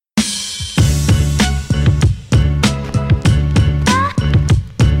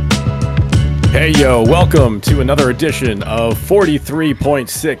Hey, yo, welcome to another edition of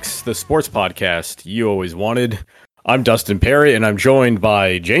 43.6, the sports podcast you always wanted. I'm Dustin Perry, and I'm joined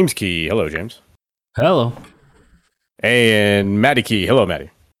by James Key. Hello, James. Hello. And Matty Key. Hello,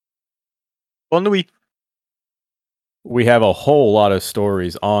 Matty. Bon nuit. We have a whole lot of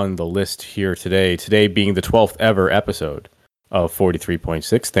stories on the list here today. Today being the 12th ever episode of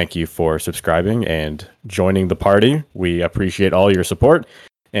 43.6. Thank you for subscribing and joining the party. We appreciate all your support.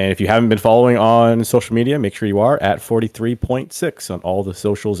 And if you haven't been following on social media, make sure you are at 43.6 on all the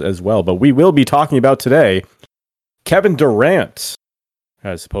socials as well. But we will be talking about today, Kevin Durant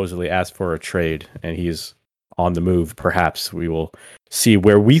has supposedly asked for a trade, and he's on the move. Perhaps we will see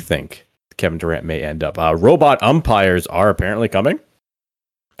where we think Kevin Durant may end up. Robot umpires are apparently coming.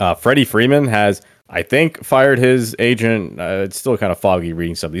 Freddie Freeman has, I think, fired his agent. It's still kind of foggy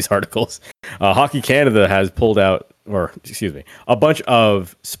reading some of these articles. Hockey Canada has pulled out, or excuse me, a bunch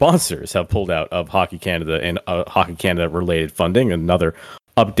of sponsors have pulled out of Hockey Canada and Hockey Canada related funding. Another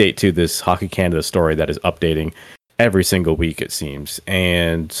update to this Hockey Canada story that is updating every single week, it seems.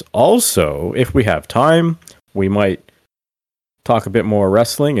 And also, if we have time, we might talk a bit more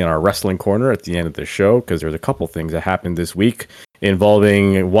wrestling in our wrestling corner at the end of the show, because there's a couple things that happened this week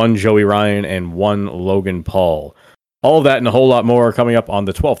involving one Joey Ryan and one Logan Paul. All of that and a whole lot more coming up on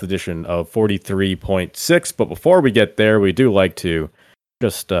the 12th edition of 43.6. But before we get there, we do like to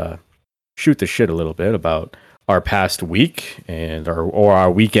just shoot the shit a little bit about our past week and our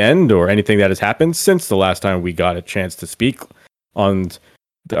weekend or anything that has happened since the last time we got a chance to speak on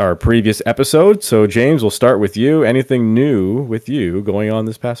our previous episode. So, James, we'll start with you. Anything new with you going on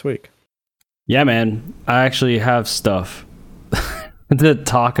this past week? Yeah, man. I actually have stuff to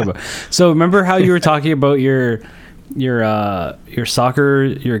talk about. So, remember how you were talking about your soccer,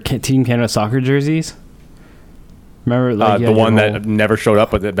 your Team Canada soccer jerseys? Remember the one that never showed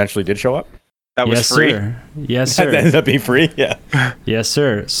up but eventually did show up? That was free? Sir. Yes, sir. That ended up being free? Yeah. Yes,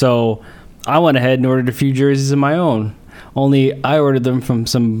 sir. So, I went ahead and ordered a few jerseys of my own. Only I ordered them from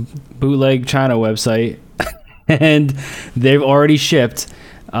some bootleg China website, and they've already shipped.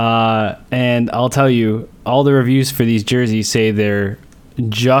 And I'll tell you, all the reviews for these jerseys say they're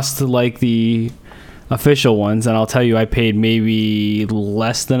just like the official ones. And I'll tell you, I paid maybe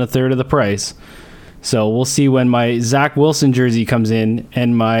less than a third of the price. So we'll see when my Zach Wilson jersey comes in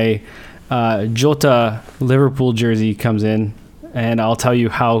and my Jota Liverpool jersey comes in, and I'll tell you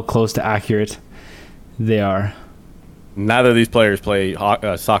how close to accurate they are. Neither of these players play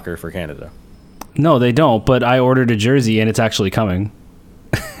soccer for Canada. No, they don't, but I ordered a jersey and it's actually coming.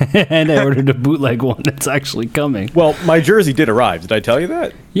 And I ordered a bootleg one that's actually coming. Well, my jersey did arrive. Did I tell you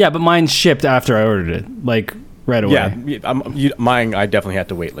that? Yeah, but mine shipped after I ordered it, like right away. Yeah, mine, I definitely had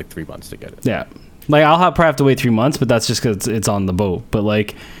to wait like 3 months to get it. Yeah. Like I'll probably have to wait 3 months, but that's just because it's on the boat. But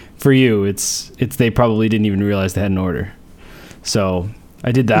like for you, it's they probably didn't even realize they had an order. So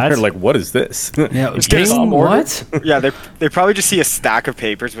I did that. They're like, what is this? Yeah, what? Yeah, they probably just see a stack of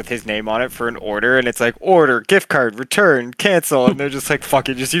papers with his name on it for an order, and it's like, order, gift card, return, cancel, and they're just like, fuck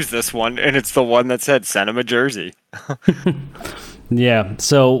it, just use this one, and it's the one that said, send him a jersey. Yeah,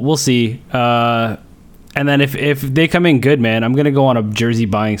 so we'll see. And then if they come in good, man, I'm going to go on a jersey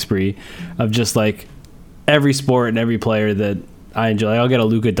buying spree of just like every sport and every player that I enjoy. Like, I'll get a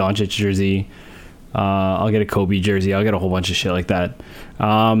Luka Doncic jersey. I'll get a Kobe jersey. I'll get a whole bunch of shit like that.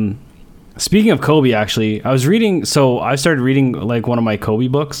 Speaking of Kobe, actually, I started reading like one of my Kobe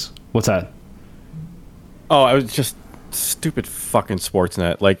books. What's that? Oh, I was just stupid fucking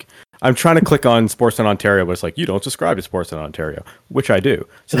Sportsnet. Like, I'm trying to click on Sportsnet Ontario, but it's like, you don't subscribe to Sportsnet Ontario, which I do.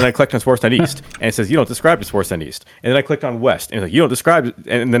 So then I clicked on Sportsnet East, and it says, you don't subscribe to Sportsnet East. And then I clicked on West, and it's like, you don't subscribe.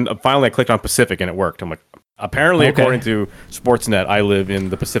 And then finally I clicked on Pacific, and it worked. I'm like, apparently, okay. According to Sportsnet, I live in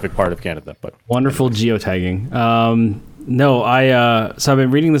the Pacific part of Canada. But wonderful geotagging. So I've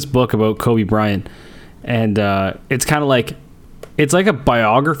been reading this book about Kobe Bryant, and it's kind of like, it's like a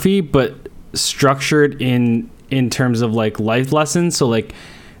biography, but structured in terms of like life lessons. So like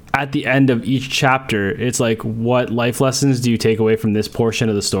at the end of each chapter, it's like, what life lessons do you take away from this portion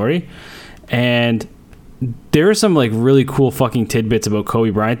of the story? And there are some like really cool fucking tidbits about Kobe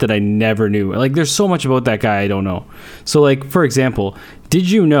Bryant that I never knew. Like, there's so much about that guy I don't know. So like, for example, did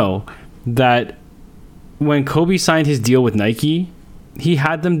you know that when Kobe signed his deal with Nike, he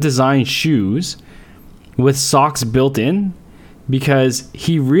had them design shoes with socks built in, because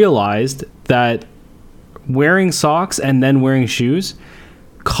he realized that wearing socks and then wearing shoes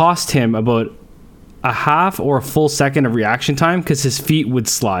cost him about a half or a full second of reaction time, because his feet would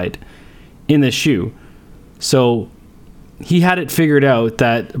slide in the shoe. So he had it figured out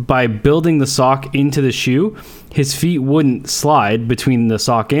that by building the sock into the shoe, his feet wouldn't slide between the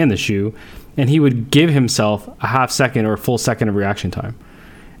sock and the shoe, and he would give himself a half second or a full second of reaction time,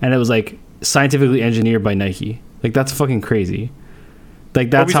 and it was like scientifically engineered by Nike. Like that's fucking crazy.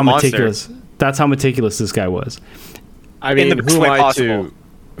 Like that's Kobe's how a monster. meticulous. That's how meticulous this guy was. I mean, In the best way possible.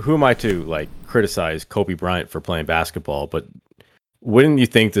 who am I to like criticize Kobe Bryant for playing basketball? But wouldn't you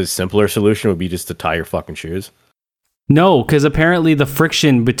think the simpler solution would be just to tie your fucking shoes? No, because apparently the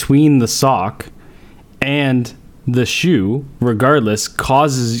friction between the sock and the shoe, regardless,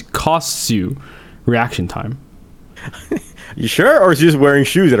 costs you reaction time. You sure? Or is he just wearing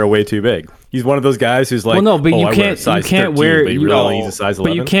shoes that are way too big? He's one of those guys who's like, Well, no, but oh, you I wear a can't. You size can't 13, wear. but you You, really need a size 11.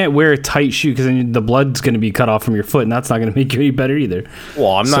 but you can't wear a tight shoe because then the blood's going to be cut off from your foot, and that's not going to make you any better either.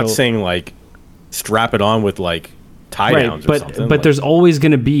 Well, I'm not So- saying like strap it on with like tie downs or but something. but like, there's always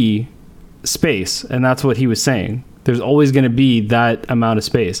going to be space, and that's what he was saying. There's always going to be that amount of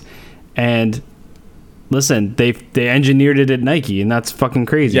space, and listen, they engineered it at Nike, and that's fucking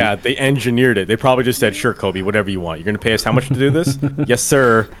crazy. yeah, they engineered it. They probably just said, "Sure, Kobe, whatever you want. You're going to pay us how much to do this?" Yes,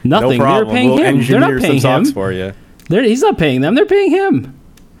 sir. Nothing. No They're problem. paying We'll him. They're not engineer paying some socks him. for you. He's not paying them; they're paying him.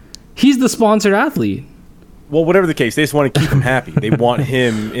 He's the sponsored athlete. Well, whatever the case, they just want to keep him happy. They want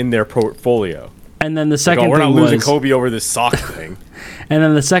him in their portfolio. And then the Like, second oh, we're not thing losing was, Kobe over this sock thing. and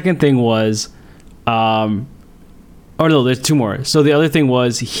then the second thing was, oh no, there's two more. So the other thing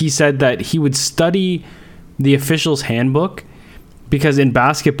was he said that he would study the official's handbook because in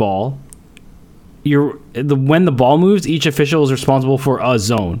basketball, when the ball moves, each official is responsible for a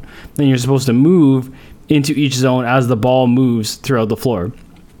zone. Then you're supposed to move into each zone as the ball moves throughout the floor.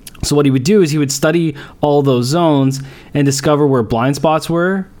 So what he would do is he would study all those zones and discover where blind spots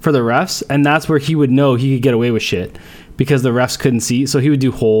were for the refs, and that's where he would know he could get away with shit because the refs couldn't see. So he would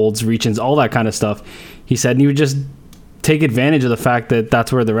do holds, reach-ins, all that kind of stuff. He said, and he would just take advantage of the fact that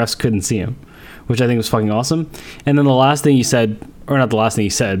that's where the refs couldn't see him, which I think was fucking awesome. And then the last thing he said, or not the last thing he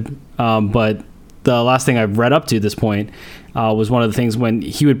said, but the last thing I've read up to this point was one of the things when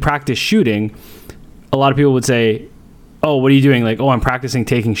he would practice shooting, a lot of people would say, oh, what are you doing? Like, oh, I'm practicing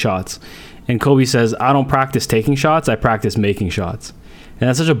taking shots. And Kobe says, I don't practice taking shots, I practice making shots. And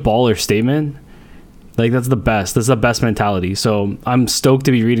that's such a baller statement. Like, that's the best. That's the best mentality. So I'm stoked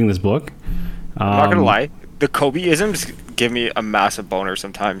to be reading this book. I'm not gonna lie, the Kobe-isms give me a massive boner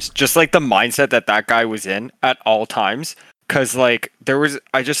sometimes. Just like the mindset that guy was in at all times. Cause like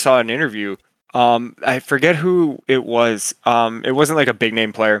I just saw an interview. I forget who it was. It wasn't like a big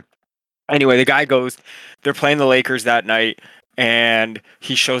name player. Anyway, the guy goes, they're playing the Lakers that night, and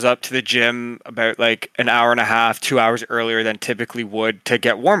he shows up to the gym about like an hour and a half, 2 hours earlier than typically would to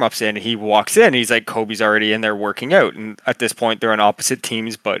get warm-ups in. He walks in, he's like, Kobe's already in there working out. And at this point, they're on opposite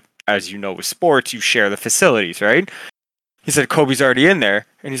teams, but as you know with sports, you share the facilities, right? He said, Kobe's already in there.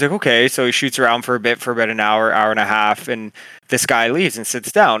 And he's like, okay. So he shoots around for a bit, for about an hour, hour and a half, and this guy leaves and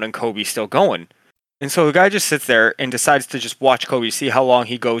sits down, and Kobe's still going. And so the guy just sits there and decides to just watch Kobe, see how long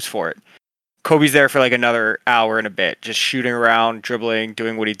he goes for it. Kobe's there for like another hour and a bit, just shooting around, dribbling,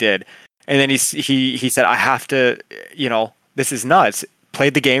 doing what he did. And then he said, I have to, this is nuts.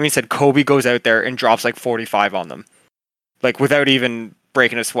 Played the game. He said Kobe goes out there and drops like 45 on them, like without even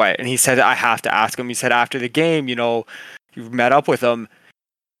breaking a sweat. And he said, I have to ask him. He said after the game, you met up with him.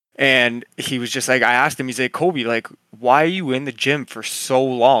 And he was just like, I asked him, he's like, Kobe, like, why are you in the gym for so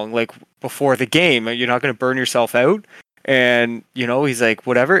long? Like before the game, you're not going to burn yourself out? And, he's like,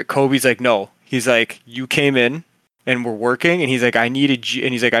 whatever. Kobe's like, no. He's like, you came in and we're working. And he's like, I needed you.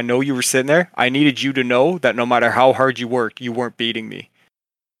 And he's like, I know you were sitting there. I needed you to know that no matter how hard you work, you weren't beating me.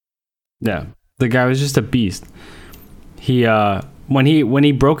 Yeah. The guy was just a beast. He, when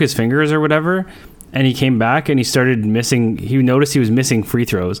he broke his fingers or whatever, and he came back and he noticed he was missing free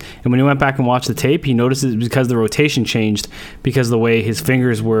throws. And when he went back and watched the tape, he noticed it because the rotation changed because of the way his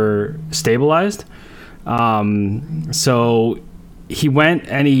fingers were stabilized. So he went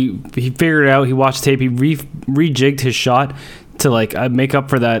and he figured it out. He watched tape. He rejigged his shot to like make up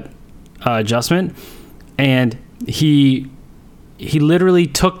for that adjustment. And he literally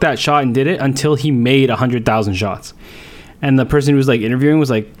took that shot and did it until he made 100,000 shots. And the person who was like interviewing was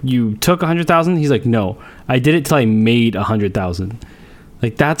like, you took 100,000? He's like, no, I did it till I made 100,000.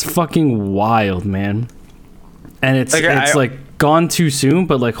 Like, that's fucking wild, man. And it's gone too soon,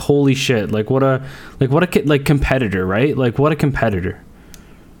 but like, holy shit. Like what a competitor, right? Like what a competitor.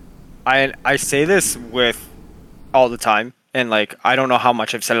 I say this with all the time. And like, I don't know how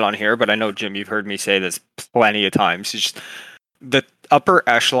much I've said it on here, but I know, Jim, you've heard me say this plenty of times. It's just the upper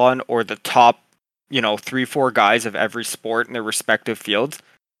echelon or the top, 3-4 guys of every sport in their respective fields,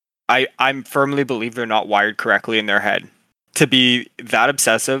 I'm firmly believe they're not wired correctly in their head to be that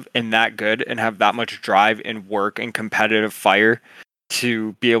obsessive and that good and have that much drive and work and competitive fire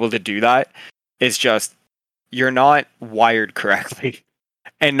to be able to do that is just you're not wired correctly.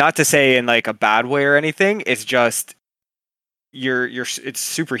 And not to say in like a bad way or anything, it's just it's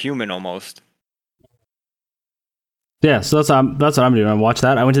superhuman almost. Yeah, so that's what I'm doing. I watched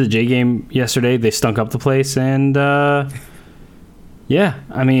that. I went to the J game yesterday. They stunk up the place, and yeah,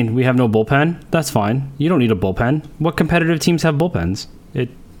 I mean, we have no bullpen. That's fine. You don't need a bullpen. What competitive teams have bullpens?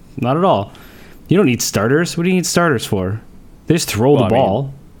 Not at all. You don't need starters. What do you need starters for? They just throw the ball.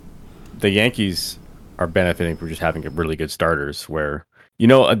 mean, the Yankees are benefiting from just having really good starters where, you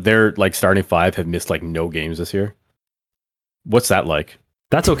know, their like starting five have missed like no games this year. What's that like?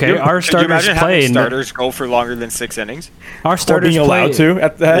 That's okay. Our starters play. Starters go for longer than 6 innings. Our starters being allowed to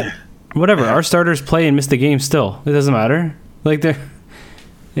at that. Whatever. Our starters play and miss the game still. It doesn't matter. Like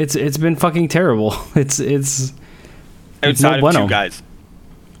it's been fucking terrible. It's outside no of bueno. 2 guys.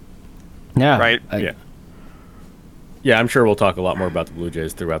 Yeah. Right. Yeah, I'm sure we'll talk a lot more about the Blue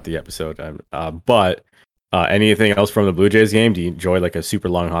Jays throughout the episode. But anything else from the Blue Jays game? Do you enjoy like a super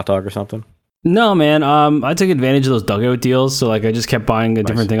long hot dog or something? No, man. I took advantage of those dugout deals, so like I just kept buying a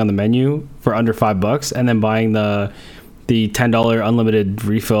different thing on the menu for under $5, and then buying the $10 unlimited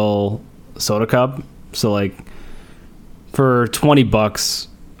refill soda cup. So like for $20,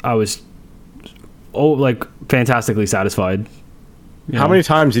 I was like fantastically satisfied. How many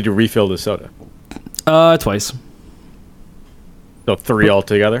times did you refill the soda? Twice. So 3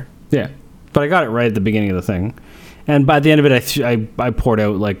 altogether? Yeah, but I got it right at the beginning of the thing, and by the end of it, I poured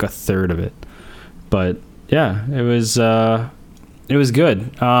out like a third of it. But yeah, it was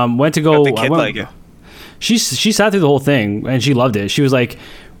good. Went to go. The kid like it. She sat through the whole thing and she loved it. She was like,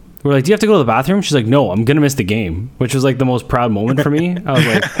 "We're like, do you have to go to the bathroom?" She's like, "No, I'm gonna miss the game," which was like the most proud moment for me. I was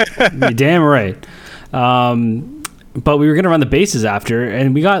like, "You're damn right." But we were gonna run the bases after,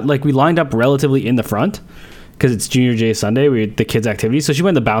 and we lined up relatively in the front because it's Junior J Sunday. We had the kids' activity, so she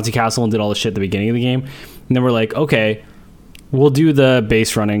went to the bouncy castle and did all the shit at the beginning of the game, and then we're like, "Okay, we'll do the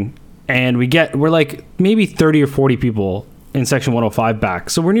base running." And we're like maybe 30 or 40 people in section 105 back.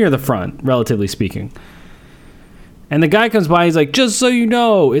 So we're near the front, relatively speaking. And the guy comes by, he's like, "Just so you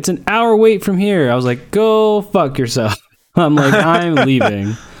know, it's an hour wait from here." I was like, "Go fuck yourself." I'm like, "I'm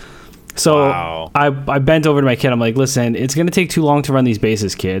leaving." So Wow. I bent over to my kid. I'm like, "Listen, it's going to take too long to run these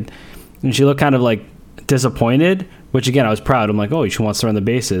bases, kid." And she looked kind of like disappointed, which again, I was proud. I'm like, "Oh, she wants to run the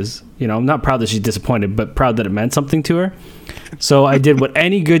bases." You know, I'm not proud that she's disappointed, but proud that it meant something to her. So I did what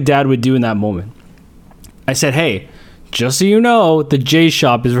any good dad would do in that moment. I said, "Hey, just so you know, the J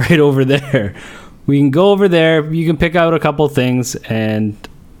shop is right over there. We can go over there. You can pick out a couple things and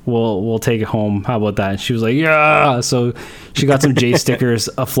we'll take it home. How about that?" And she was like, "Yeah." So she got some J stickers,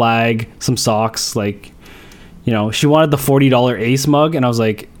 a flag, some socks. Like, you know, she wanted the $40 Ace mug. And I was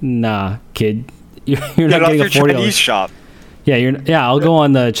like, "Nah, kid, you're not getting a $40 Chinese shop. Yeah, I'll go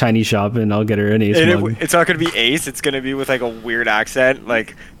on the Chinese shop and I'll get her an Ace mug. It's not going to be Ace. It's going to be with like a weird accent,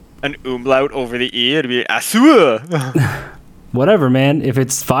 like an umlaut over the E. It'll be Asua. Whatever, man. If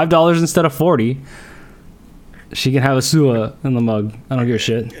it's $5 instead of $40, she can have a Sua in the mug. I don't give a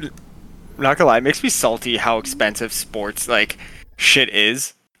shit. I'm not gonna lie, it makes me salty how expensive sports like shit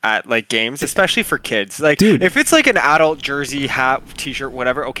is at like games, especially for kids. Like, dude, if it's like an adult jersey, hat, t-shirt,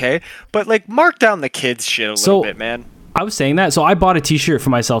 whatever, okay, but like mark down the kids shit a little bit, man. I was saying that. So I bought a t-shirt for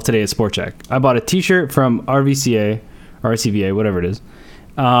myself today at Sport Check. I bought a t-shirt from RVCA, RCVA, whatever it is.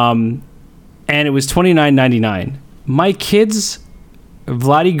 And it was $29.99. My kid's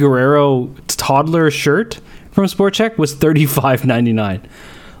Vladdy Guerrero toddler shirt from Sport Check was $35.99.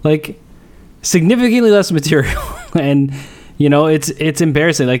 Like, significantly less material. And, you know, it's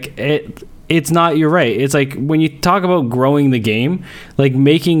embarrassing. Like, it's not, you're right. It's like when you talk about growing the game, like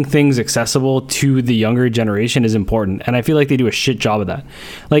making things accessible to the younger generation is important. And I feel like they do a shit job of that.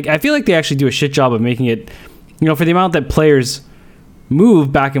 Like, I feel like they actually do a shit job of making it, you know, for the amount that players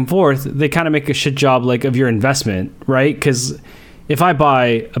move back and forth, they kind of make a shit job like of your investment, right? Because if I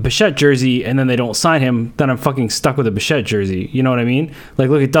buy a Bichette jersey and then they don't sign him, then I'm fucking stuck with a Bichette jersey. You know what I mean? Like,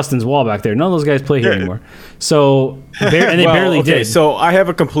 look at Dustin's wall back there. None of those guys play here anymore. So, and they barely did. So I have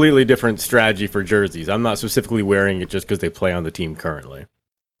a completely different strategy for jerseys. I'm not specifically wearing it just because they play on the team currently.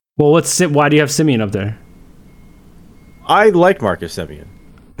 Well, why do you have Simeon up there? I like Marcus Simeon.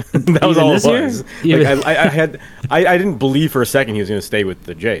 That was all it was. Like, I didn't believe for a second he was going to stay with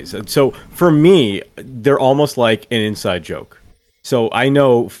the Jays. So for me, they're almost like an inside joke. So I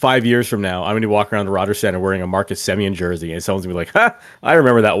know 5 years from now, I'm going to walk around the Rogers Center wearing a Marcus Simeon jersey, and someone's going to be like, "Ha, I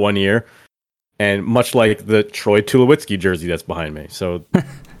remember that one year." And much like the Troy Tulowitzki jersey that's behind me. So,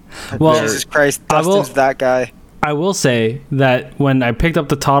 well, Jesus Christ, Dustin's that guy. I will say that when I picked up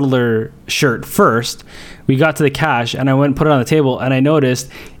the toddler shirt first, we got to the cash and I went and put it on the table and I noticed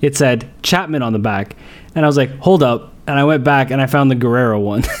it said Chapman on the back. And I was like, hold up. And I went back and I found the Guerrero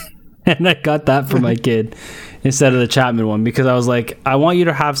one. And I got that for my kid instead of the Chapman one because I was like, I want you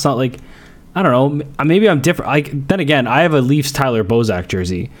to have something like, I don't know, maybe I'm different. Then again, I have a Leafs Tyler Bozak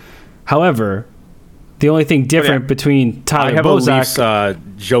jersey. However, the only thing different between Tyler I have Bozak, a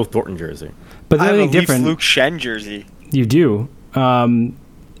Leafs Joe Thornton jersey. but the I have only a thing Leafs different, Luke Shen jersey. you do.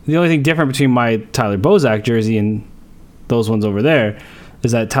 The only thing different between my Tyler Bozak jersey and those ones over there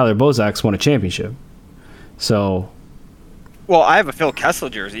is that Tyler Bozak's won a championship. So, Well, I have a Phil Kessel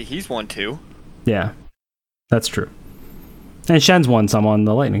jersey. He's won 2. yeah, that's true. And Shen's won some on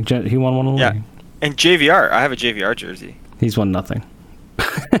the Lightning. He won one on the Yeah. Lightning. And JVR, I have a JVR jersey. He's won nothing.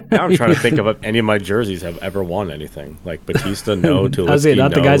 Now I'm trying to think of if any of my jerseys have ever won anything. Like Batista, no. I was Tulowitzki, saying,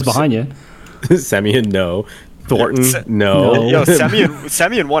 not no. the guys behind you. Semyon, no. Thornton, No. no. Yo,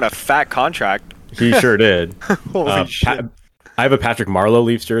 Semyon won a fat contract. He sure did. Holy shit. I have a Patrick Marleau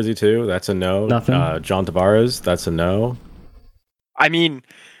Leafs jersey too. That's a no. Nothing. John Tavares. That's a no. I mean,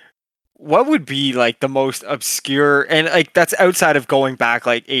 what would be like the most obscure and like that's outside of going back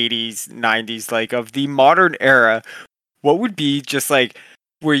like 80s, 90s, like of the modern era, what would be just like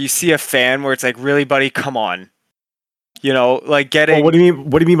where you see a fan where it's like, really, buddy, come on. You know, like getting Well, what do you mean?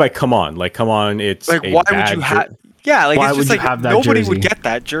 What do you mean by come on? Like, come on, it's like a why would bad you have yeah, like Why it's would just you like have that nobody jersey? would get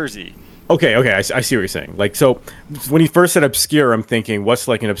that jersey. Okay, I see what you're saying. Like, so when he first said obscure, I'm thinking, what's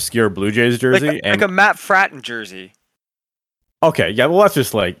like an obscure Blue Jays jersey? Like a Matt Fratton jersey. Okay, yeah, well, that's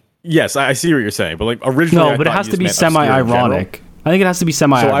just like, yes, I see what you're saying, but like originally, No, I but it thought has you to just be meant obscure in general. semi-ironic. I think it has to be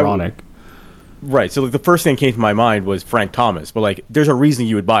semi-ironic. Right. So like, the first thing that came to my mind was Frank Thomas, but like, there's a reason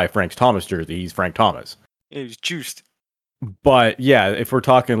you would buy a Frank Thomas jersey. He's Frank Thomas. It was juiced. But yeah, if we're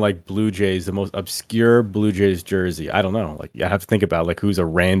talking like Blue Jays, the most obscure Blue Jays jersey, I don't know. Like, I have to think about like who's a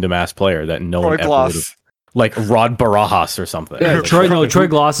random ass player that no Troy one ever would have, Gloss. like Rod Barajas or something. Yeah, Troy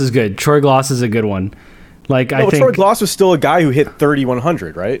Gloss is good. Troy Gloss is a good one. Like, I No, think Troy Gloss was still a guy who hit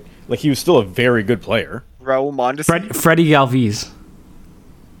 3,100, right? Like, he was still a very good player. Raul Mondesi. Freddie Galvis.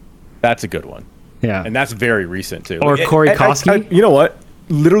 That's a good one. Yeah. And that's very recent, too. Or Like, Corey I- Koski? you know what?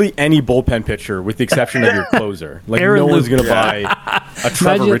 Literally any bullpen pitcher, with the exception of your closer. Like, Aaron no one's Luke. going to buy a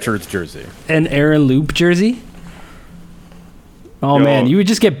Trevor Imagine- Richards jersey. An Aaron Loop jersey. Oh, Yo. man. You would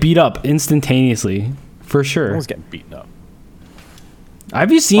just get beat up instantaneously. For No sure. one's getting beaten up.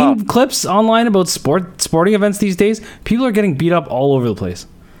 Have you seen Wow. clips online about sporting events these days? People are getting beat up all over the place.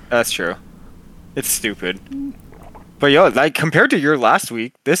 That's true. It's stupid. But yo, like compared to your last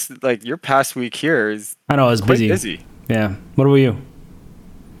week, this like your past week here is I know, I was quite busy. busy. Yeah. What about you?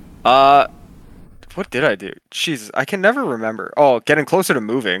 What did I do? Jesus, I can never remember. Oh, getting closer to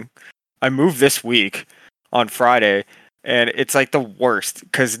moving. I moved this week on Friday, and it's like the worst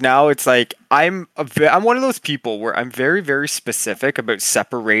because now it's like I'm one of those people where I'm very, very specific about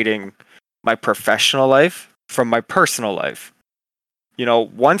separating my professional life from my personal life. You know,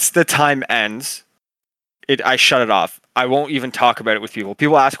 once the time ends, I shut it off. I won't even talk about it with people.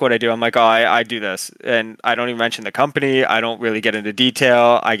 People ask what I do. I'm like, oh, I do this. And I don't even mention the company. I don't really get into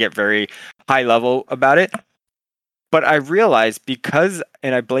detail. I get very high level about it. But I realized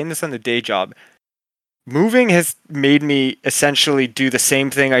and I blame this on the day job, moving has made me essentially do the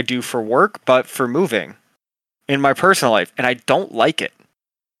same thing I do for work, but for moving in my personal life. And I don't like it.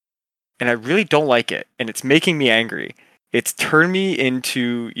 And I really don't like it. And it's making me angry. It's turned me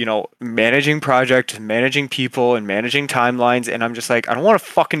into, managing projects, managing people, and managing timelines. And I'm just like, I don't want to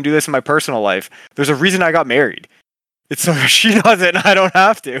fucking do this in my personal life. There's a reason I got married. It's so she does it and I don't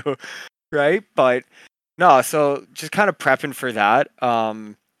have to. Right? But no, so just kind of prepping for that.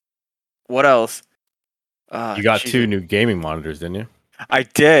 What else? You got 2 new gaming monitors, didn't you? I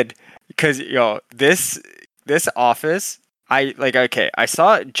did. Because, this office, I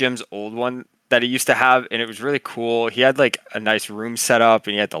saw Jim's old one that he used to have, and it was really cool. He had like a nice room set up,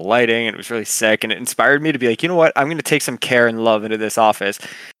 and he had the lighting, and it was really sick. And it inspired me to be like, you know what? I'm going to take some care and love into this office.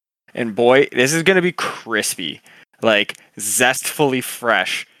 And boy, this is going to be crispy, like zestfully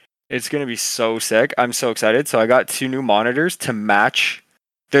fresh. It's going to be so sick. I'm so excited. So I got 2 new monitors to match.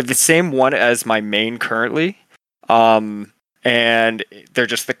 They're the same one as my main currently, and they're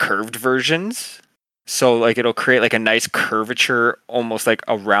just the curved versions. So like it'll create like a nice curvature, almost like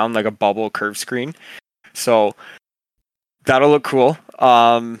around like a bubble curve screen. So that'll look cool.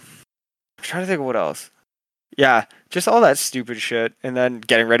 I'm trying to think of what else. Yeah, just all that stupid shit. And then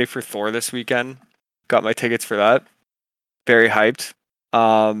getting ready for Thor this weekend. Got my tickets for that. Very hyped.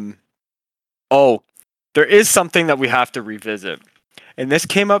 Oh, there is something that we have to revisit. And this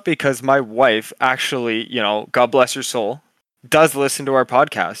came up because my wife actually, God bless her soul, does listen to our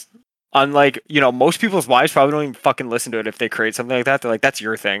podcast. Unlike, most people's wives probably don't even fucking listen to it if they create something like that. They're like, that's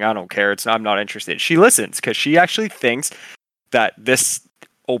your thing. I don't care. I'm not interested. She listens because she actually thinks that this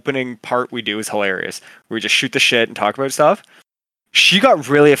opening part we do is hilarious. We just shoot the shit and talk about stuff. She got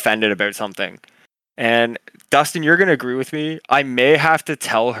really offended about something. And Dustin, you're going to agree with me. I may have to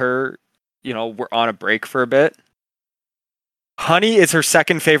tell her, we're on a break for a bit. Honey is her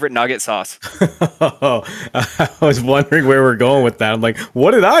second favorite nugget sauce. I was wondering where we're going with that. I'm like,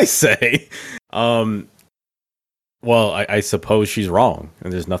 what did I say? Well, I suppose she's wrong,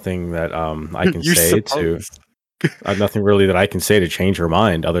 and there's nothing that I can say suppose. Nothing really that I can say to change her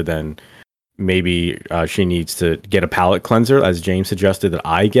mind, other than maybe she needs to get a palate cleanser, as James suggested that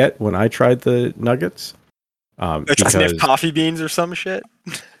I get when I tried the nuggets. Sniff coffee beans or some shit.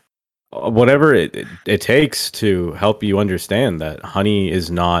 Whatever it takes to help you understand that honey is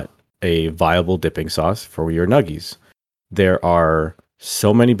not a viable dipping sauce for your nuggies. There are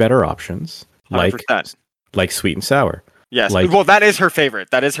so many better options, 100%. like sweet and sour. Yes, well, that is her favorite.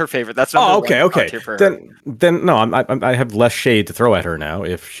 That's okay. Then no, I have less shade to throw at her now.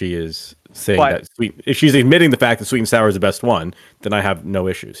 If she is saying that if she's admitting the fact that sweet and sour is the best one, then I have no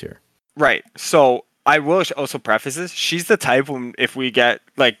issues here. Right. So I will also preface this. She's the type if we get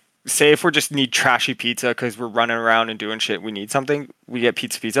say if we just need trashy pizza because we're running around and doing shit, we need something, we get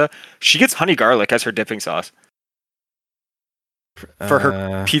pizza. She gets honey garlic as her dipping sauce for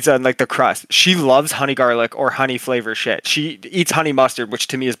her pizza and the crust. She loves honey garlic or honey flavor shit. She eats honey mustard, which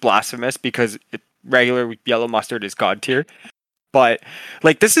to me is blasphemous because regular yellow mustard is god tier. But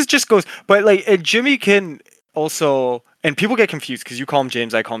this is just goes. But and Jimmy can also, and people get confused because you call him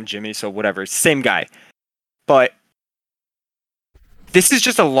James, I call him Jimmy, so whatever, same guy. But this is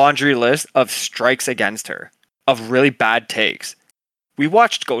just a laundry list of strikes against her, of really bad takes. We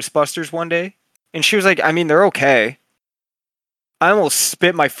watched Ghostbusters one day, and she was like, I mean, they're okay. I almost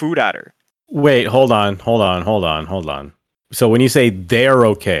spit my food at her. Wait, hold on. So when you say they're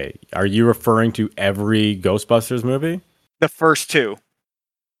okay, are you referring to every Ghostbusters movie? The first two.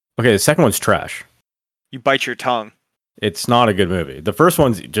 Okay, the second one's trash. You bite your tongue. It's not a good movie. The first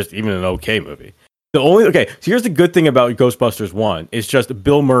one's just even an okay movie. So here's the good thing about Ghostbusters 1. It's just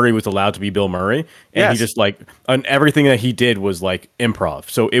Bill Murray was allowed to be Bill Murray. And he just and everything that he did was improv.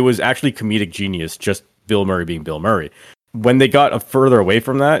 So it was actually comedic genius, just Bill Murray being Bill Murray. When they got further away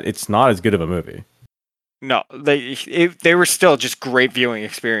from that, it's not as good of a movie. No, they were still just great viewing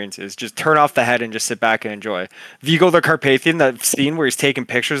experiences. Just turn off the head and just sit back and enjoy. Vigo the Carpathian, that scene where he's taking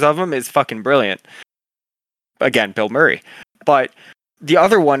pictures of him is fucking brilliant. Again, Bill Murray. But the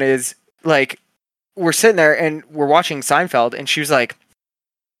other one is we're sitting there and we're watching Seinfeld, and she was like,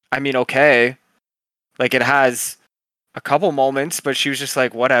 I mean, okay. It has a couple moments, but she was just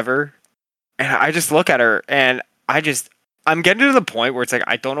like, whatever. And I just look at her and I'm getting to the point where it's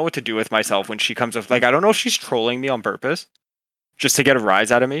I don't know what to do with myself when she comes up. I don't know if she's trolling me on purpose just to get a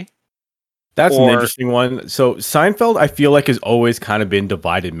rise out of me. That's an interesting one. So Seinfeld, I feel has always kind of been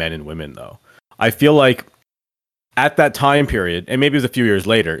divided men and women, though. I feel at that time period, and maybe it was a few years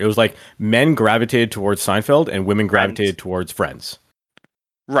later, it was men gravitated towards Seinfeld and women gravitated towards Friends.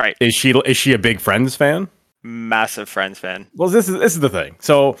 Right. Is she a big Friends fan? Massive Friends fan. Well, this is the thing.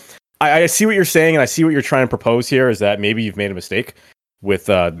 So I see what you're saying, and I see what you're trying to propose here is that maybe you've made a mistake with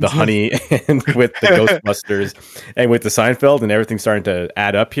the honey and with the Ghostbusters and with the Seinfeld, and everything's starting to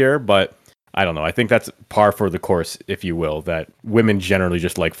add up here. But I don't know. I think that's par for the course, if you will, that women generally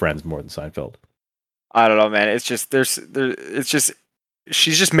just like Friends more than Seinfeld. I don't know, man. It's just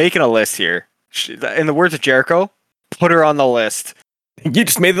she's just making a list here. In the words of Jericho, put her on the list. You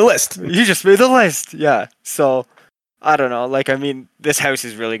just made the list. Yeah. So I don't know. I mean, this house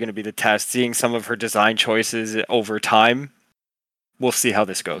is really going to be the test. Seeing some of her design choices over time, we'll see how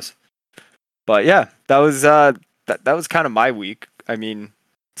this goes. But yeah, that was kind of my week. I mean,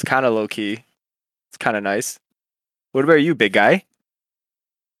 it's kind of low key. It's kind of nice. What about you, big guy?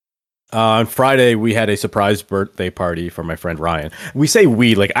 On Friday, we had a surprise birthday party for my friend Ryan. We say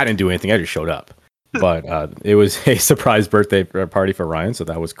we, I didn't do anything. I just showed up. But it was a surprise birthday party for Ryan, so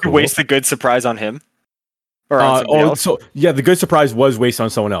that was cool. You waste a good surprise on him? Or on else? So yeah, the good surprise was wasted on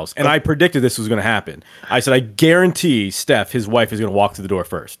someone else. And I predicted this was going to happen. I said, I guarantee Steph, his wife, is going to walk through the door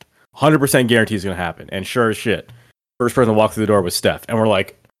first. 100% guarantee it's going to happen. And sure as shit, first person to walk through the door was Steph. And we're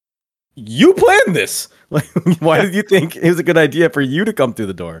like, you planned this. Why did you think it was a good idea for you to come through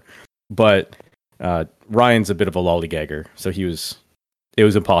the door? But Ryan's a bit of a lollygagger, so it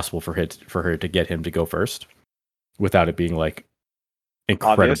was impossible for her to get him to go first without it being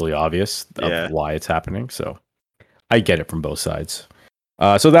incredibly obvious of why it's happening. So I get it from both sides.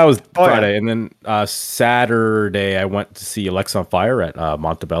 So that was Oh, yeah. Friday, and then Saturday I went to see Alexa on Fire at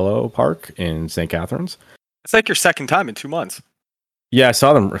Montebello Park in St. Catharines. It's like your second time in 2 months. Yeah, I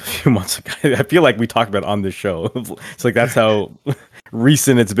saw them a few months ago. I feel like we talked about it on this show. It's like that's how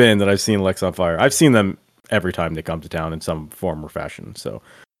recent it's been that I've seen Alexa on Fire. I've seen them every time they come to town in some form or fashion. So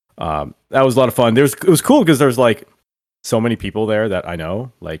that was a lot of fun. It was cool because there's like so many people there that I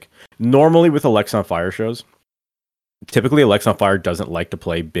know. Like normally with Alexa on Fire shows, typically Alexa on Fire doesn't like to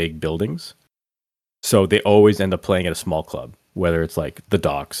play big buildings, so they always end up playing at a small club, whether it's like the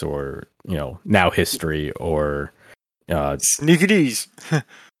Docks or Now History or Sneaky-dees.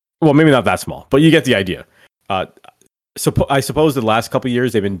 well, maybe not that small, but you get the idea. I suppose the last couple of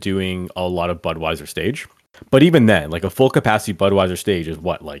years they've been doing a lot of Budweiser stage, but even then, like a full capacity Budweiser stage is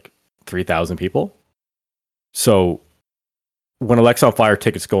what, like 3,000 people. So when Alexa on Fire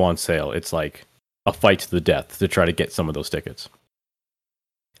tickets go on sale, it's like a fight to the death to try to get some of those tickets.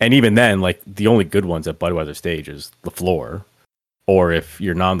 And even then, like the only good ones at Budweiser stage is the floor, or if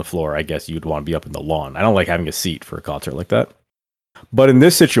you're not on the floor, I guess you'd want to be up in the lawn. I don't like having a seat for a concert like that. But in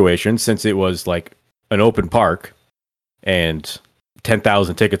this situation, since it was like an open park and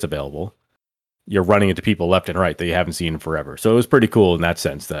 10,000 tickets available, you're running into people left and right that you haven't seen in forever. So it was pretty cool in that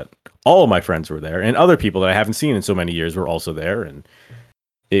sense that all of my friends were there, and other people that I haven't seen in so many years were also there, and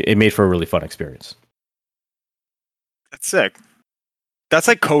it made for a really fun experience. That's sick. That's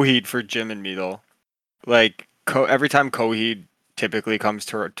like Coheed for Jim and me, though. Like, every time Coheed typically comes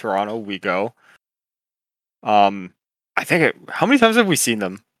to Toronto, we go. I think how many times have we seen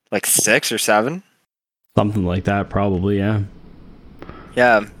them? Like 6 or 7? Something like that, probably. Yeah.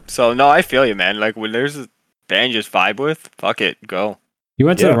 Yeah. So no, I feel you, man. Like when there's a band you just vibe with, fuck it, go. You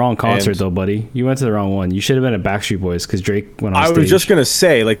went to Yeah, the wrong concert and- though, buddy. You went to the wrong one. You should have been at Backstreet Boys because Drake went on I stage. was just gonna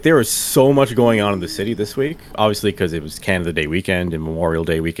say, like, there was so much going on in the city this week. Obviously, because it was Canada Day weekend and Memorial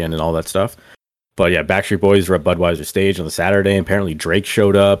Day weekend and all that stuff. But yeah, Backstreet Boys were at Budweiser stage on the Saturday, and apparently Drake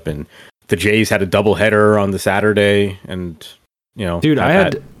showed up, and the Jays had a doubleheader on the Saturday, and Dude,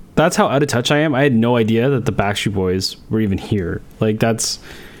 that's how out of touch I am. I had no idea that the Backstreet Boys were even here. Like that's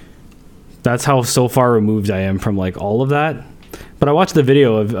how so far removed I am from like all of that. But I watched the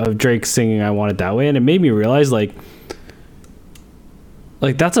video of Drake singing "I Want It That Way," and it made me realize like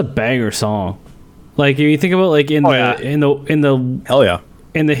that's a banger song. Like if you think about like in the hell yeah.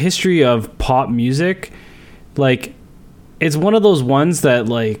 in the history of pop music, like it's one of those ones that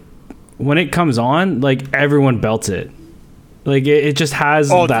like when it comes on, like everyone belts it. Like it just has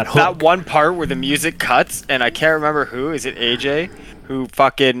that hook. That one part where the music cuts, and I can't remember who. Is it AJ who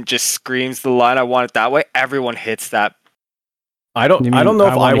fucking just screams the line "I want it that way"? Everyone hits that. I don't know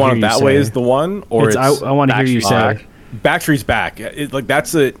if I Want It That Way is the one, or it's I want to hear you say. Backstreet's Back.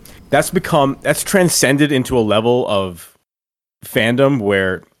 That's transcended into a level of fandom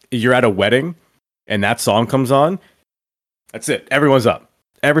where you're at a wedding and that song comes on. That's it. Everyone's up.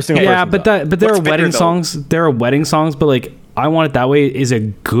 Every single Yeah, person's but up. there are What's wedding bigger, though? songs. There are wedding songs, but like "I Want It That Way" is a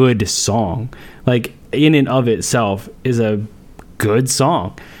good song. Like in and of itself is a good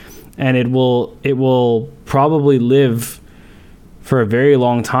song, and it will probably live for a very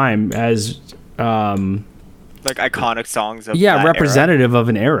long time as Like iconic songs of that era. representative of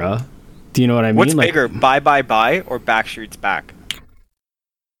an era. Do you know what I mean? What's Like, bigger, Bye Bye Bye or Backstreet's Back?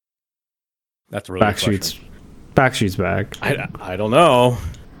 That's a really good Backstreet's Back. I don't know.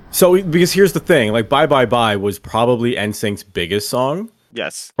 So because here's the thing, like Bye Bye Bye was probably NSYNC's biggest song,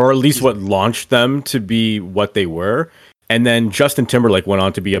 Yes. or at least what launched them to be what they were. And then Justin Timberlake went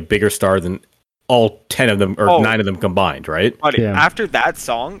on to be a bigger star than all 10 of them or 9 of them combined, right? Buddy, Yeah. after that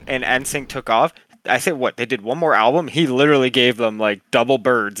song and NSYNC took off, I said what? They did one more album. He literally gave them like double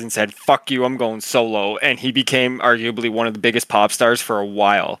birds and said, "Fuck you, I'm going solo." And he became arguably one of the biggest pop stars for a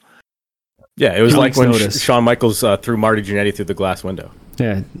while. Yeah, it was like Takes when notice. Shawn Michaels threw Marty Jannetty through the glass window.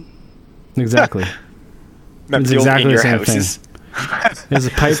 Yeah, exactly. Remember It's the old exactly In the Your same Houses? There's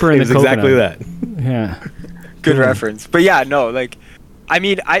a Piper It and was the coconut. exactly that. Yeah. Good reference. But yeah, no, like, I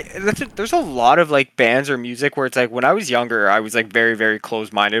mean, there's a lot of like bands or music where it's like when I was younger, I was like very, very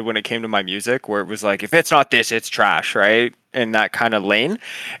close-minded when it came to my music, where it was like, if it's not this, it's trash, right? In that kind of lane.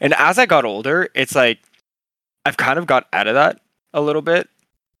 And as I got older, it's like I've kind of got out of that a little bit.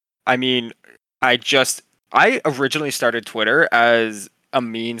 I mean, I originally started Twitter as a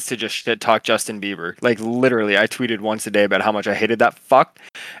means to just shit talk Justin Bieber. Like literally, I tweeted once a day about how much I hated that fuck.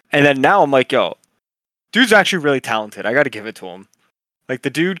 And then now I'm like, yo, dude's actually really talented. I got to give it to him. Like the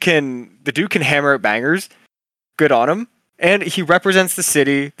dude can hammer out bangers. Good on him. And he represents the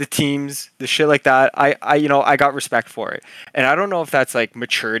city, the teams, the shit like that. I got respect for it. And I don't know if that's like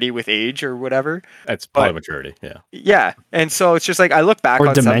maturity with age or whatever. That's probably maturity. Yeah. Yeah. And so it's just like I look back Or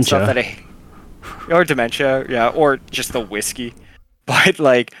on dementia. some stuff or dementia, yeah, or just the whiskey. But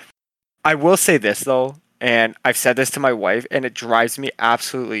like I will say this though, and I've said this to my wife, and it drives me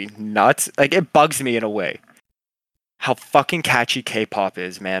absolutely nuts. Like it bugs me in a way. How fucking catchy K-pop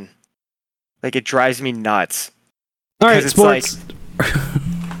is, man. Like it drives me nuts. All right, it's sports.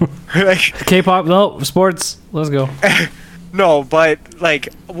 Like, K-pop, no, sports. Let's go. no, but like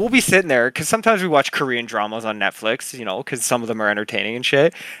we'll be sitting there because sometimes we watch Korean dramas on Netflix, you know, because some of them are entertaining and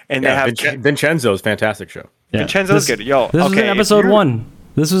shit. And they have Vincenzo's fantastic show. Yeah. Vincenzo's good. Yo, this was in episode 1.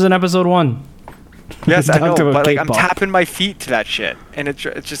 This was in episode 1. Yes, I know, Talked about but like I'm K-pop. tapping my feet to that shit, and it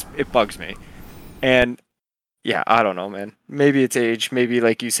just bugs me. And yeah, I don't know, man. Maybe it's age. Maybe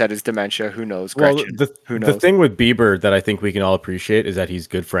like you said, it's dementia. Who knows? Gretchen. Who knows? The thing with Bieber that I think we can all appreciate is that he's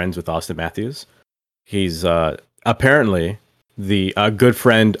good friends with Austin Matthews. He's apparently the good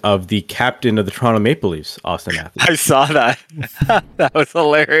friend of the captain of the Toronto Maple Leafs, Austin Matthews. I saw that. That was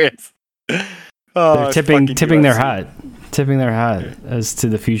hilarious. They're tipping their hat. Tipping their hat as to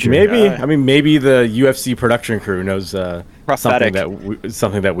the future. Maybe maybe the UFC production crew knows something Prophetic.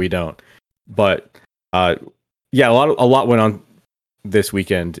 that we don't. But yeah, a lot went on this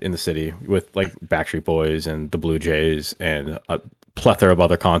weekend in the city with like Backstreet Boys and the Blue Jays and a plethora of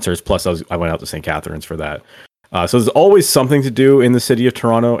other concerts. Plus, I went out to St. Catharines for that. So there's always something to do in the city of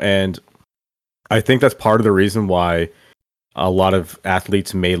Toronto, and I think that's part of the reason why a lot of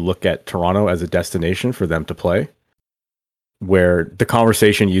athletes may look at Toronto as a destination for them to play. Where the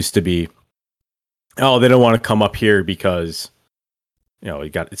conversation used to be, oh, they don't want to come up here because, you know,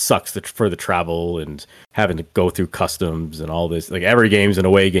 it sucks for the travel and having to go through customs and all this. Like every game's an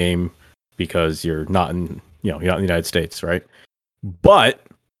away game because you're not in the United States, right? But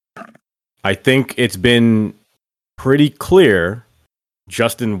I think it's been pretty clear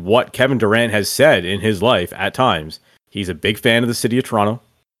just in what Kevin Durant has said in his life at times. He's a big fan of the city of Toronto.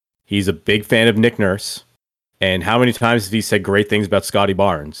 He's a big fan of Nick Nurse. And how many times has he said great things about Scotty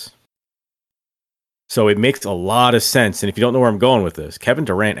Barnes? So it makes a lot of sense. And if you don't know where I'm going with this, Kevin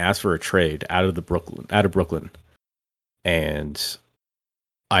Durant asked for a trade out of Brooklyn. And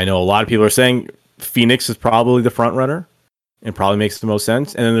I know a lot of people are saying Phoenix is probably the front runner and probably makes the most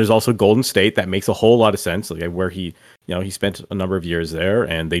sense. And then there's also Golden State that makes a whole lot of sense, like where he spent a number of years there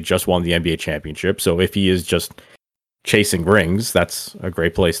and they just won the NBA championship. So if he is just chasing rings, that's a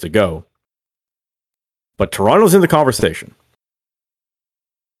great place to go. But Toronto's in the conversation.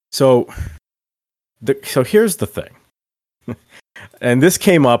 So here's the thing. And this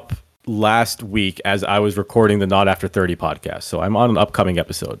came up last week as I was recording the Not After 30 podcast. So I'm on an upcoming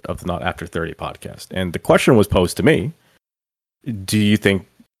episode of the Not After 30 podcast. And the question was posed to me, do you think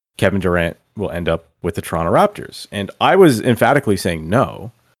Kevin Durant will end up with the Toronto Raptors? And I was emphatically saying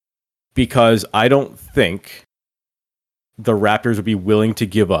no, because I don't think the Raptors would be willing to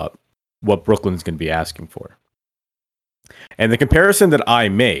give up what Brooklyn's going to be asking for. And the comparison that I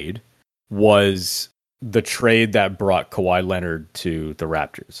made was the trade that brought Kawhi Leonard to the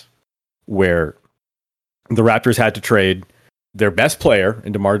Raptors, where the Raptors had to trade their best player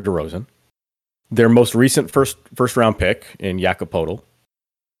in DeMar DeRozan, their most recent first round pick in Jakob Poeltl,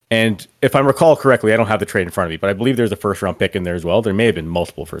 and if I recall correctly, I don't have the trade in front of me, but I believe there's a first round pick in there as well. There may have been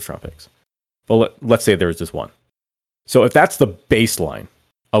multiple first round picks, but let's say there's just one. So if that's the baseline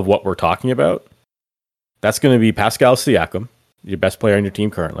of what we're talking about, that's going to be Pascal Siakam, your best player on your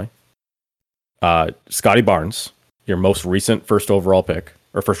team currently. Scotty Barnes, your most recent first round pick,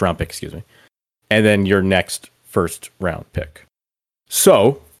 and then your next first round pick.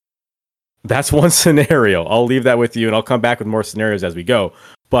 So that's one scenario. I'll leave that with you, and I'll come back with more scenarios as we go.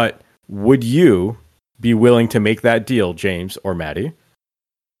 But would you be willing to make that deal, James or Maddie?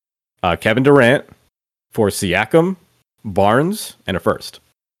 Kevin Durant for Siakam, Barnes, and a first.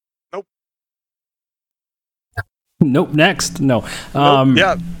 Nope. Next. No.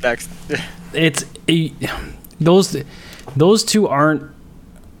 Yeah. Next. It's those two aren't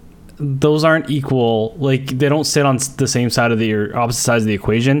equal. Like they don't sit on the same side of or opposite sides of the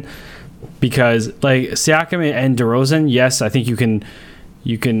equation, because like Siakam and DeRozan, yes, I think you can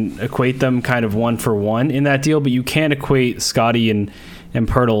equate them kind of one for one in that deal, but you can't equate Scotty and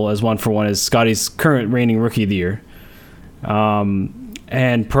Poeltl as one for one as Scotty's current reigning rookie of the year. And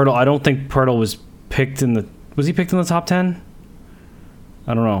Poeltl, I don't think Poeltl was picked in the. Was he picked in the top 10?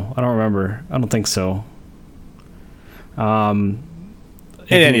 I don't know. I don't remember. I don't think so. In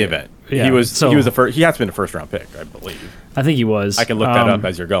any event, yeah, he was the first. He has been a first round pick, I believe. I think he was. I can look that up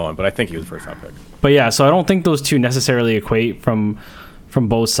as you're going, but I think he was first round pick. But yeah, so I don't think those two necessarily equate from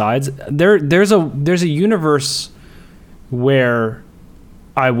both sides. There's a universe where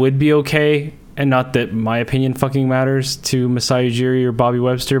I would be okay, and not that my opinion fucking matters to Masai Ujiri or Bobby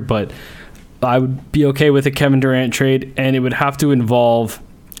Webster, but I would be okay with a Kevin Durant trade, and it would have to involve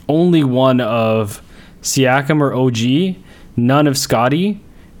only one of Siakam or OG, none of Scotty,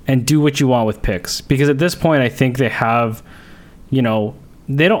 and do what you want with picks. Because at this point, I think they have, you know,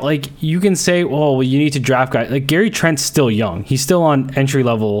 they don't, like, you can say, oh, well, you need to draft guys. Like, Gary Trent's still young. He's still on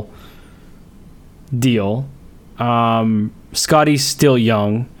entry-level deal. Scotty's still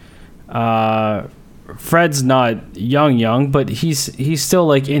young. Fred's not young, but he's still,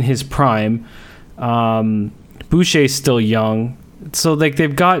 like, in his prime. Boucher's still young. So, like,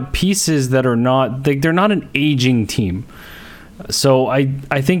 they've got pieces that are not, like, they're not an aging team. So I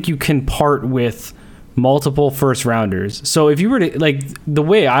think you can part with multiple first rounders. So if you were to, like, the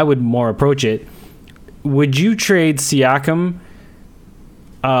way I would more approach it, would you trade Siakam,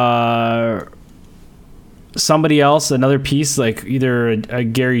 somebody else, another piece, like either a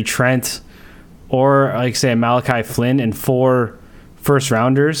Gary Trent or, like, say, a Malachi Flynn, and 4 first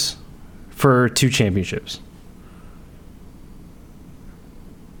rounders for 2 championships?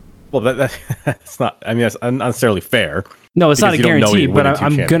 Well, that's not, I mean, that's not necessarily fair. No, it's not a guarantee, but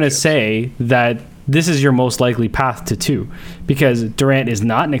I'm going to championships. say that this is your most likely path to 2, because Durant is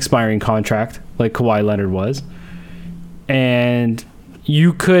not an expiring contract like Kawhi Leonard was. And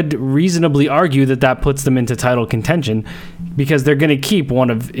you could reasonably argue that that puts them into title contention, because they're going to keep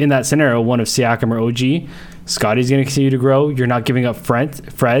in that scenario, one of Siakam or OG. Scotty's going to continue to grow. You're not giving up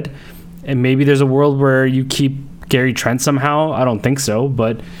Fred. And maybe there's a world where you keep Gary Trent somehow. I don't think so,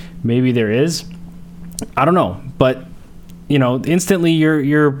 but maybe there is. I don't know. But, you know, instantly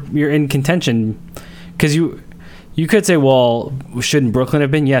you're in contention, because you could say, well, shouldn't Brooklyn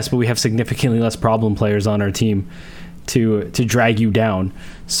have been? Yes, but we have significantly less problem players on our team to drag you down.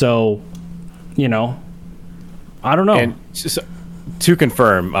 So, you know, I don't know. And just to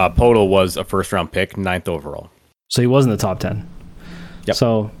confirm, Podol was a first round pick, 9th overall. So he was in the top 10. Yep.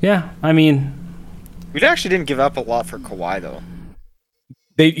 So, yeah, I mean, We actually didn't give up a lot for Kawhi, though.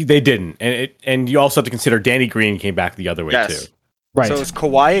 They didn't, and you also have to consider Danny Green came back the other way too. right. So it was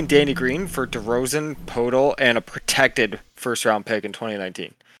Kawhi and Danny Green for DeRozan, Podol, and a protected first-round pick in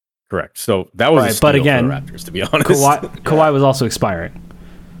 2019. Correct. So that was Right, a steal but again, for the Raptors, to be honest. Kawhi was also expiring.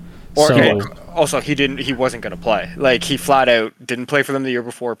 Or So- and also, he wasn't going to play. Like, he flat out didn't play for them the year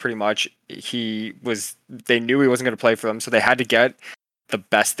before. Pretty much, they knew he wasn't going to play for them, so they had to get the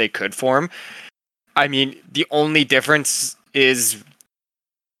best they could for him. I mean, the only difference is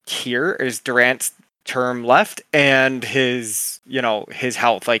Durant's term left and his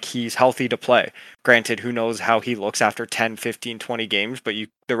health. Like, he's healthy to play. Granted, who knows how he looks after 10, 15, 20 games, but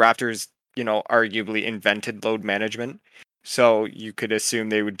the Raptors, arguably invented load management. So you could assume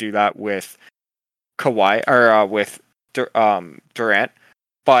they would do that with Kawhi or with Durant.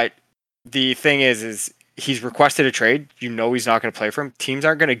 But the thing is he's requested a trade. He's not going to play for him. Teams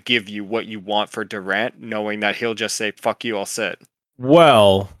aren't going to give you what you want for Durant, knowing that he'll just say, fuck you, I'll sit.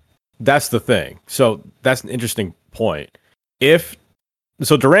 Well, that's the thing. So that's an interesting point.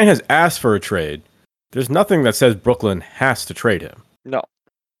 So Durant has asked for a trade. There's nothing that says Brooklyn has to trade him. No.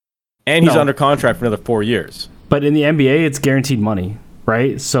 And he's No. under contract for another 4 years. But in the NBA, it's guaranteed money,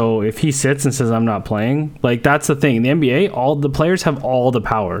 right? So if he sits and says, I'm not playing, like, that's the thing. In the NBA, all the players have all the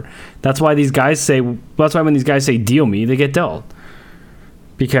power. That's why when these guys say deal me, they get dealt.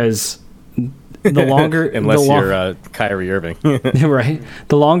 Because the longer Unless you're Kyrie Irving. right,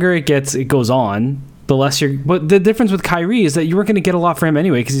 the longer it goes on, the less you're. But the difference with Kyrie is that you weren't going to get a lot for him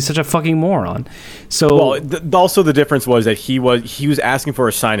anyway, because he's such a fucking moron. So Also the difference was that he was asking for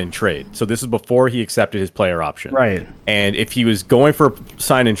a sign and trade. So this is before he accepted his player option. right. And if he was going for a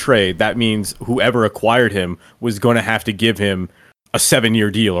sign and trade, that means whoever acquired him was going to have to give him a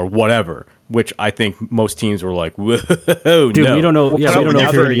 7-year deal or whatever, which I think most teams were like, whoa, Dude, no. we don't know. Yeah, we don't know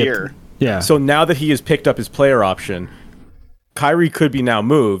if you're Another going to get. year. Yeah. So now that he has picked up his player option, Kyrie could be now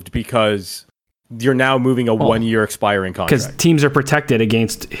moved because you're now moving a 1-year expiring because contract. teams are protected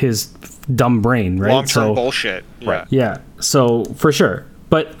against his dumb brain, right? Long-term bullshit. Right. Yeah, so for sure.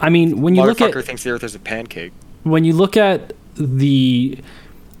 But I mean, when you look at thinks the earth is a pancake. the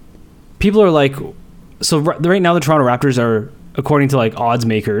people are like, so right now the Toronto Raptors are, according to like odds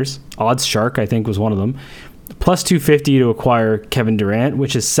makers, Odds Shark I think was one of them, plus 250 to acquire Kevin Durant,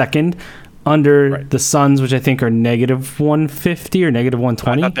 which is second under the Suns, which I think are negative 150 or negative I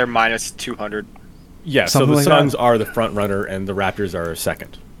 120. thought they're minus 200. Yeah, so something the like Suns that. are the front runner and the Raptors are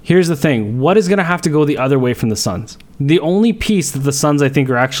second. Here's the thing. What is going to have to go the other way from the Suns? The only piece that the Suns, I think,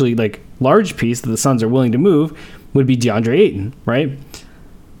 are actually like large piece that the Suns are willing to move would be DeAndre Ayton, right?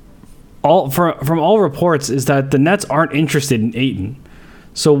 From all reports is that the Nets aren't interested in Ayton.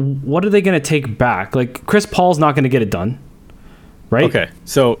 So what are they going to take back? Like Chris Paul's not going to get it done, right? Okay,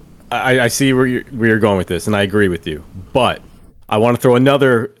 so I see where you're going with this, and I agree with you. But I want to throw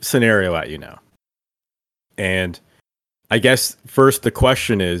another scenario at you now. And I guess first the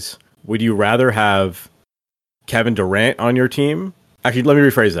question is, would you rather have Kevin Durant on your team? Actually, let me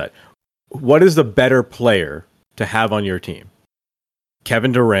rephrase that. What is the better player to have on your team?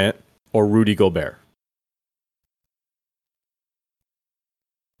 Kevin Durant or Rudy Gobert?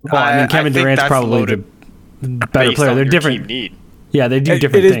 Well, I mean, Kevin Durant's probably the better player. They're different. Need. Yeah, they do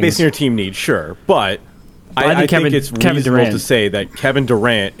different things. It is based on your team need, sure. But I think it's reasonable to say that Kevin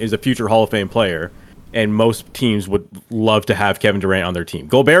Durant is a future Hall of Fame player, and most teams would love to have Kevin Durant on their team.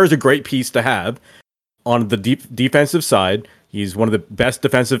 Gobert is a great piece to have on the defensive side. He's one of the best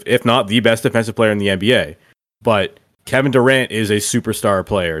defensive, if not the best defensive player in the NBA. But Kevin Durant is a superstar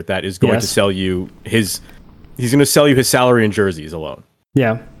player that is going to sell you he's going to sell you his salary and jerseys alone.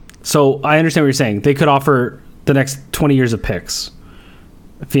 Yeah. So I understand what you're saying. They could offer the next 20 years of picks.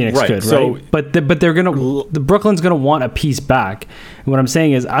 Phoenix could, so, right? But they're the Brooklyn's gonna want a piece back. And what I'm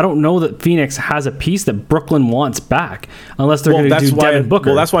saying is, I don't know that Phoenix has a piece that Brooklyn wants back, unless they're gonna do Devin Booker.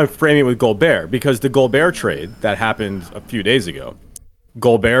 Well, that's why I'm framing it with Gobert, because the Gobert trade that happened a few days ago,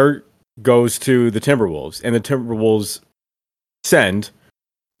 Gobert goes to the Timberwolves, and the Timberwolves send,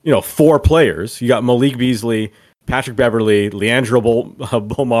 4 players. You got Malik Beasley, Patrick Beverley, Leandro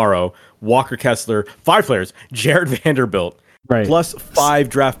Bolmaro, Walker Kessler, 5 players, Jared Vanderbilt. Right. Plus 5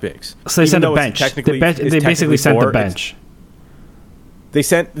 draft picks. So they sent a bench. They basically sent the bench. They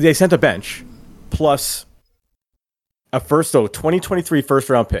sent a bench plus a 2023 first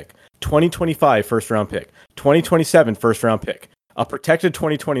round pick, 2025 first round pick, 2027 first round pick, a protected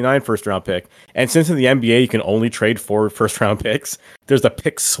 2029 first round pick, and since in the NBA you can only trade 4 first round picks, there's a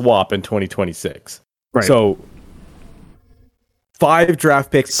pick swap in 2026. Right. So 5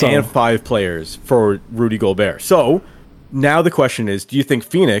 draft picks and 5 players for Rudy Gobert. So now the question is, do you think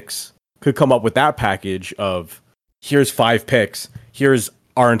Phoenix could come up with that package of here's 5 picks, here's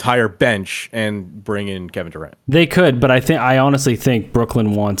our entire bench, and bring in Kevin Durant? They could, but I honestly think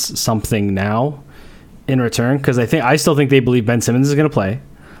Brooklyn wants something now in return, because I still think they believe Ben Simmons is going to play.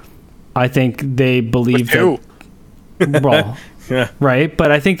 I think they believe that. Well, yeah. Right,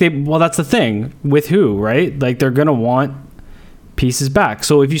 but I think that's the thing with who, right? Like they're going to want pieces back.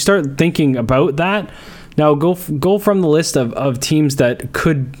 So if you start thinking about that. Now go from the list of teams that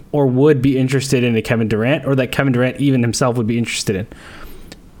could or would be interested in a Kevin Durant, or that Kevin Durant even himself would be interested in.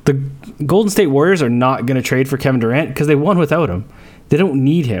 The Golden State Warriors are not going to trade for Kevin Durant because they won without him. They don't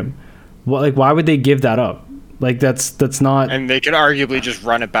need him. Why would they give that up? Like that's not. And they could arguably just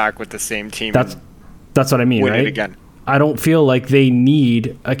run it back with the same team. That's what I mean, win right? It again. I don't feel like they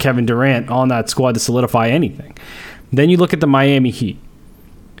need a Kevin Durant on that squad to solidify anything. Then you look at the Miami Heat.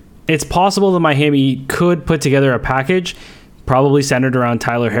 It's possible that Miami could put together a package, probably centered around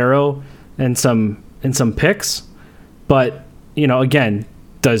Tyler Herro and some picks. But, again,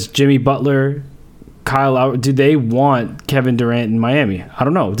 does Jimmy Butler, Kyle Lowry, do they want Kevin Durant in Miami? I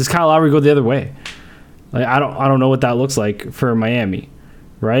don't know. Does Kyle Lowry go the other way? Like I don't know what that looks like for Miami,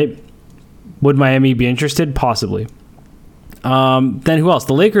 right? Would Miami be interested? Possibly. Then who else?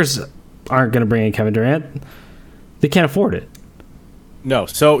 The Lakers aren't going to bring in Kevin Durant. They can't afford it. No,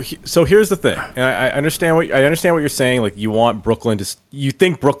 so here's the thing. And I understand what you're saying. Like you want Brooklyn you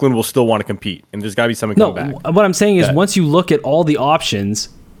think Brooklyn will still want to compete, and there's got to be something coming back. What I'm saying is once you look at all the options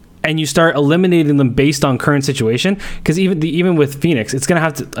and you start eliminating them based on current situation, because even with Phoenix, it's gonna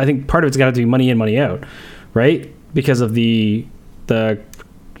have to. I think part of it's got to be money in, money out, right? Because of the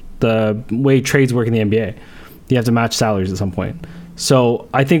way trades work in the NBA, you have to match salaries at some point. So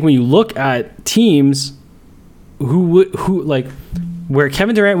I think when you look at teams who where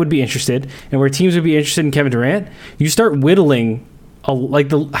Kevin Durant would be interested, and where teams would be interested in Kevin Durant, you start whittling, like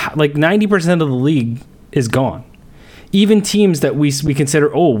 90% of the league is gone. Even teams that we consider,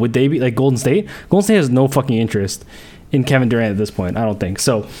 would they be like Golden State? Golden State has no fucking interest in Kevin Durant at this point, I don't think.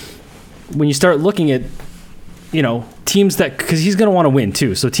 So when you start looking at, teams that, because he's going to want to win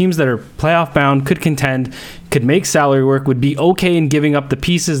too. So teams that are playoff bound, could contend, could make salary work, would be okay in giving up the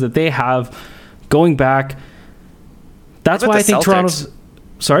pieces that they have going back. That's why I think Toronto's.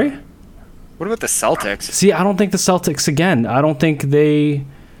 Sorry? What about the Celtics? See, I don't think the Celtics, again, I don't think they.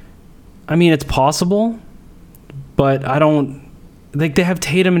 I mean, it's possible, but I don't. Like, they have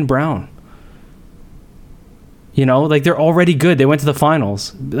Tatum and Brown. They're already good. They went to the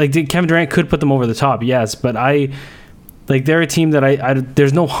finals. Like, Kevin Durant could put them over the top, yes, but Like they're a team that I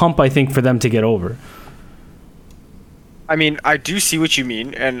there's no hump I think for them to get over. I mean, I do see what you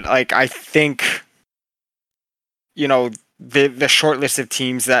mean, and like I think, the short list of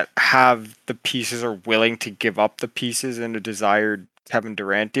teams that have the pieces are willing to give up the pieces in a desired Kevin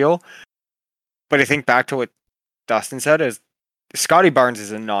Durant deal. But I think back to what Dustin said is Scotty Barnes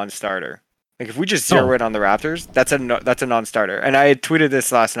is a non-starter. Like if we just zero in on the Raptors, that's a non-starter. And I had tweeted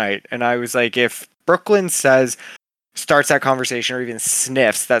this last night, and I was like, if Brooklyn starts that conversation or even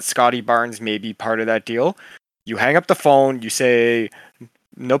sniffs that Scotty Barnes may be part of that deal, you hang up the phone, you say,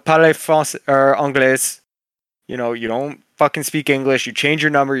 "No parle français or anglais." You don't fucking speak English. You change your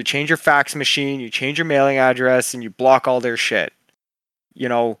number, you change your fax machine, you change your mailing address, and you block all their shit.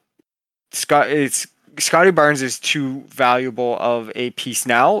 Scotty Barnes is too valuable of a piece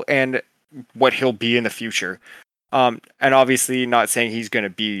now, and what he'll be in the future. And obviously, not saying he's going to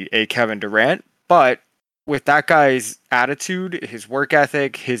be a Kevin Durant, but with that guy's attitude, his work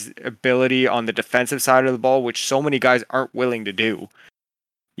ethic, his ability on the defensive side of the ball, which so many guys aren't willing to do,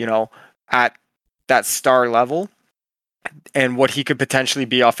 at that star level, and what he could potentially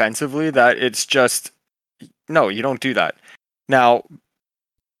be offensively, that it's just, no, you don't do that. Now,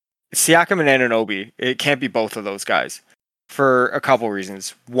 Siakam and Anunoby, it can't be both of those guys for a couple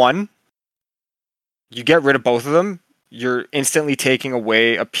reasons. One, you get rid of both of them, you're instantly taking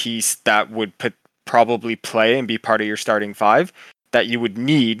away a piece that would probably play and be part of your starting five that you would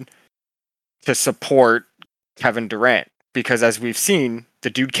need to support Kevin Durant. Because as we've seen, the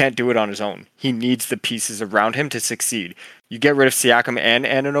dude can't do it on his own. He needs the pieces around him to succeed. You get rid of Siakam and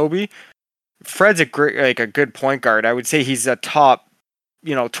Anunoby, Fred's a good point guard. I would say he's a top,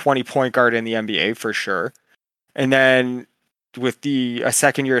 20 point guard in the NBA for sure. And then with a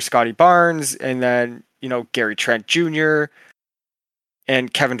second year of Scotty Barnes, and then, Gary Trent Jr.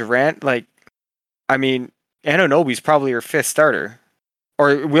 and Kevin Durant, Anunoby's probably your fifth starter.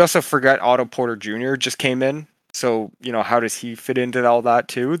 Or we also forget Otto Porter Jr. just came in. So, how does he fit into all that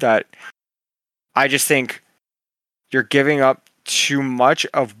too? That I just think you're giving up too much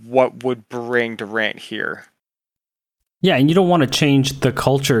of what would bring Durant here. Yeah, and you don't want to change the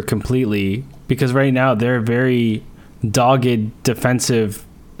culture completely because right now they're a very dogged, defensive,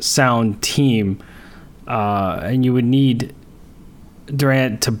 sound team. And you would need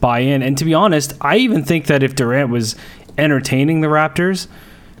Durant to buy in. And to be honest, I even think that if Durant was entertaining the Raptors,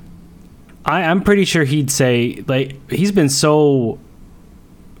 I'm pretty sure he'd say, he's been so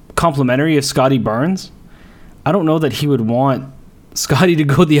complimentary of Scotty Barnes. I don't know that he would want Scotty to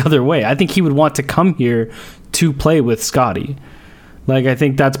go the other way. I think he would want to come here to play with Scotty. I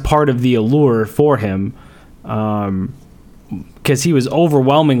think that's part of the allure for him. Because he was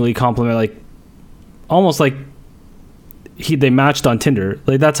overwhelmingly complimentary, almost like they matched on Tinder.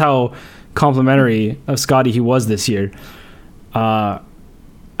 That's how complimentary of Scotty he was this year. And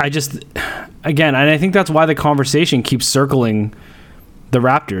I think that's why the conversation keeps circling the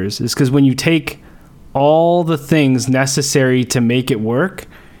Raptors, is because when you take all the things necessary to make it work,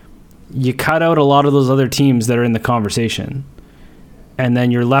 you cut out a lot of those other teams that are in the conversation. And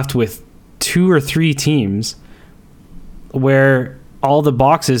then you're left with 2 or 3 teams where all the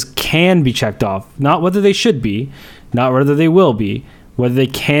boxes can be checked off. Not whether they should be, not whether they will be, whether they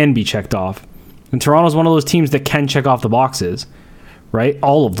can be checked off. And Toronto's one of those teams that can check off the boxes, right?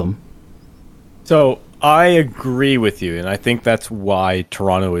 All of them. So I agree with you, and I think that's why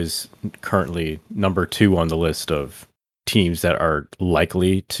Toronto is currently number 2 on the list of teams that are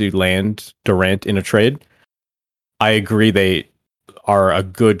likely to land Durant in a trade. I agree they are a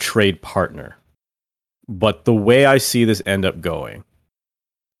good trade partner. But the way I see this end up going,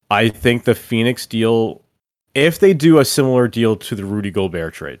 I think the Phoenix deal, if they do a similar deal to the Rudy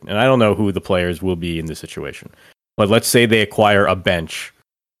Gobert trade, and I don't know who the players will be in this situation, but let's say they acquire a bench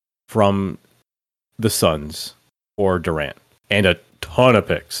from the Suns or Durant and a ton of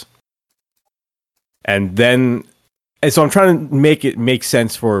picks. And so I'm trying to make it make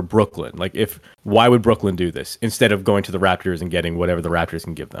sense for Brooklyn. Why would Brooklyn do this instead of going to the Raptors and getting whatever the Raptors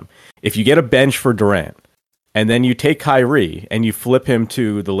can give them? If you get a bench for Durant and then you take Kyrie and you flip him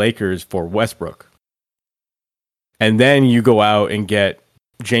to the Lakers for Westbrook, and then you go out and get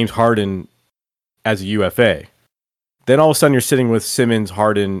James Harden as a UFA, then all of a sudden you're sitting with Simmons,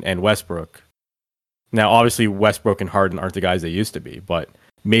 Harden, and Westbrook. Now, obviously, Westbrook and Harden aren't the guys they used to be, but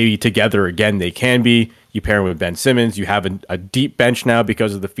maybe together again they can be. You pair him with Ben Simmons. You have a deep bench now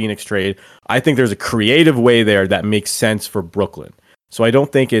because of the Phoenix trade. I think there's a creative way there that makes sense for Brooklyn. So I don't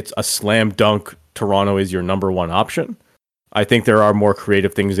think it's a slam dunk Toronto is your number 1 option. I think there are more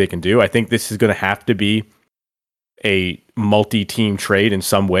creative things they can do. I think this is going to have to be a multi-team trade in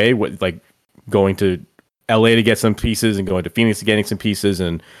some way, going to LA to get some pieces and going to Phoenix to getting some pieces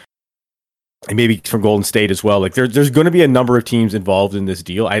and maybe from Golden State as well. Like there's going to be a number of teams involved in this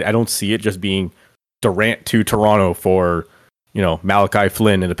deal. I don't see it just being Durant to Toronto for, Malachi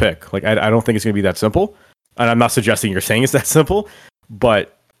Flynn in the pick. Like I don't think it's going to be that simple. And I'm not suggesting you're saying it's that simple,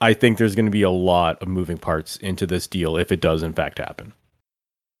 but I think there's going to be a lot of moving parts into this deal if it does in fact happen.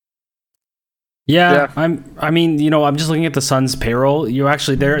 Yeah. I'm just looking at the Suns payroll. You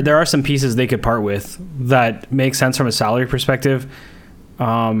actually there are some pieces they could part with that make sense from a salary perspective.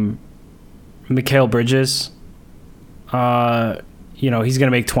 Mikal Bridges, he's going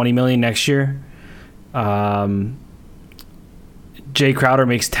to make $20 million next year. Jay Crowder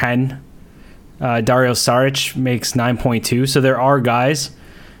makes 10. Dario Saric makes 9.2. So there are guys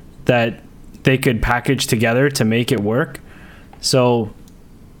that they could package together to make it work. So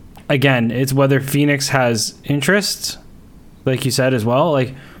again, it's whether Phoenix has interest, like you said as well.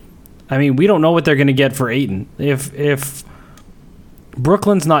 Like, I mean, we don't know what they're going to get for Ayton. If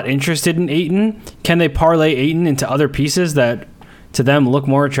Brooklyn's not interested in Ayton, can they parlay Ayton into other pieces that to them look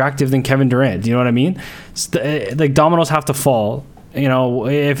more attractive than Kevin Durant? Do you know what I mean? Like dominoes have to fall.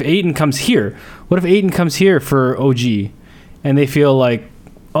 If Ayton comes here, what if Ayton comes here for OG and they feel like,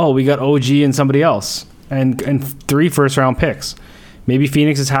 oh, we got OG and somebody else and 3 first-round picks? Maybe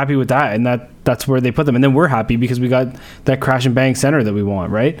Phoenix is happy with that, and that's where they put them. And then we're happy because we got that crash and bang center that we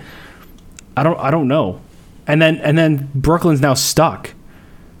want, right? I don't know. And then Brooklyn's now stuck,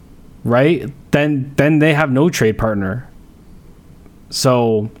 right? Then they have no trade partner.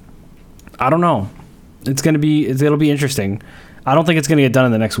 So I don't know. It'll be interesting. I don't think it's going to get done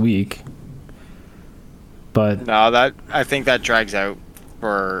in the next week. But no, I think that drags out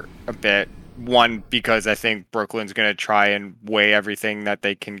for a bit. One, because I think Brooklyn's going to try and weigh everything that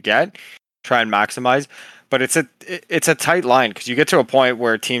they can get, try and maximize. But it's a tight line because you get to a point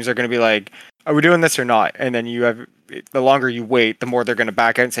where teams are going to be like, are we doing this or not? And then the longer you wait, the more they're going to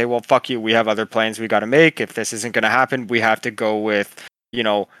back out and say, well, fuck you. We have other plans we got to make. If this isn't going to happen, we have to go with,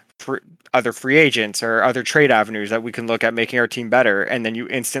 other free agents or other trade avenues that we can look at making our team better. And then you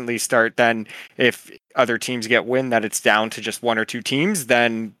instantly start then if other teams get wind that it's down to just 1 or 2 teams,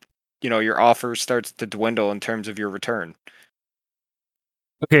 then your offer starts to dwindle in terms of your return.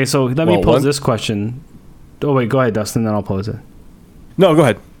 Okay, so let me pose this question. Oh, wait, go ahead, Dustin, then I'll pose it. No, go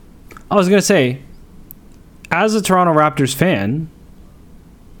ahead. I was going to say, as a Toronto Raptors fan,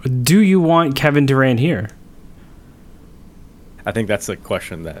 do you want Kevin Durant here? I think that's a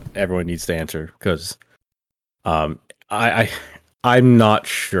question that everyone needs to answer because I'm not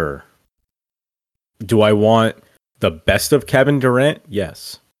sure. Do I want the best of Kevin Durant?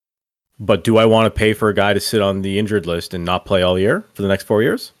 Yes. But do I want to pay for a guy to sit on the injured list and not play all year for the next 4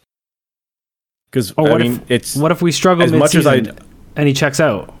 years? Because what if we struggle as much as and he checks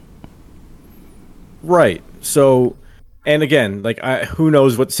out? Right. So, and again, who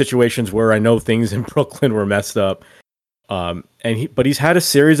knows what the situations were? I know things in Brooklyn were messed up. But he's had a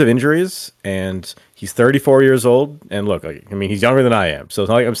series of injuries, and he's 34 years old. And look, he's younger than I am, so it's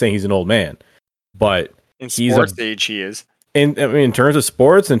not like I'm saying he's an old man. But in sports age, he is. In terms of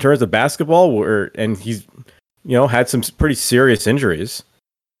sports, in terms of basketball, and he's had some pretty serious injuries.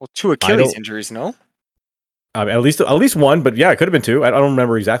 Well, 2 Achilles injuries, no? At least one, but yeah, it could have been 2. I don't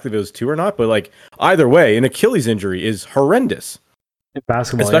remember exactly if it was 2 or not. But either way, an Achilles injury is horrendous. In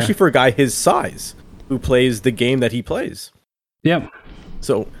basketball, especially for a guy his size who plays the game that he plays. Yep.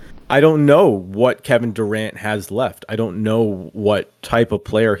 So I don't know what Kevin Durant has left. I don't know what type of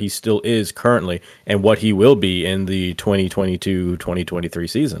player he still is currently and what he will be in the 2022-2023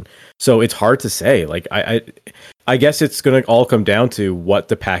 season. So it's hard to say. I guess it's going to all come down to what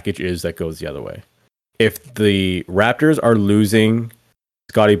the package is that goes the other way. If the Raptors are losing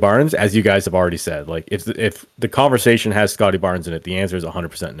Scottie Barnes, as you guys have already said, if the conversation has Scottie Barnes in it, the answer is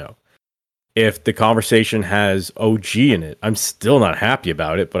 100% no. If the conversation has OG in it, I'm still not happy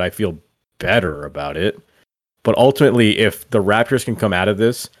about it, but I feel better about it. But ultimately, if the Raptors can come out of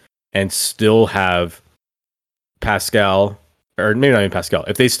this and still have Pascal, or maybe not even Pascal,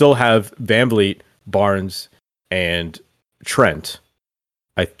 if they still have VanVleet, Barnes, and Trent,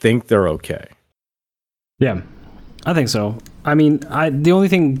 I think they're okay. Yeah, I think so. The only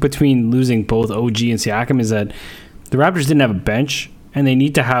thing between losing both OG and Siakam is that the Raptors didn't have a bench, and they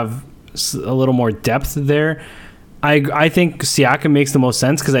need to have a little more depth there. I think Siakam makes the most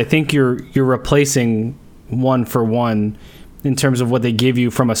sense because I think you're replacing 1 for 1 in terms of what they give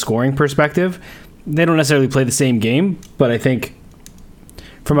you from a scoring perspective. They don't necessarily play the same game, but I think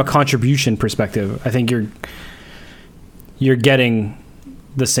from a contribution perspective, I think you're getting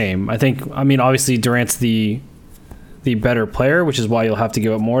the same. Obviously Durant's the better player, which is why you'll have to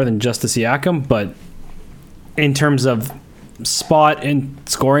give up more than just the Siakam, but in terms of spot and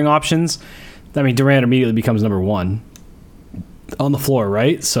scoring options, I mean, Durant immediately becomes number one on the floor,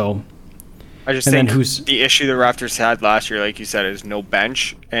 right? So I just think the issue the Raptors had last year, like you said, is no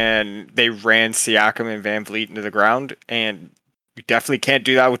bench, and they ran Siakam and Van Vliet into the ground, and you definitely can't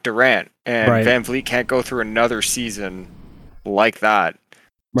do that with Durant, and Van Vliet can't go through another season like that.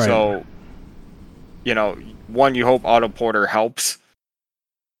 Right. So, one, you hope Otto Porter helps,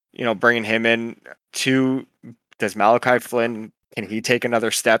 bringing him in. Two, does Malachi Flynn, can he take another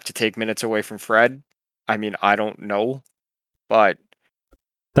step to take minutes away from Fred? I mean, I don't know, but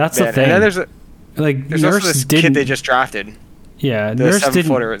that's the thing. And then there's also this kid they just drafted. Yeah, the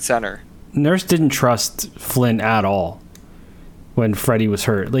 7-footer at center. Nurse didn't trust Flynn at all when Freddie was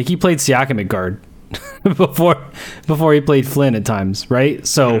hurt. Like, he played Siakam at guard before he played Flynn at times, right?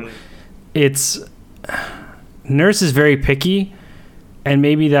 So it's Nurse is very picky, and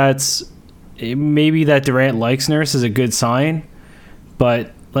maybe that Durant likes Nurse is a good sign,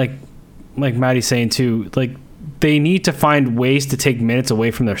 but like Maddie's saying too, like, they need to find ways to take minutes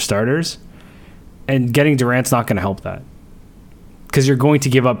away from their starters, and getting Durant's not going to help that, because you're going to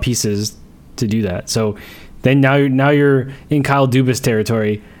give up pieces to do that. So then now you're in Kyle Dubas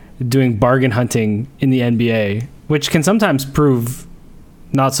territory, doing bargain hunting in the NBA, which can sometimes prove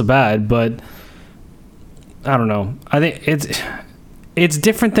not so bad, but I don't know. I think it's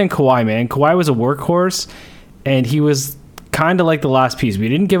different than Kawhi, man. Kawhi was a workhorse, and he was kind of like the last piece. We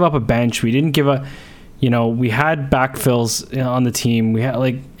didn't give up a bench. We didn't give up, we had backfills on the team. We had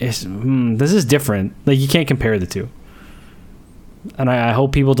this is different. Like, you can't compare the two. And I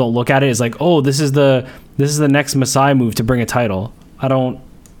hope people don't look at it as like, oh, this is the next Masai move to bring a title. I don't,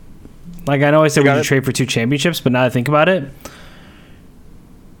 I know I said we should trade for 2 championships, but now that I think about it,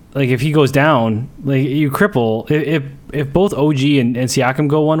 like, if he goes down, like, you cripple. If both OG and Siakam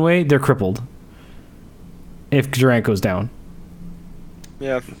go one way, they're crippled. If Durant goes down.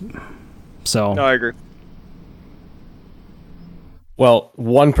 Yeah. So. No, I agree. Well,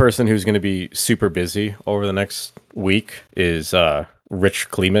 one person who's going to be super busy over the next week is Rich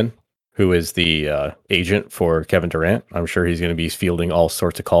Kleeman, who is the agent for Kevin Durant. I'm sure he's going to be fielding all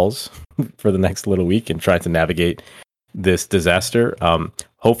sorts of calls for the next little week and trying to navigate this disaster.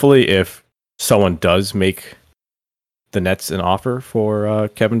 Hopefully, if someone does make the Nets an offer for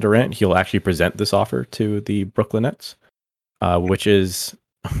Kevin Durant, he'll actually present this offer to the Brooklyn Nets, which is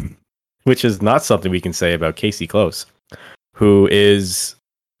not something we can say about Casey Close, who is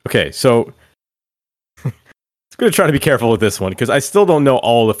okay. So I'm going to try to be careful with this one, because I still don't know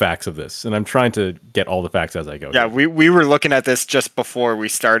all the facts of this, and I'm trying to get all the facts as I go. Yeah, we were looking at this just before we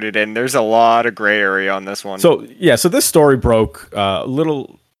started, and there's a lot of gray area on this one. So this story broke a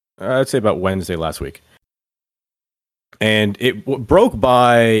little, I'd say about Wednesday last week. And it broke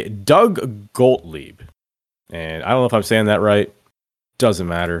by Doug Gottlieb. And I don't know if I'm saying that right. Doesn't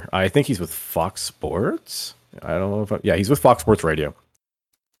matter. I think he's with Fox Sports. I don't know if he's with Fox Sports Radio.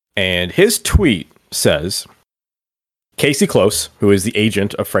 And his tweet says, Casey Close, who is the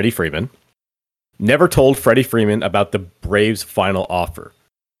agent of Freddie Freeman, never told Freddie Freeman about the Braves' final offer.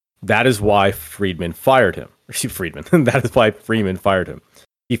 That is why Freeman fired him. That is why Freeman fired him.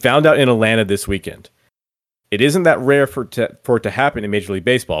 He found out in Atlanta this weekend. It isn't that rare for it to happen in Major League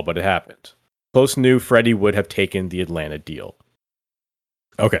Baseball, but it happened. Close knew Freddie would have taken the Atlanta deal.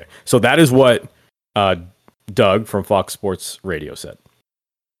 Okay, so that is what Doug from Fox Sports Radio said.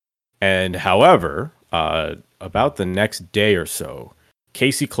 And however, about the next day or so,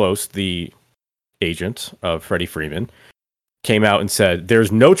 Casey Close, the agent of Freddie Freeman, came out and said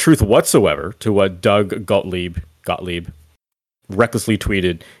there's no truth whatsoever to what Doug Gottlieb recklessly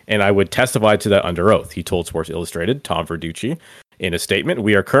tweeted, and I would testify to that under oath. He told Sports Illustrated, Tom Verducci, in a statement,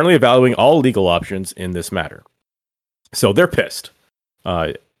 we are currently evaluating all legal options in this matter. So they're pissed.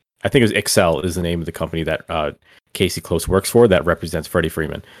 I think it was Excel is the name of the company that Casey Close works for that represents Freddie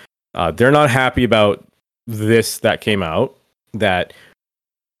Freeman. They're not happy about this that came out. So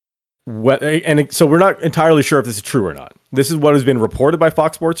we're not entirely sure if this is true or not. This is what has been reported by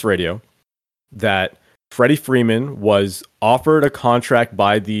Fox Sports Radio, that Freddie Freeman was offered a contract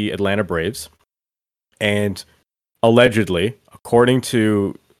by the Atlanta Braves, and allegedly, according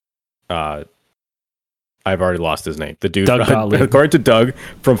to, I've already lost his name. The dude, according to Doug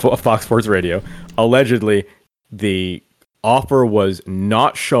from Fox Sports Radio, allegedly the offer was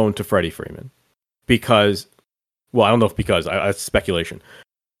not shown to Freddie Freeman because, well, I don't know if because, it's speculation.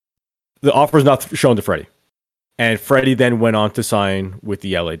 The offer is not shown to Freddie, and Freddie then went on to sign with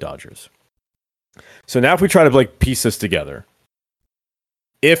the LA Dodgers. So now if we try to piece this together,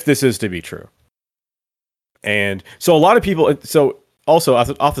 if this is to be true, and so a lot of people, so also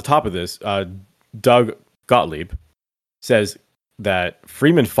off the top of this, Doug Gottlieb, says that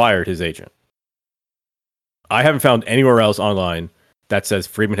Freeman fired his agent. I haven't found anywhere else online that says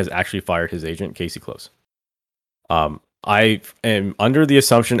Freeman has actually fired his agent, Casey Close. I am under the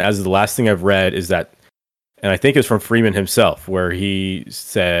assumption, as the last thing I've read is that, and I think it's from Freeman himself, where he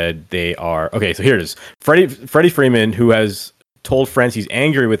said they are okay. So here it is: Freddie Freeman, who has told friends he's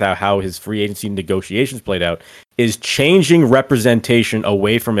angry with how his free agency negotiations played out, is changing representation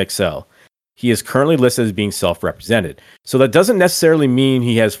away from Excel. He is currently listed as being self-represented. So that doesn't necessarily mean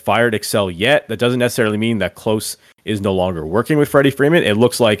he has fired Excel yet. That doesn't necessarily mean that Close is no longer working with Freddie Freeman. It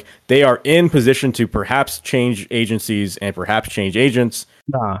looks like they are in position to perhaps change agencies and perhaps change agents.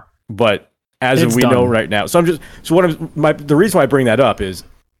 Nah. But as we know right now, the reason why I bring that up is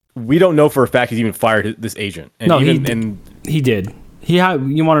we don't know for a fact he's even fired this agent. And no, he did. You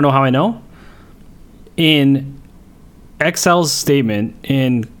want to know how I know? In Excel's statement,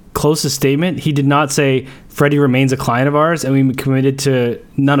 in Close's statement, he did not say Freddie remains a client of ours and we committed to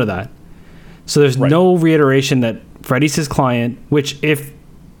none of that. So there's no reiteration that Freddie's his client, which if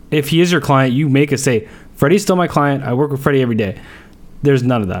he is your client, you make us say, Freddie's still my client. I work with Freddie every day. There's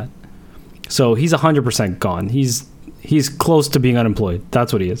none of that. So he's 100% gone. He's close to being unemployed.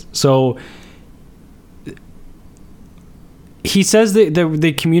 That's what he is. So he says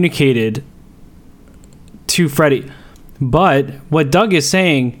they communicated to Freddie. But what Doug is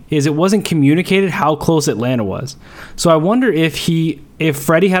saying is it wasn't communicated how close Atlanta was. So I wonder if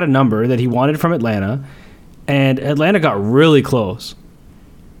Freddie had a number that he wanted from Atlanta, and Atlanta got really close,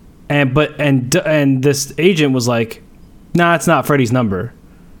 and this agent was like, "Nah, it's not Freddie's number,"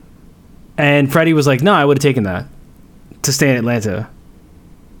 and Freddie was like, "No, I would have taken that to stay in Atlanta."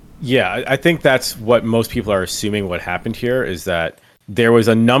 Yeah, I think that's what most people are assuming. What happened here is that there was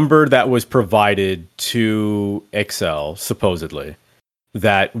a number that was provided to Excel, supposedly,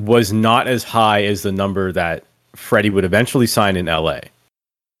 that was not as high as the number that Freddie would eventually sign in LA.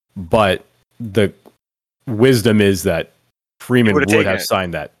 But the wisdom is that Freeman would have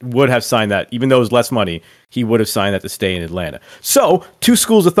signed that. Even though it was less money, he would have signed that to stay in Atlanta. So, two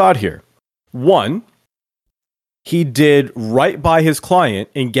schools of thought here. One, he did right by his client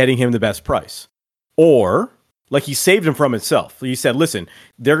in getting him the best price. Or, like, he saved him from himself. He said, listen,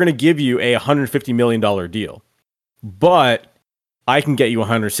 they're going to give you a $150 million deal, but I can get you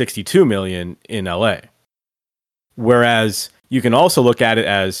 $162 million in LA. Whereas you can also look at it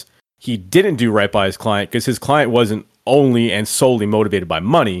as he didn't do right by his client because his client wasn't only and solely motivated by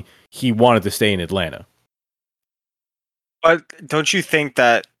money. He wanted to stay in Atlanta. But don't you think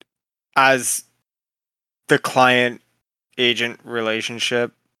that as the client-agent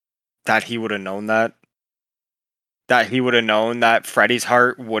relationship, that he would have known that? That he would have known that Freddie's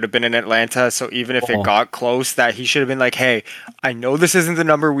heart would have been in Atlanta. So even if it got close, that he should have been like, hey, I know this isn't the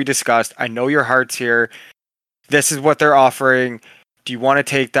number we discussed. I know your heart's here. This is what they're offering. Do you want to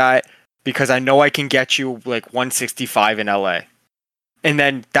take that? Because I know I can get you like 165 in LA. And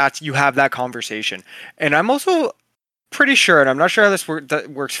then you have that conversation. And I'm also pretty sure, and I'm not sure how this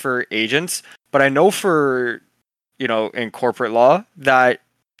works for agents, but I know for, in corporate law that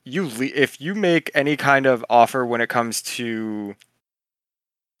if you make any kind of offer when it comes to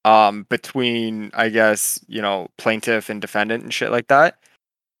between, I guess, plaintiff and defendant and shit like that,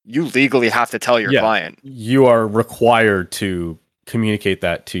 you legally have to tell your client. You are required to communicate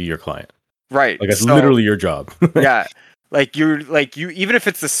that to your client. Right. Like, it's literally your job. Yeah. You even if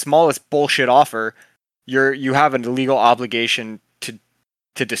it's the smallest bullshit offer, you have a legal obligation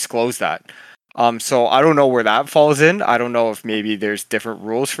to disclose that. So I don't know where that falls in. I don't know if maybe there's different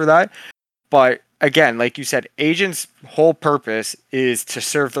rules for that. But again, like you said, agents' whole purpose is to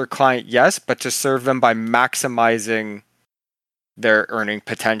serve their client, yes, but to serve them by maximizing their earning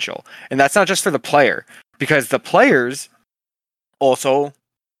potential. And that's not just for the player, because the players also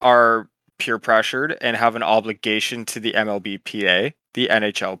are peer pressured and have an obligation to the MLBPA, the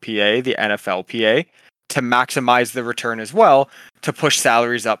NHLPA, the NFLPA to maximize the return as well, to push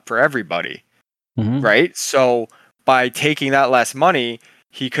salaries up for everybody. Mm-hmm. Right? So by taking that less money,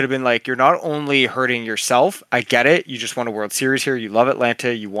 he could have been like, you're not only hurting yourself, I get it, you just won a World Series here, you love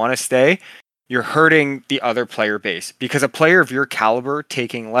Atlanta, you want to stay, you're hurting the other player base. Because a player of your caliber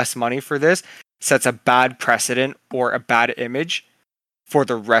taking less money for this sets a bad precedent or a bad image for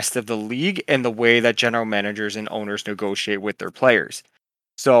the rest of the league and the way that general managers and owners negotiate with their players.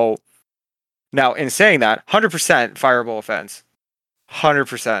 So now, in saying that, 100% fireable offense.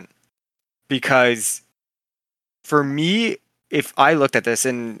 100%. Because for me, if I looked at this,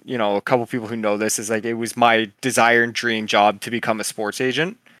 and a couple people who know this is like, it was my desire and dream job to become a sports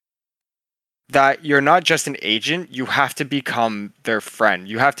agent. that you're not just an agent, you have to become their friend.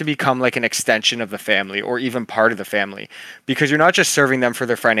 You have to become like an extension of the family or even part of the family, because you're not just serving them for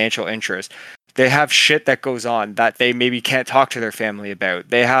their financial interest. They have shit that goes on that they maybe can't talk to their family about.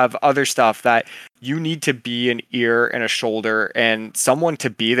 They have other stuff that you need to be an ear and a shoulder and someone to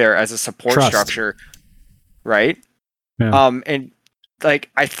be there as a support structure, right? Yeah. And like,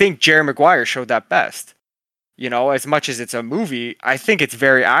 I think Jerry Maguire showed that best. You know, as much as it's a movie, I think it's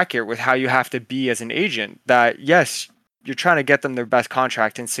very accurate with how you have to be as an agent. That yes, you're trying to get them their best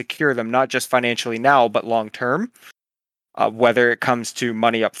contract and secure them, not just financially now, but long term. Whether it comes to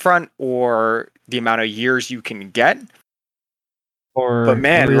money up front or the amount of years you can get. But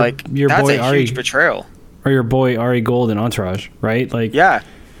man, like that's a huge betrayal. Or your boy Ari Gold in Entourage, right? Like, yeah,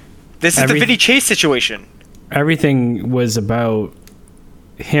 this is the Vinny Chase situation. Everything was about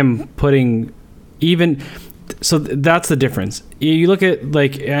him putting even. So that's the difference. You look at,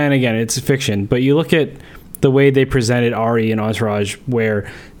 like, and again, it's fiction, but you look at the way they presented Ari in Entourage, where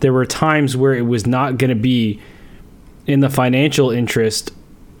there were times where it was not going to be in the financial interest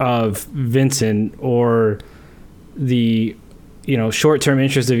of Vincent or the, you know, short-term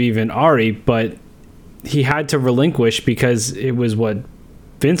interest of even Ari, but he had to relinquish because it was what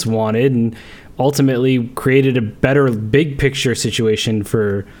Vince wanted, and ultimately created a better big picture situation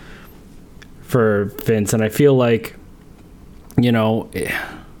for Vince. And I feel like, you know,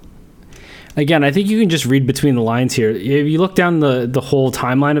 again, I think you can just read between the lines here. If you look down the whole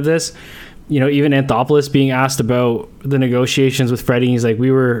timeline of this, you know, even Anthopoulos being asked about the negotiations with Freddie, he's like,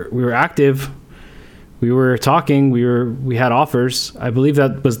 we were active, we were talking, we had offers. I believe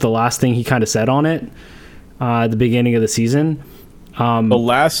that was the last thing he kind of said on it at the beginning of the season. The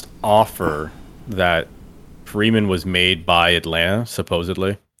last offer that Freeman was made by Atlanta,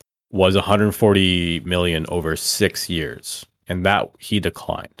 supposedly, was $140 million over 6 years, and that he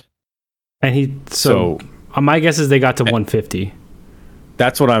declined. And so my guess is they got to 150.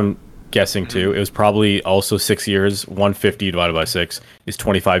 That's what I'm guessing too. It was probably also 6 years. 150 divided by 6 is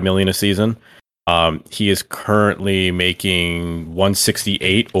 $25 million a season. He is currently making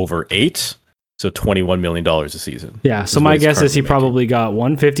 168 over 8, so $21 million a season. Yeah. So my guess is he probably got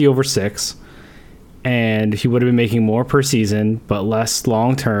 150 over 6. And he would have been making more per season, but less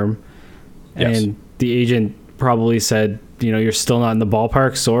long term. Yes. And the agent probably said, you know, you're still not in the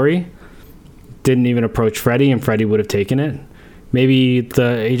ballpark. Sorry. Didn't even approach Freddie, and Freddie would have taken it. Maybe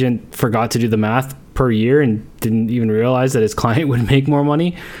the agent forgot to do the math per year and didn't even realize that his client would make more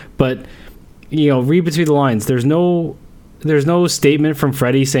money. But, you know, read between the lines. There's no statement from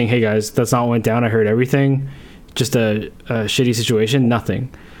Freddie saying, hey guys, that's not what went down. I heard everything. Just a shitty situation.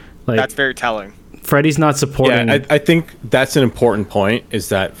 Nothing. Like, that's very telling. Freddie's not supporting. Yeah, I think that's an important point, is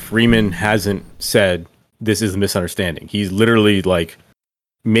that Freeman hasn't said this is a misunderstanding. He's literally like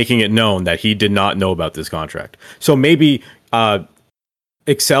making it known that he did not know about this contract. So maybe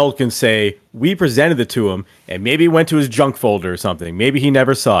Excel can say, we presented it to him, and maybe it went to his junk folder or something. Maybe he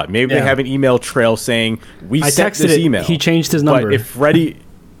never saw it. Maybe they have an email trail saying, we sent this email. He changed his number. But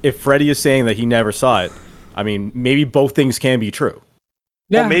if Freddie is saying that he never saw it, I mean, maybe both things can be true.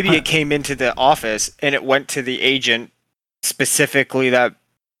 Yeah. Well, maybe it came into the office and it went to the agent specifically that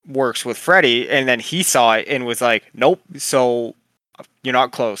works with Freddie, and then he saw it and was like, nope, so you're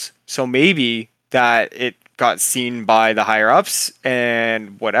not close. So maybe that it got seen by the higher ups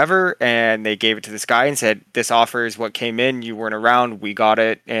and whatever, and they gave it to this guy and said, this offer is what came in, you weren't around, we got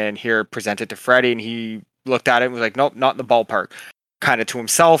it, and here, present it to Freddie, and he looked at it and was like, nope, not in the ballpark, kind of to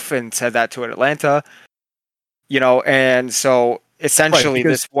himself, and said that to Atlanta, you know. And so essentially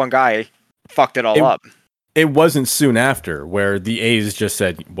this one guy fucked it all up. It wasn't soon after where the A's just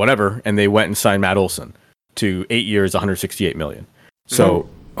said whatever, and they went and signed Matt Olson to 8 years, $168 million. So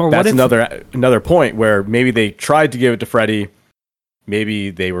that's another point where maybe they tried to give it to Freddie. Maybe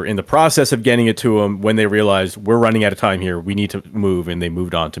they were in the process of getting it to him when they realized we're running out of time here, we need to move, and they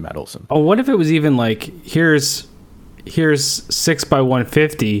moved on to Matt Olson. Oh, what if it was even like, here's 6 by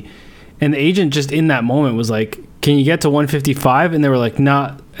 150, and the agent just in that moment was like, can you get to 155? And they were like,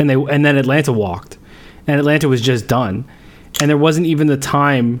 nah. And then Atlanta walked, and Atlanta was just done, and there wasn't even the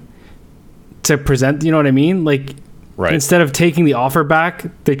time to present. You know what I mean? Like, right. Instead of taking the offer back,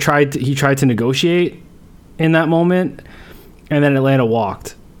 he tried to negotiate in that moment, and then Atlanta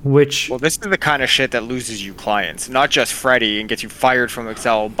walked. Well, this is the kind of shit that loses you clients, not just Freddie and gets you fired from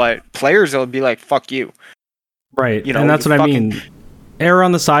Excel, but players will be like, fuck you. Right. You know, and that's what I mean. Err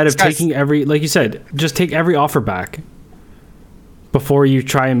on the side of taking every, like you said, just take every offer back before you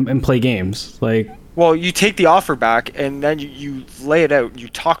try and play games. Like, well, you take the offer back and then you lay it out. You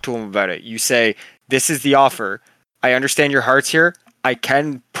talk to them about it. You say, this is the offer. I understand your heart's here. I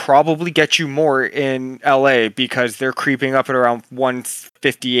can probably get you more in LA because they're creeping up at around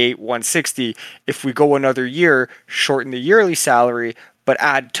 158, 160. If we go another year, shorten the yearly salary, but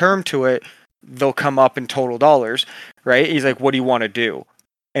add term to it, they'll come up in total dollars, right? He's like, what do you want to do?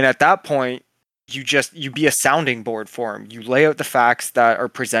 And at that point, you be a sounding board for him. You lay out the facts that are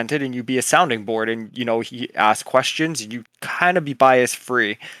presented and you be a sounding board, and he asks questions and you kind of be bias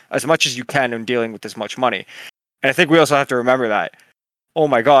free as much as you can in dealing with this much money. And I think we also have to remember that, oh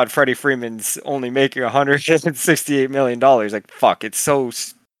my God, Freddie Freeman's only making $168 million. Like, fuck, it's so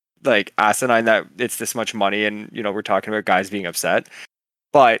like asinine that it's this much money, and we're talking about guys being upset.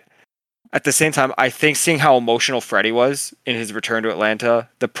 But at the same time, I think seeing how emotional Freddie was in his return to Atlanta,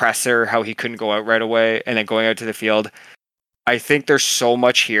 the presser, how he couldn't go out right away, and then going out to the field, I think there's so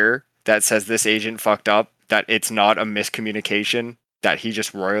much here that says this agent fucked up, that it's not a miscommunication, that he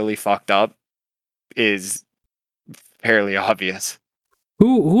just royally fucked up is fairly obvious.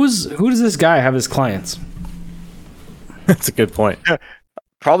 Who does this guy have as clients? That's a good point.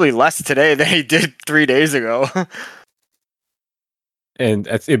 Probably less today than he did 3 days ago. And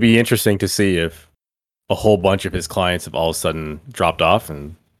it'd be interesting to see if a whole bunch of his clients have all of a sudden dropped off,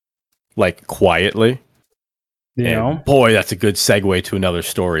 and like quietly. Boy, that's a good segue to another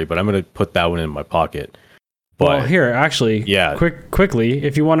story, but I'm going to put that one in my pocket. But, well, here, actually, yeah. Quickly,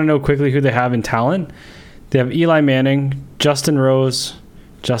 if you want to know quickly who they have in talent, they have Eli Manning, Justin Rose,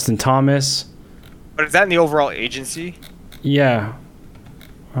 Justin Thomas. But is that in the overall agency? Yeah.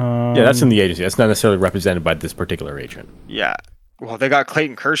 Yeah, that's in the agency. That's not necessarily represented by this particular agent. Yeah. Well, they got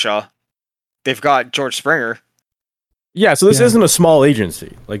Clayton Kershaw. They've got George Springer. Yeah, so this isn't a small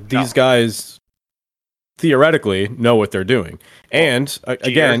agency. Like, these guys theoretically know what they're doing. And,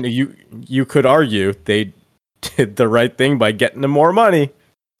 again, you could argue they did the right thing by getting them more money.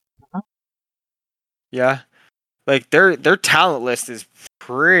 Yeah. Like, their talent list is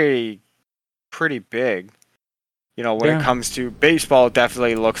pretty big. When it comes to baseball, it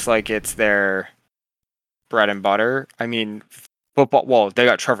definitely looks like it's their bread and butter. I mean, football, well, they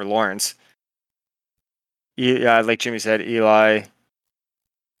got Trevor Lawrence. Yeah, like Jimmy said, Eli.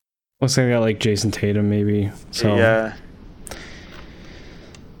 Looks like they got like Jason Tatum, maybe. So yeah.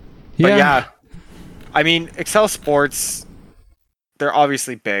 But yeah, I mean, Excel Sports, they're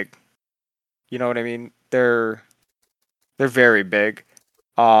obviously big. You know what I mean? They're very big.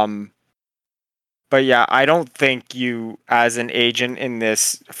 But yeah, I don't think you, as an agent in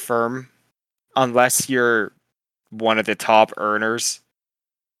this firm, unless you're one of the top earners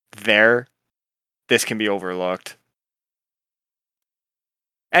there, this can be overlooked.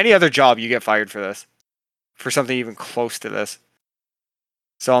 Any other job, you get fired for this, for something even close to this.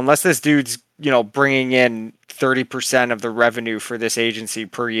 So unless this dude's, bringing in 30% of the revenue for this agency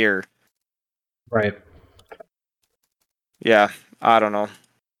per year. Right. Yeah, I don't know.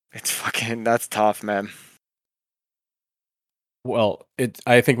 That's tough, man. Well,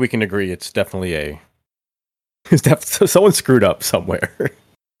 I think we can agree it's definitely someone screwed up somewhere.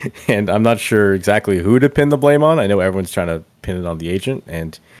 And I'm not sure exactly who to pin the blame on. I know everyone's trying to pin it on the agent,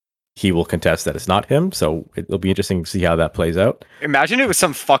 and he will contest that it's not him. So it'll be interesting to see how that plays out. Imagine it was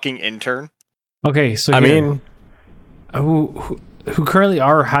some fucking intern. Okay, so who currently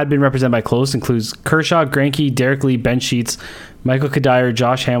are or had been represented by Close includes Kershaw, Greinke, Derek Lee, Ben Sheets, Michael Kadire,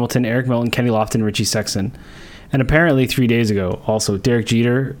 Josh Hamilton, Eric Milton, Kenny Lofton, Richie Sexton. And apparently 3 days ago, also, Derek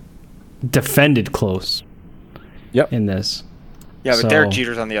Jeter defended Close in this. Yeah, but Derek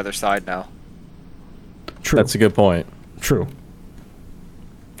Jeter's on the other side now. True. That's a good point. True.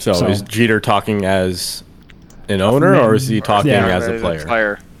 So is Jeter talking as an owner, or is he talking as a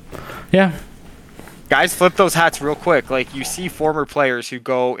player? Yeah. Guys flip those hats real quick. Like, you see former players who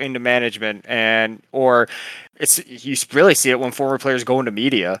go into management, you really see it when former players go into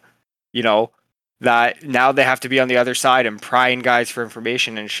media, that now they have to be on the other side and prying guys for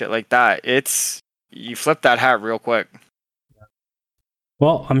information and shit like that. You flip that hat real quick.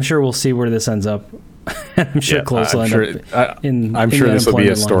 Well, I'm sure we'll see where this ends up. I'm sure Close will end up I'm sure this will be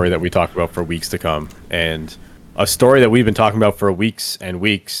a story that we talk about for weeks to come. And a story that we've been talking about for weeks and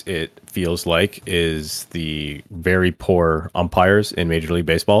weeks, it feels like, is the very poor umpires in Major League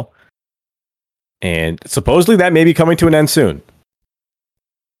Baseball. And supposedly that may be coming to an end soon.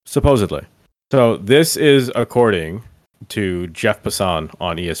 Supposedly. So this is according to Jeff Passan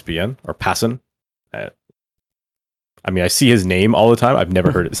on ESPN, or Passan. I see his name all the time. I've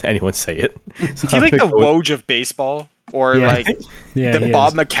never heard anyone say it. So is he like the Woj of baseball? Or the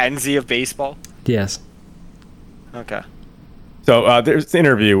Bob McKenzie of baseball? Yes. Okay. So there's an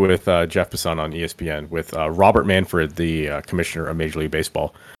interview with Jeff Passan on ESPN with Robert Manfred, the commissioner of Major League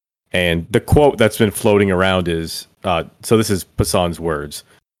Baseball. And the quote that's been floating around is, So this is Passan's words.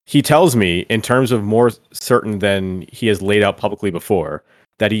 He tells me, in terms of more certain than he has laid out publicly before,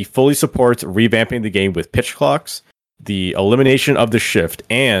 that he fully supports revamping the game with pitch clocks, the elimination of the shift,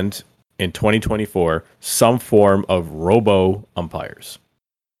 and in 2024, some form of robo umpires.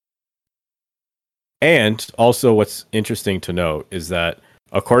 And also, what's interesting to note is that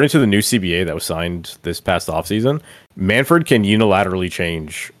according to the new CBA that was signed this past offseason, Manfred can unilaterally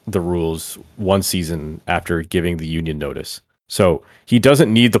change the rules one season after giving the union notice. So he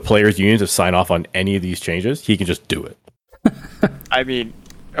doesn't need the players' union to sign off on any of these changes. He can just do it. I mean,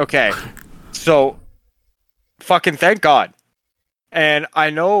 okay. So, fucking thank God. And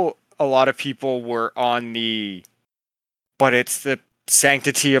I know a lot of people were on but it's the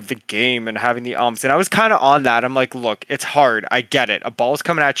sanctity of the game and having the umps. And I was kind of on that. I'm like, look, it's hard. I get it. A ball's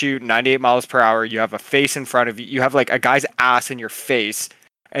coming at you 98 miles per hour. You have a face in front of you. You have like a guy's ass in your face.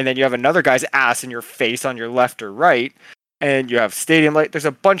 And then you have another guy's ass in your face on your left or right. And you have stadium light. There's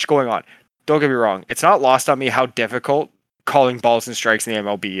a bunch going on. Don't get me wrong. It's not lost on me how difficult calling balls and strikes in the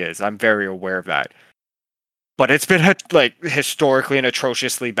MLB is. I'm very aware of that. But it's been like historically and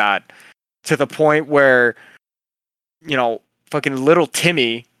atrociously bad to the point where, you know, fucking little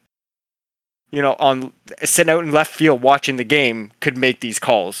Timmy, you know, on sitting out in left field watching the game could make these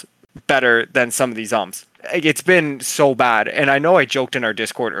calls better than some of these umps. It's been so bad. And I know I joked in our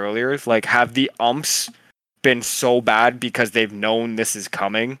Discord earlier, like, have the umps been so bad because they've known this is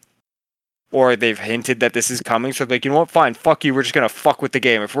coming? Or they've hinted that this is coming? So like, you know what, fine, fuck you, we're just gonna fuck with the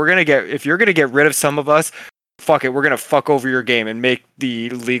game. If you're gonna get rid of some of us, fuck it, we're gonna fuck over your game and make the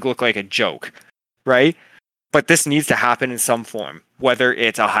league look like a joke. Right? But this needs to happen in some form, whether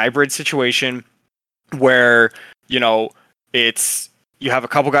it's a hybrid situation where, you know, you have a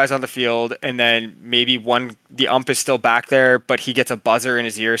couple guys on the field and then maybe the ump is still back there, but he gets a buzzer in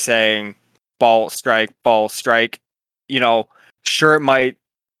his ear saying ball, strike, you know, sure, it might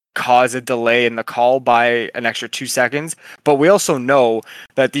cause a delay in the call by an extra 2 seconds, but we also know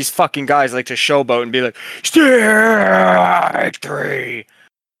that these fucking guys like to showboat and be like, strike 3.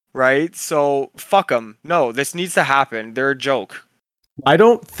 Right? So, fuck them. No, this needs to happen. They're a joke. I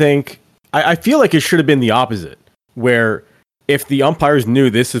don't think... I feel like it should have been the opposite, where if the umpires knew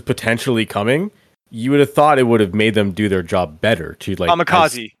this is potentially coming, you would have thought it would have made them do their job better to, like...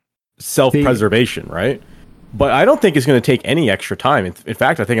 Kamikaze. Self-preservation, right? But I don't think it's going to take any extra time. In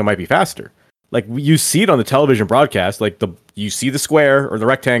fact, I think it might be faster. Like, you see it on the television broadcast, like, you see the square or the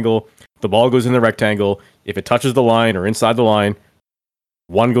rectangle, the ball goes in the rectangle, if it touches the line or inside the line,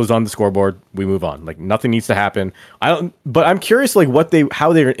 one goes on the scoreboard, we move on. Like, nothing needs to happen. But I'm curious, like,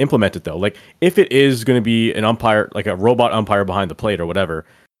 how they're going to implement it, though. Like, if it is going to be an umpire, like a robot umpire behind the plate or whatever,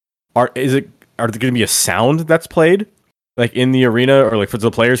 are there going to be a sound that's played, like, in the arena, or like, for the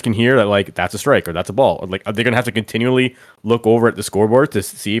players can hear that, like, that's a strike or that's a ball? Or, like, are they going to have to continually look over at the scoreboard to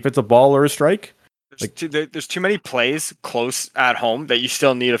see if it's a ball or a strike? There's too many plays close at home that you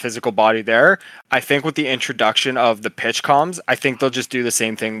still need a physical body there. I think with the introduction of the pitch comms, I think they'll just do the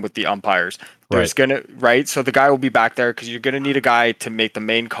same thing with the umpires. Right. So the guy will be back there because you're gonna need a guy to make the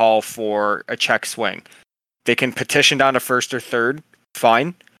main call for a check swing. They can petition down to first or third,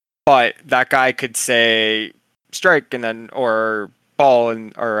 fine, but that guy could say strike and then or ball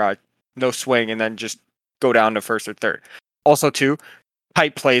or no swing and then just go down to first or third. Also, too,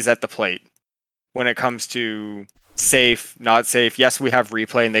 tight plays at the plate. When it comes to safe, not safe, yes, we have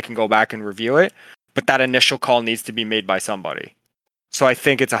replay and they can go back and review it, but that initial call needs to be made by somebody. So I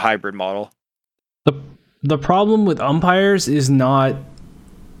think it's a hybrid model. The problem with umpires is not...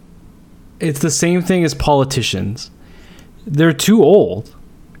 It's the same thing as politicians. They're too old.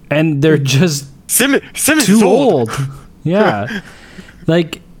 And they're just Simmons too old. Yeah.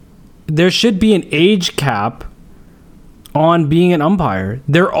 Like, there should be an age cap on being an umpire.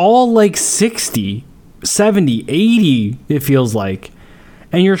 They're all like 60, 70, 80, it feels like.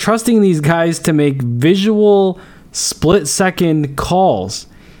 And you're trusting these guys to make visual split-second calls.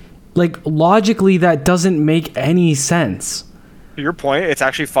 Like, logically, that doesn't make any sense. To your point, it's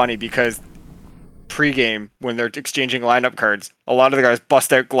actually funny because pregame, when they're exchanging lineup cards, a lot of the guys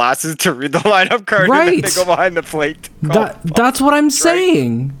bust out glasses to read the lineup card, right? And then they go behind the plate. That's what I'm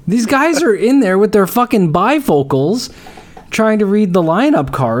saying. These guys are in there with their fucking bifocals trying to read the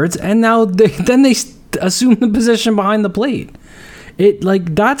lineup cards, and now they assume the position behind the plate.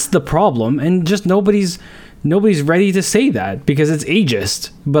 That's the problem, and just nobody's ready to say that because it's ageist.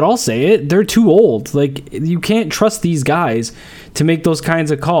 But I'll say it, they're too old. Like, you can't trust these guys to make those kinds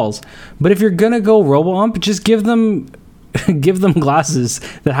of calls. But if you're gonna go robo-ump, just give them glasses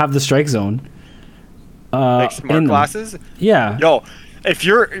that have the strike zone. Like smart glasses? Yeah. Yo, if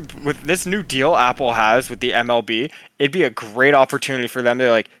you're with this new deal Apple has with the MLB, it'd be a great opportunity for them to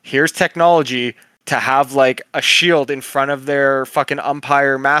like, here's technology to have like a shield in front of their fucking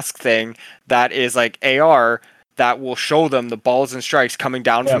umpire mask thing that is like AR that will show them the balls and strikes coming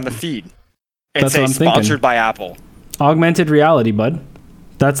down from the feed. And That's say what I'm sponsored thinking. by Apple. Augmented reality, bud.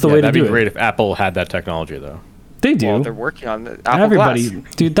 That's the way to that'd do be it. great if Apple had that technology, though. They do. Well, they're working on the Apple Everybody,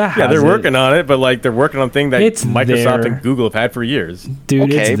 Glass. dude, that has Yeah, they're it. working on it, but like they're working on a thing that It's Microsoft there. and Google have had for years. Dude,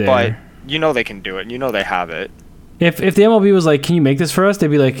 Okay, it's there. but you know they can do it. You know they have it. If the MLB was like, "Can you make this for us?" They'd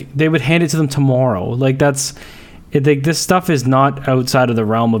be like, they would hand it to them tomorrow. Like this stuff is not outside of the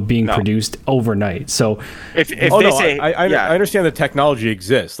realm of being No. produced overnight. So If Oh they no, say, I yeah, understand the technology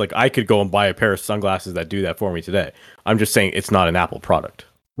exists. Like I could go and buy a pair of sunglasses that do that for me today. I'm just saying it's not an Apple product.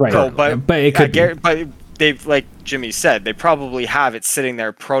 right, no, but it could. Be. but they've, like Jimmy said, they probably have it sitting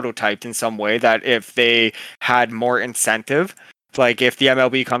there prototyped in some way that if they had more incentive, like if the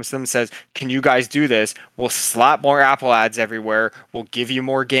MLB comes to them and says, "Can you guys do this? We'll slap more Apple ads everywhere. We'll give you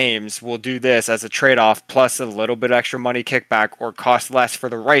more games. We'll do this as a trade-off, plus a little bit extra money kickback, or cost less for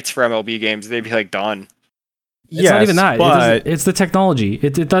the rights for MLB games." They'd be like, done. It's not even that. But It's the technology.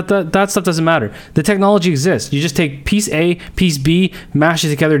 That stuff doesn't matter. The technology exists. You just take piece A, piece B, mash it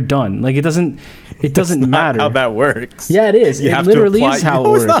together, done. Like it doesn't matter. how that works. Yeah, it is. You It have literally to apply, is how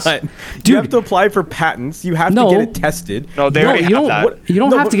no, it it's works. not. You Dude. have to apply for patents. You have No. to get it tested. No, they already you have don't. that. You don't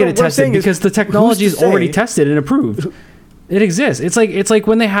No, have but to get no, it what I'm tested saying is, because the technology who's is to already say- tested and approved. It exists. It's like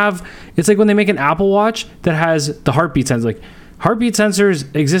when they have. It's like when they make an Apple Watch that has the heartbeat sensor. Like heartbeat sensors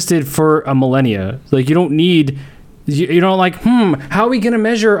existed for a millennia. Like you don't need. You don't like, how are we going to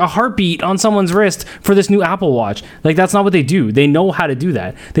measure a heartbeat on someone's wrist for this new Apple Watch? Like, that's not what they do. They know how to do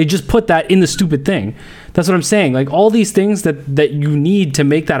that. They just put that in the stupid thing. That's what I'm saying. Like, all these things that you need to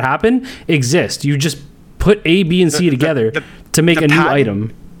make that happen exist. You just put A, B, and C together to make the a new patent-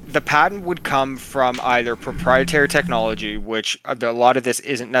 item. The patent would come from either proprietary technology, which a lot of this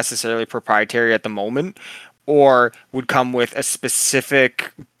isn't necessarily proprietary at the moment, or would come with a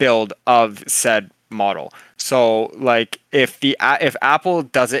specific build of said model. So, like, if Apple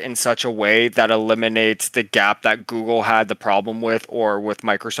does it in such a way that eliminates the gap that Google had the problem with, or with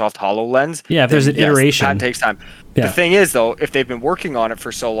Microsoft HoloLens, Yeah, if there's then an iteration. the patent takes time. Yeah. The thing is, though, if they've been working on it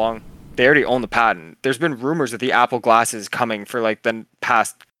for so long, they already own the patent. There's been rumors that the Apple Glass is coming for like the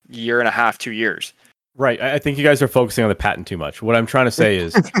past year and a half, 2 years. Right. I think you guys are focusing on the patent too much. What I'm trying to say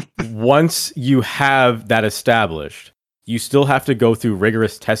is once you have that established, you still have to go through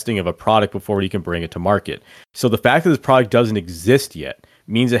rigorous testing of a product before you can bring it to market. So the fact that this product doesn't exist yet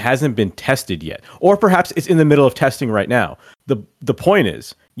means it hasn't been tested yet. Or perhaps it's in the middle of testing right now. The point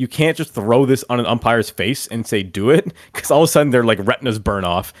is, you can't just throw this on an umpire's face and say, do it, because all of a sudden their like retinas burn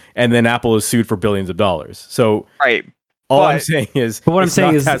off and then Apple is sued for billions of dollars. So Right. all I'm But- saying is, But what I'm it's saying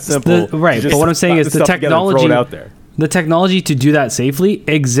not is that the- simple. right, to but just what I'm saying slap is the the stuff together and throw technology- it out there. The technology to do that safely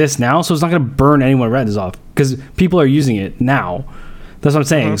exists now, so it's not going to burn anyone's retinas off because people are using it now. That's what I'm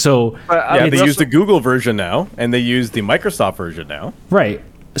saying. So, But, Yeah, we they also- use the Google version now, and they use the Microsoft version now. right.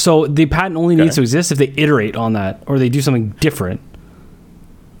 So the patent only Okay. needs to exist if they iterate on that or they do something different.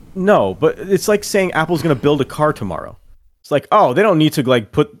 No, but it's like saying Apple's going to build a car tomorrow. It's like, oh, they don't need to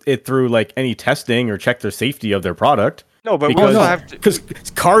like put it through like any testing or check their safety of their product. No, but we because also have to. because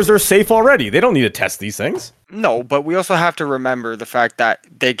cars are safe already. They don't need to test these things. No, but we also have to remember the fact that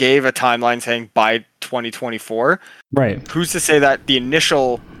they gave a timeline saying by 2024. Right. Who's to say that the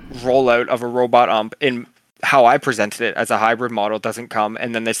initial rollout of a robot ump in how I presented it as a hybrid model doesn't come,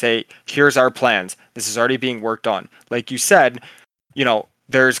 and then they say, here's our plans. This is already being worked on. Like you said,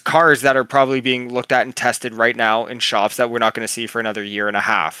 there's cars that are probably being looked at and tested right now in shops that we're not going to see for another year and a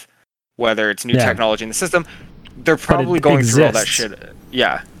half. Whether it's new Yeah. technology in the system, they're probably it going through all that exists. shit.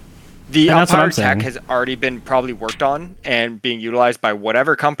 Yeah. The And that's what umpire I'm saying. tech has already been probably worked on and being utilized by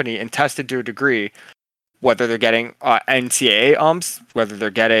whatever company and tested to a degree, whether they're getting NCAA umps, whether they're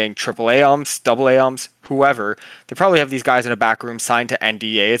getting AAA umps, AA umps, whoever. They probably have these guys in a back room signed to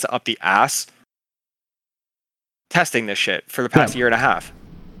NDAs up the ass testing this shit for the past year and a half.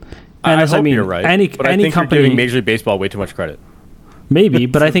 And I as I hope mean, you're right. any- but any I think company- you're giving Major League Baseball way too much credit. Maybe,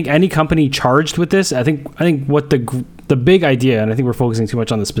 but I think any company charged with this, I think what the big idea, and I think we're focusing too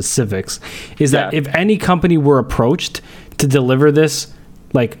much on the specifics, is that Yeah. if any company were approached to deliver this,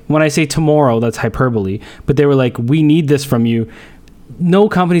 like when I say tomorrow, that's hyperbole, but they were like, we need this from you. No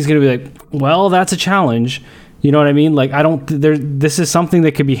company's going to be like, well, that's a challenge. You know what I mean? Like, this is something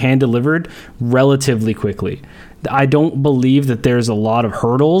that could be hand delivered relatively quickly. I don't believe that there's a lot of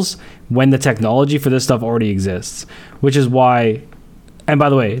hurdles when the technology for this stuff already exists, which is why. And by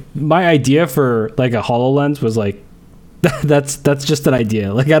the way, my idea for like a HoloLens was like That's just an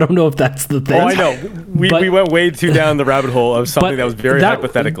idea. Like, I don't know if that's the thing. Oh, I know. We went way too down the rabbit hole of something that was very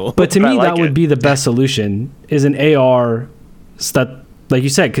hypothetical. But to me, that would be the best solution, is an AR that, like you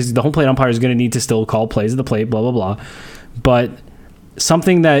said, because the home plate umpire is going to need to still call plays at the plate, blah, blah, blah. But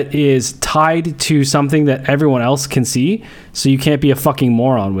something that is tied to something that everyone else can see, so you can't be a fucking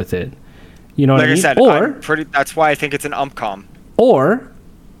moron with it. You know what I mean? Like I said, that's why I think it's an UmpCom. Or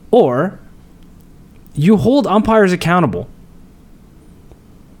you hold umpires accountable.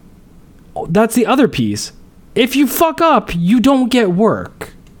 That's the other piece. If you fuck up, you don't get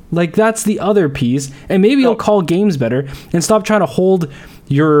work. Like, that's the other piece. And maybe you'll call games better and stop trying to hold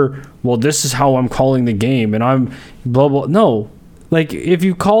your, well, this is how I'm calling the game and I'm blah, blah. No. Like, if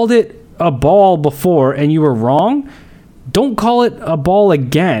you called it a ball before and you were wrong, don't call it a ball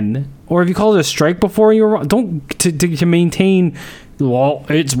again. Or if you called it a strike before and you were wrong, don't, to maintain, well,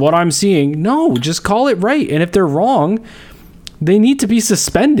 it's what I'm seeing. No, just call it right. And if they're wrong, they need to be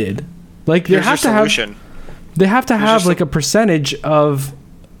suspended. Like, they have to have like a percentage of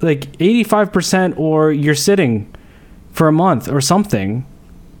like 85%, or you're sitting for a month or something,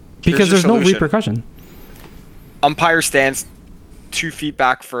 because there's no repercussion. Umpire stands 2 feet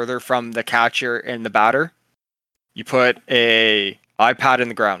back further from the catcher and the batter. You put a iPad in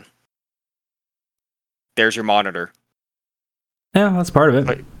the ground. There's your monitor. Yeah, that's part of it.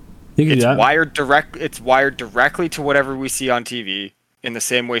 But you can do that. It's wired directly to whatever we see on TV in the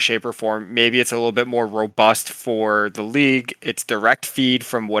same way, shape, or form. Maybe it's a little bit more robust for the league. It's direct feed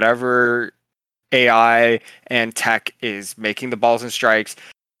from whatever AI and tech is making the balls and strikes.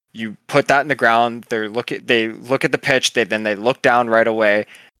 You put that in the ground. They look at the pitch. Then they look down right away.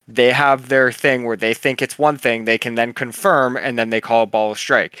 They have their thing where they think it's one thing. They can then confirm, and then they call a ball a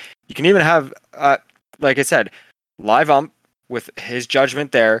strike. You can even have, like I said, live ump with his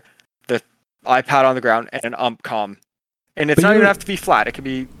judgment there, the iPad on the ground, and an UmpCom. And it's not even have to be flat. It could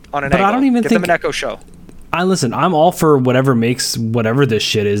be on an angle. I don't even think them an echo show. I'm all for whatever makes whatever this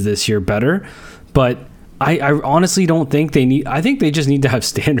shit is this year better, but I honestly don't think they need. I think they just need to have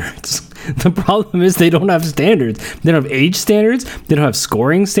standards. The problem is they don't have standards. They don't have age standards. They don't have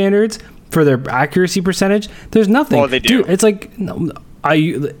scoring standards for their accuracy percentage. There's nothing. Well, they do. Dude, it's like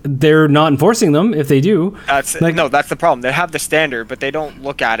they're not enforcing them if they do. That's the problem. They have the standard, but they don't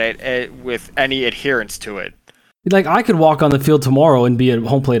look at it with any adherence to it. Like, I could walk on the field tomorrow and be a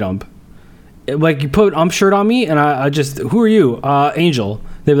home plate ump. Like, you put ump shirt on me, and I just, who are you? Angel.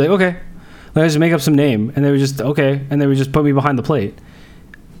 They'd be like, okay. Like, I just make up some name, and they would just, okay, and they would just put me behind the plate.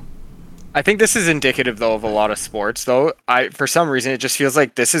 I think this is indicative, though, of a lot of sports, though. For some reason, it just feels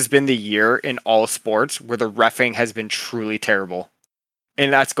like this has been the year in all sports where the reffing has been truly terrible.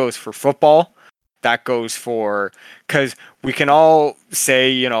 And that goes for football. That goes for, because we can all say,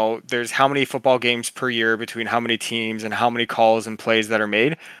 you know, there's how many football games per year between how many teams and how many calls and plays that are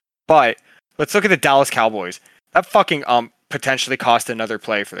made. But let's look at the Dallas Cowboys. That fucking potentially cost another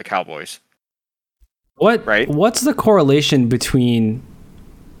play for the Cowboys. What's the correlation between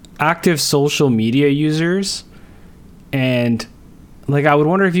active social media users and, like, I would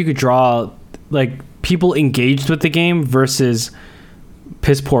wonder if you could draw, like, people engaged with the game versus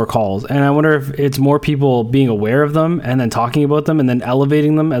piss poor calls, and I wonder if it's more people being aware of them and then talking about them and then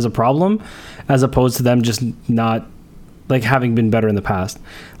elevating them as a problem, as opposed to them just not, like, having been better in the past.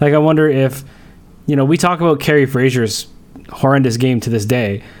 Like, I wonder if, you know, we talk about Kerry Frazier's horrendous game to this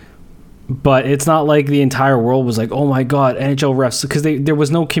day, but it's not like the entire world was like, oh my god, NHL refs, because there was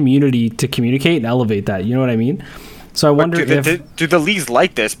no community to communicate and elevate that. You know what I mean? So I wonder do the leagues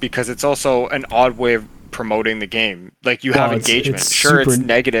like this, because it's also an odd way of promoting the game. Like, you have engagement. It's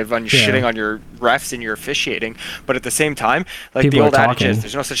negative on shitting on your refs and your officiating, but at the same time, like, people, the old adage is,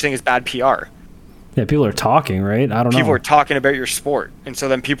 there's no such thing as bad PR. Yeah, people are talking, right? I don't know. People are talking about your sport, and so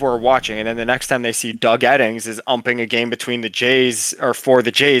then people are watching, and then the next time they see Doug Eddings is umping a game between the Jays or for the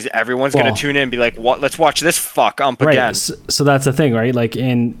Jays, everyone's going to tune in and be like, "What? Let's watch this fuck ump again." So that's the thing, right? Like,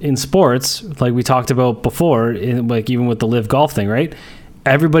 in sports, like we talked about before, like even with the live golf thing, right?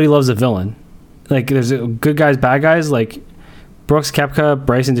 Everybody loves a villain. Like, there's good guys, bad guys, like Brooks Koepka,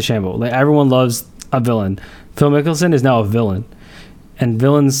 Bryson DeChambeau. Like, everyone loves a villain. Phil Mickelson is now a villain, and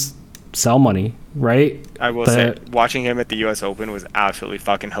villains sell money, right? I will say, watching him at the U.S. Open was absolutely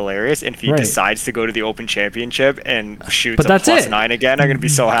fucking hilarious. And if he decides to go to the Open Championship and shoots a +9 again, I'm going to be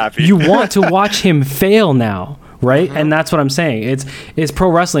so happy. You want to watch him fail now, right? Mm-hmm. And that's what I'm saying. It's pro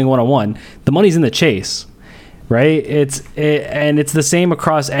wrestling 101. The money's in the chase, right? And it's the same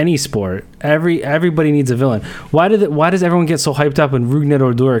across any sport. Everybody needs a villain. Why does everyone get so hyped up when Rougned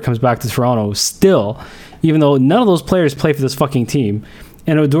Odor comes back to Toronto still, even though none of those players play for this fucking team,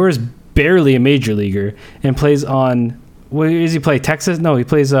 and Odor is barely a major leaguer and plays on Where does he play? Texas? No, he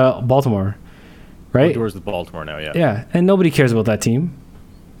plays Baltimore, right? Odor's with Baltimore now, yeah. Yeah, and nobody cares about that team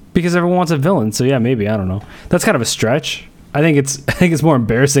because everyone wants a villain. So yeah, maybe, I don't know. That's kind of a stretch. I think it's more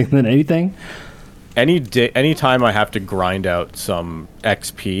embarrassing than anything. Anytime I have to grind out some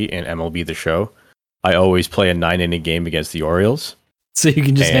XP in MLB The Show, I always play a 9-inning game against the Orioles. So you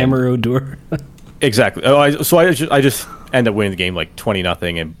can just hammer Odor. Exactly. I just end up winning the game like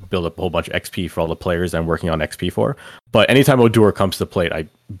 20-0 and build up a whole bunch of XP for all the players I'm working on XP for. But anytime Odor comes to the plate, I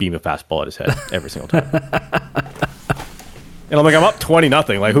beam a fastball at his head every single time. And I'm like, I'm up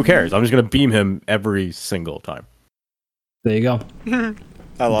 20-0. Like, who cares? I'm just gonna beam him every single time. There you go.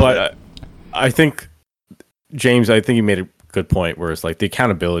 I love it. I think, James, you made a good point where it's like the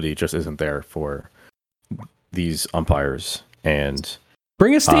accountability just isn't there for these umpires. And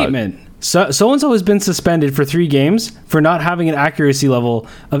bring a statement. So-and-so has been suspended for 3 games for not having an accuracy level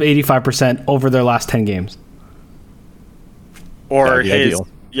of 85% over their last 10 games. Or ideal.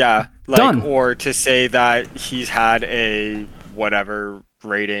 Done. Or to say that he's had a whatever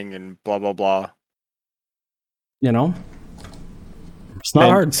rating and blah, blah, blah. You know? It's not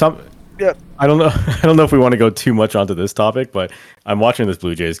hard. Yeah. I don't know if we want to go too much onto this topic, but I'm watching this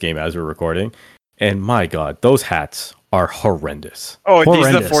Blue Jays game as we're recording, and my God, those hats are horrendous. Oh,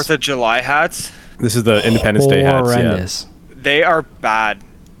 these are the 4th of July hats? This is the Independence Day hats. Horrendous. Yeah. They are bad.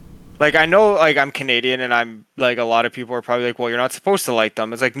 Like, I know, like, I'm Canadian, and I'm, like, a lot of people are probably like, well, you're not supposed to like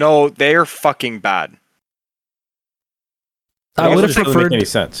them. It's like, no, they are fucking bad. I would have Doesn't preferred... make any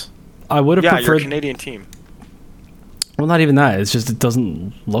sense. I would have preferred... you're a Canadian team. Well, not even that. It's just it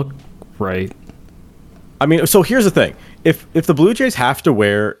doesn't look right. I mean, so here's the thing. If the Blue Jays have to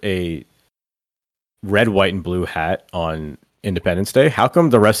wear a red, white, and blue hat on Independence Day, how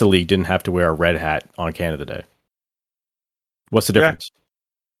come the rest of the league didn't have to wear a red hat on Canada Day? What's the difference?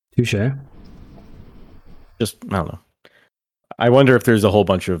 Touche. Just, I don't know. I wonder if there's a whole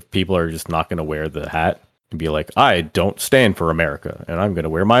bunch of people who are just not going to wear the hat and be like, I don't stand for America, and I'm going to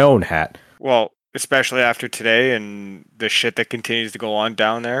wear my own hat. Well, especially after today and the shit that continues to go on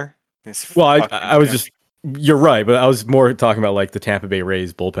down there. Well, I was just... You're right, but I was more talking about like the Tampa Bay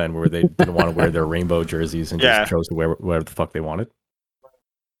Rays bullpen where they didn't want to wear their rainbow jerseys and just chose to wear whatever the fuck they wanted.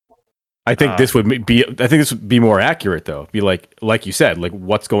 I think this would be more accurate though. Be like you said, like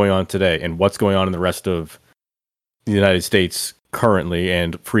what's going on today and what's going on in the rest of the United States currently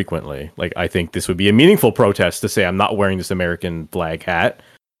and frequently. Like I think this would be a meaningful protest to say I'm not wearing this American flag hat.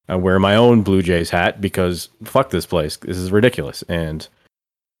 I'm wearing my own Blue Jays hat because fuck this place. This is ridiculous, and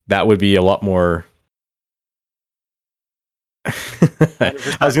that would be a lot more.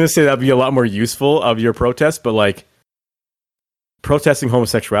 I was going to say that'd be a lot more useful of your protest, but like protesting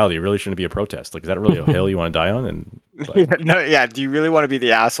homosexuality really shouldn't be a protest. Like, is that really a hill you want to die on? And like, do you really want to be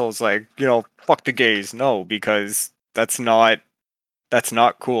the assholes? Like, fuck the gays? No, because that's not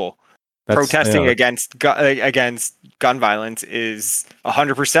cool. Protesting against gun violence is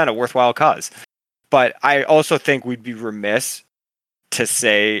 100% a worthwhile cause. But I also think we'd be remiss to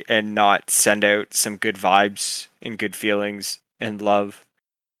say and not send out some good vibes and good feelings and love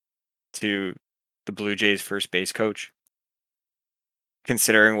to the Blue Jays first base coach,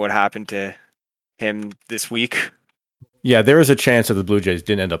 considering what happened to him this week. Yeah, there is a chance that the Blue Jays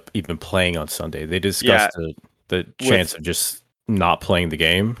didn't end up even playing on Sunday. They discussed the chance of just not playing the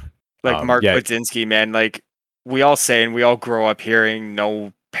game. Like Mark Budzinski, man, like we all say and we all grow up hearing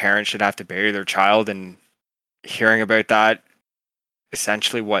no parent should have to bury their child, and hearing about that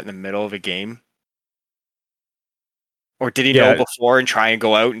essentially in the middle of a game? Or did he know before and try and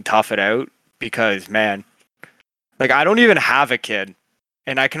go out and tough it out? Because, man, like I don't even have a kid,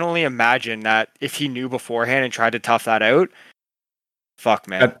 and I can only imagine that if he knew beforehand and tried to tough that out, fuck,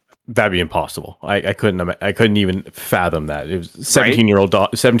 man. That'd be impossible. I couldn't even fathom that. It was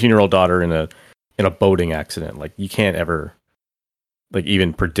 17-year-old daughter in a boating accident. Like you can't ever like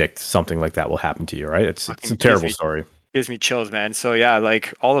even predict something like that will happen to you, right? It's a terrible story. Gives me chills, man. So yeah,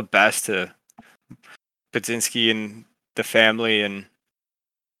 like all the best to Budzinski and the family, and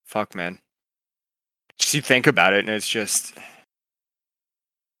fuck, man. Just you think about it, and it's just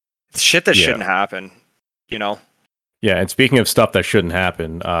it's shit that shouldn't happen, Yeah, and speaking of stuff that shouldn't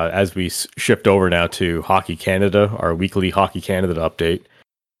happen, as we shift over now to Hockey Canada, our weekly Hockey Canada update,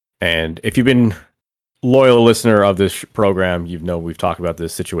 and if you've been loyal listener of this program, we've talked about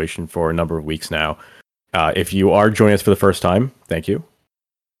this situation for a number of weeks now. If you are joining us for the first time, thank you.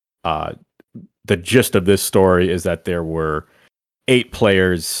 The gist of this story is that there were 8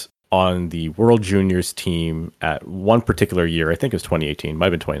 players on the World Juniors team at one particular year, I think it was 2018, might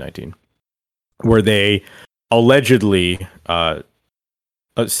have been 2019, where they allegedly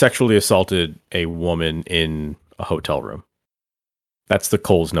sexually assaulted a woman in a hotel room. That's the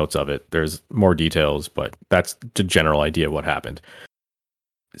Coles notes of it. There's more details, but that's the general idea of what happened.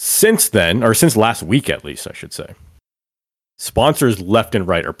 Since then, or since last week at least, I should say, sponsors left and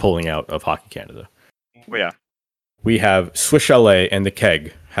right are pulling out of Hockey Canada. Oh, yeah. We have Swiss Chalet and the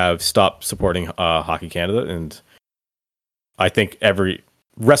Keg have stopped supporting Hockey Canada, and I think every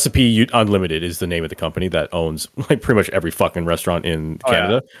Recipe Unlimited is the name of the company that owns like pretty much every fucking restaurant in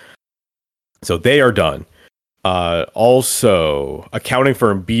Canada. Yeah. So they are done. Also, accounting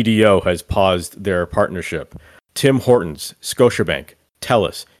firm BDO has paused their partnership. Tim Hortons, Scotiabank,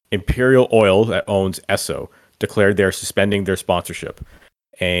 TELUS, Imperial Oil that owns Esso declared they're suspending their sponsorship.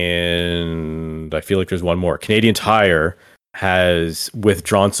 And I feel like there's one more. Canadian Tire has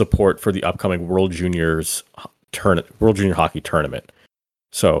withdrawn support for the upcoming World Junior Hockey Tournament.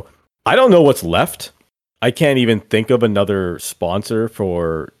 So I don't know what's left. I can't even think of another sponsor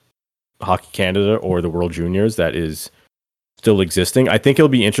for Hockey Canada or the World Juniors that is still existing. I think it'll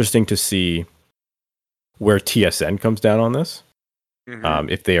be interesting to see where TSN comes down on this. Mm-hmm.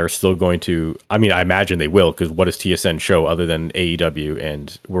 If they are still going to, I mean, I imagine they will, because what does TSN show other than AEW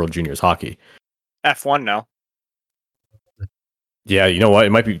and World Juniors Hockey? F1 now. Yeah, you know what?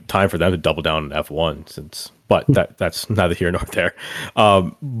 It might be time for them to double down on F1, but that's neither here nor there.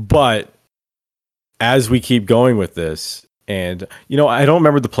 But as we keep going with this, and I don't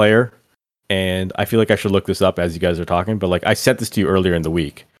remember the player, and I feel like I should look this up as you guys are talking. But like I sent this to you earlier in the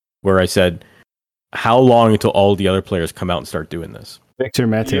week, where I said, how long until all the other players come out and start doing this? Victor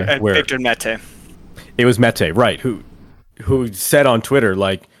Mete. Yeah, Victor Mete. It was Mete, right? Who said on Twitter,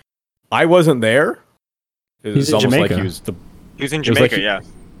 like, I wasn't there. He's in Jamaica. He was in Jamaica, yeah.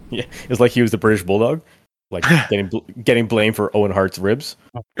 Yeah, it was like he was the British Bulldog, like getting blamed for Owen Hart's ribs.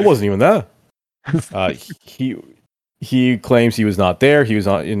 It wasn't even that. He claims he was not there. He was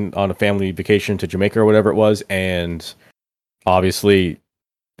on a family vacation to Jamaica or whatever it was, and obviously,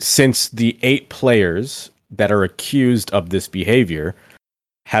 since the 8 players that are accused of this behavior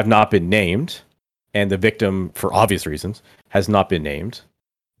have not been named, and the victim, for obvious reasons, has not been named,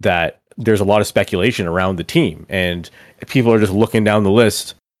 that there's a lot of speculation around the team, and people are just looking down the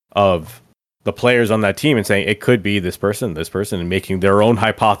list of the players on that team and saying it could be this person, and making their own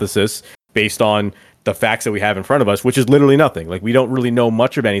hypothesis based on the facts that we have in front of us, which is literally nothing. Like, we don't really know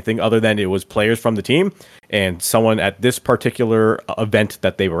much of anything other than it was players from the team and someone at this particular event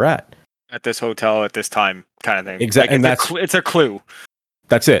that they were at this hotel at this time, kind of thing. Exactly. Like, and it's a clue.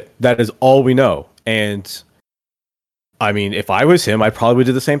 That's it. That is all we know. And I mean, if I was him, I probably would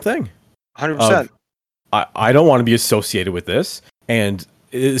do the same thing. 100%. I don't want to be associated with this. And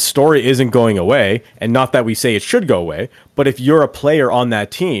the story isn't going away. And not that we say it should go away, but if you're a player on that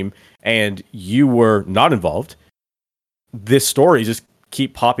team and you were not involved, this story just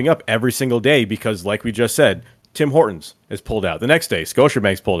keep popping up every single day because, like we just said, Tim Hortons is pulled out. The next day,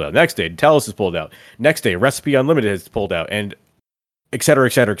 Scotiabank's pulled out. Next day, TELUS is pulled out. Next day, Recipe Unlimited has pulled out, and et cetera, et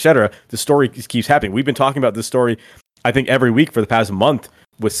cetera, et cetera. The story keeps happening. We've been talking about this story, I think, every week for the past month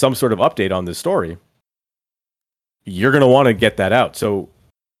with some sort of update on this story. You're going to want to get that out. So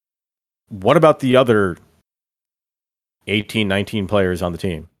what about the other 18, 19 players on the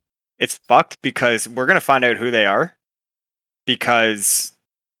team? It's fucked because we're going to find out who they are because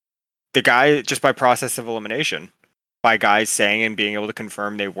the guy, just by process of elimination, by guys saying and being able to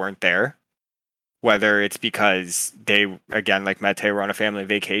confirm they weren't there, whether it's because they, again, like Mete, were on a family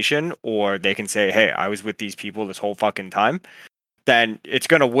vacation, or they can say, hey, I was with these people this whole fucking time, then it's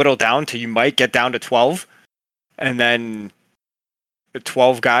going to whittle down to, you might get down to 12, and then the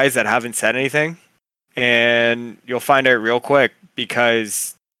 12 guys that haven't said anything, and you'll find out real quick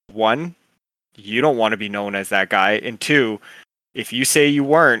because, one, you don't want to be known as that guy, and two, if you say you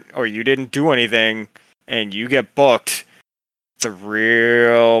weren't or you didn't do anything and you get booked, it's a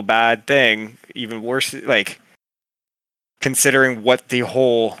real bad thing. Even worse, like, considering what the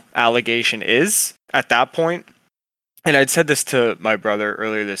whole allegation is at that point. And I'd said this to my brother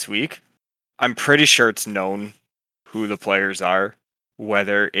earlier this week. I'm pretty sure it's known who the players are,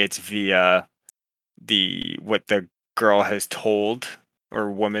 whether it's via what the girl has told or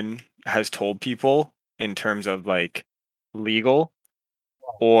woman has told people in terms of like legal,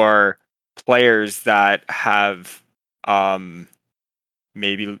 or players that have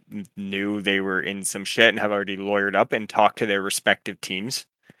maybe knew they were in some shit and have already lawyered up and talked to their respective teams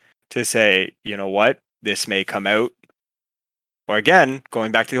to say, you know what, this may come out. Or again,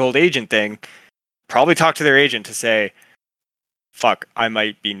 going back to the old agent thing, probably talk to their agent to say, fuck, I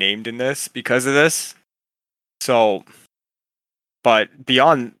might be named in this because of this. So, but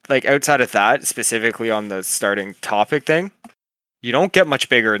beyond, like, outside of that, specifically on the starting topic thing, you don't get much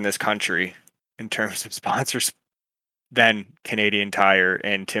bigger in this country in terms of than Canadian Tire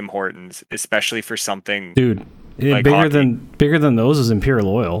and Tim Hortons, especially for something. Dude, like bigger than those is Imperial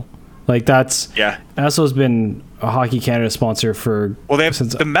Oil. Like that's Esso's been a Hockey Canada sponsor for they have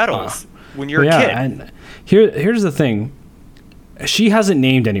the medals when you're a kid. And here's the thing, she hasn't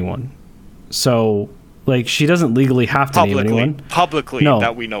named anyone, so like she doesn't legally have to name anyone publicly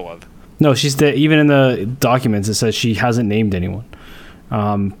that we know of. No, even in the documents it says she hasn't named anyone,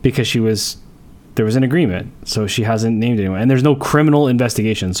 because there was an agreement, so she hasn't named anyone, and there's no criminal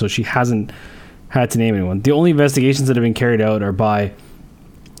investigation, so she hasn't had to name anyone. The only investigations that have been carried out are by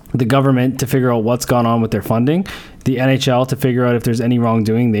the government to figure out what's gone on with their funding, the NHL to figure out if there's any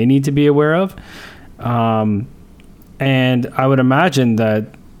wrongdoing they need to be aware of, and I would imagine that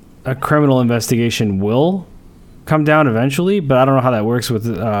a criminal investigation will come down eventually, but I don't know how that works with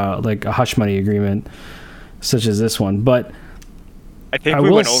like a hush money agreement such as this one. But I think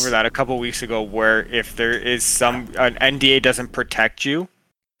we went over that a couple weeks ago, where if there is an NDA doesn't protect you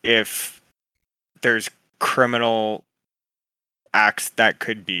if there's criminal acts that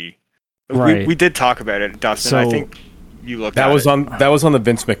could be. Right. We did talk about it, Dustin. So I think you looked at it. That was on the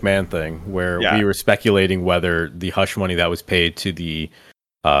Vince McMahon thing, where we were speculating whether the hush money that was paid to the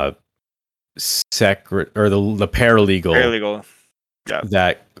the paralegal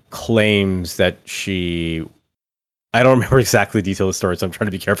that claims that she, I don't remember exactly the detail of the story, so I'm trying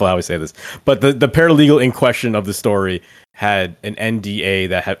to be careful how I say this, but the paralegal in question of the story had an NDA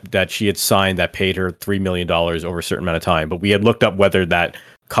that she had signed that paid her $3 million over a certain amount of time, but we had looked up whether that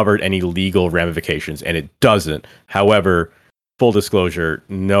covered any legal ramifications, and it doesn't. However, full disclosure,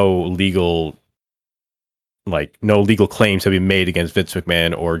 no legal claims have been made against Vince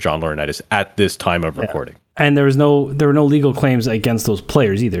McMahon or John Laurinaitis at this time of recording. And there were no legal claims against those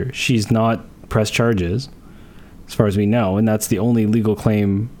players either. She's not pressed charges, as far as we know, and that's the only legal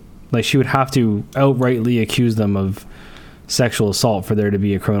claim. Like, she would have to outrightly accuse them of sexual assault for there to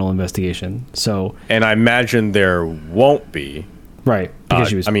be a criminal investigation. So, and I imagine there won't be. Right. Because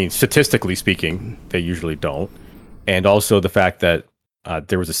she was, I mean, statistically speaking, they usually don't. And also the fact that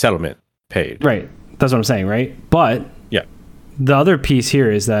there was a settlement paid. Right. That's what I'm saying, right? But yeah, the other piece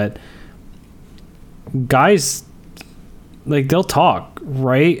here is that guys, like, they'll talk,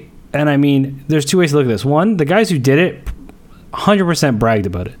 right? And I mean, there's two ways to look at this. One, the guys who did it 100% bragged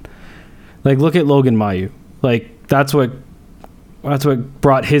about it. Like, look at Logan Mailloux. Like, that's what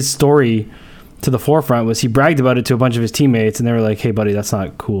brought his story to the forefront, was he bragged about it to a bunch of his teammates, and they were like, "Hey, buddy, that's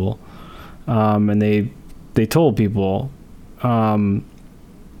not cool." And they told people.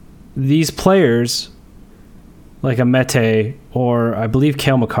 These players, like a Mete, or I believe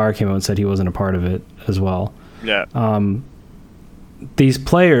Cale Makar came out and said he wasn't a part of it as well. Yeah. These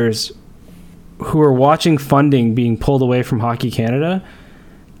players who are watching funding being pulled away from Hockey Canada,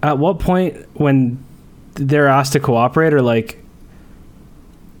 at what point when they're asked to cooperate are like,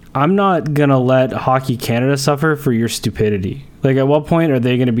 I'm not going to let Hockey Canada suffer for your stupidity. Like, at what point are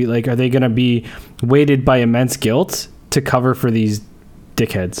they going to be like, are they going to be weighted by immense guilt to cover for these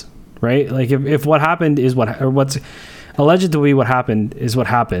dickheads? Right? Like, if what happened is what's alleged to be what happened is what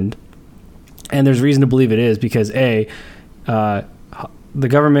happened, and there's reason to believe it is because the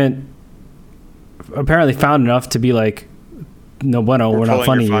government apparently found enough to be like, no bueno, we're not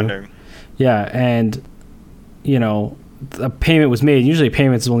funding you. Yeah, and you know, a payment was made. Usually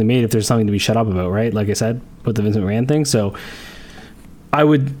payments is only made if there's something to be shut up about, right? Like I said, with the Vince McMahon thing. So I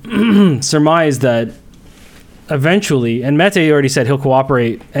would surmise that eventually, and Mete already said he'll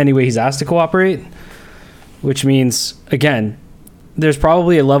cooperate any way he's asked to cooperate, which means, again, there's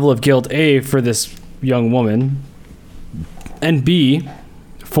probably a level of guilt, A, for this young woman, and B,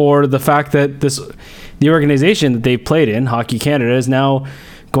 for the fact that the organization that they've played in, Hockey Canada, is now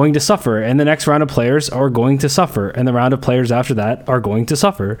going to suffer, and the next round of players are going to suffer, and the round of players after that are going to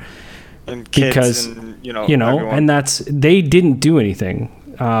suffer. And kids, because, and, you know, and they didn't do anything.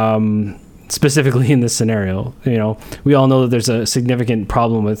 Specifically in this scenario, you know, we all know that there's a significant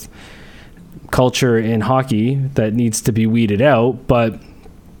problem with culture in hockey that needs to be weeded out, but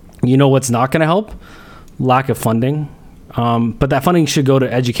you know what's not going to help? Lack of funding. But that funding should go to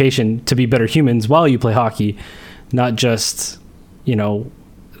education to be better humans while you play hockey, not just, you know,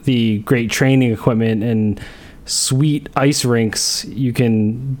 the great training equipment and sweet ice rinks you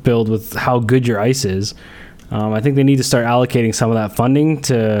can build with how good your ice is. I think they need to start allocating some of that funding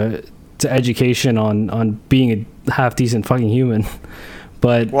to education on being a half decent fucking human.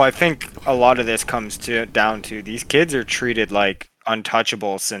 But well, I think a lot of this comes down to these kids are treated like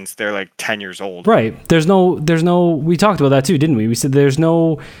untouchable since they're like 10 years old. Right. There's no we talked about that too, didn't we? We said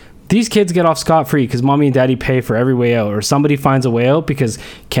these kids get off scot-free because mommy and daddy pay for every way out, or somebody finds a way out because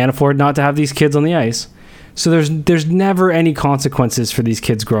can't afford not to have these kids on the ice. So there's never any consequences for these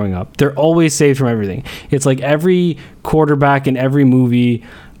kids growing up. They're always saved from everything. It's like every quarterback in every movie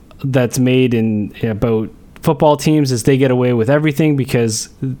that's made about football teams is they get away with everything because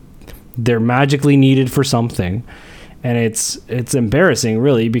they're magically needed for something. And it's embarrassing,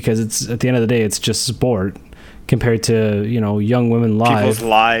 really, because it's at the end of the day, it's just sport compared to, young women lives. People's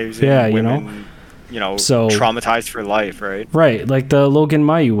lives. Yeah, and women, so traumatized for life, right? Right, like the Logan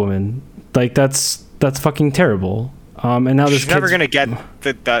Mayu woman. Like that's fucking terrible. And now she's never gonna get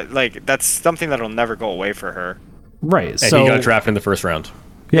that. Like that's something that'll never go away for her. Right. And so he got drafted in the first round.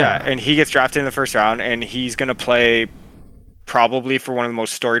 Yeah, and he gets drafted in the first round, and he's gonna play probably for one of the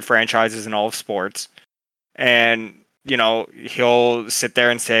most storied franchises in all of sports. And he'll sit there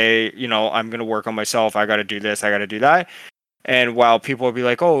and say, I'm going to work on myself. I got to do this. I got to do that. And while people will be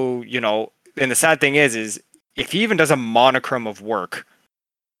like, oh, and the sad thing is if he even does a monochrome of work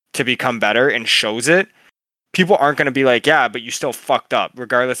to become better and shows it, people aren't going to be like, yeah, but you still fucked up,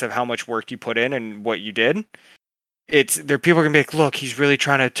 regardless of how much work you put in and what you did. People are going to be like, look, he's really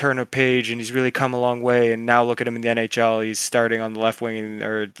trying to turn a page and he's really come a long way. And now look at him in the NHL. He's starting on the left wing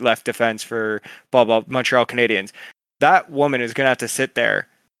or left defense for blah, blah, Montreal Canadiens. That woman is going to have to sit there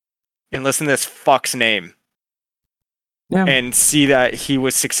and listen to this fuck's name and see that he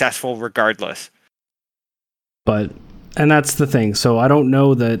was successful regardless. And that's the thing. So I don't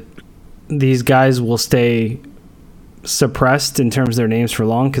know that these guys will stay suppressed in terms of their names for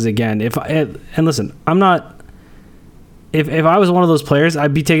long. Because again, and listen, I'm not... If I was one of those players,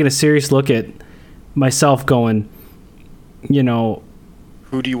 I'd be taking a serious look at myself going, who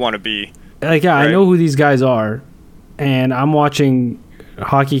do you want to be? Like, yeah, right? I know who these guys are, and I'm watching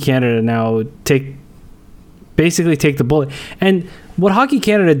Hockey Canada now basically take the bullet. And what Hockey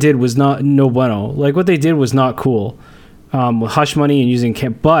Canada did was no bueno. Like, what they did was not cool with hush money and using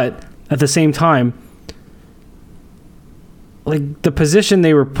but at the same time, like, the position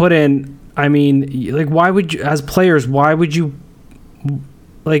they were put in, I mean, like, why would you, as players, beyond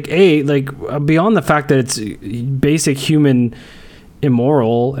the fact that it's basic human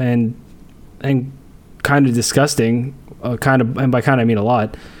immoral and kind of disgusting, and by kind I mean a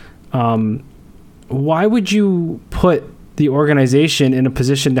lot, why would you put the organization in a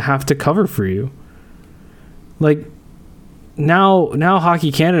position to have to cover for you? Like, now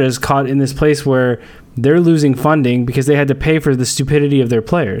Hockey Canada is caught in this place where they're losing funding because they had to pay for the stupidity of their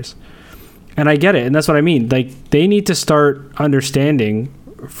players. And I get it, and that's what I mean. Like, they need to start understanding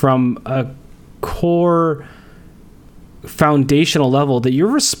from a core foundational level that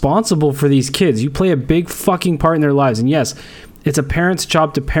you're responsible for these kids. You play a big fucking part in their lives. And yes, it's a parent's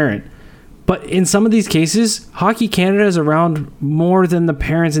job to parent. But in some of these cases, Hockey Canada is around more than the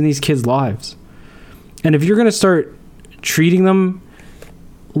parents in these kids' lives. And if you're going to start treating them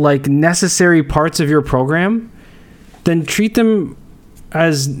like necessary parts of your program, then treat them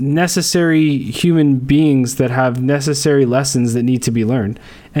as necessary human beings that have necessary lessons that need to be learned,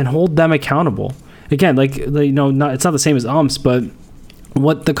 and hold them accountable. Again, it's not the same as umps, but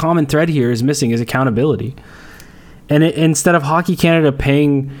what the common thread here is missing is accountability. And instead of Hockey Canada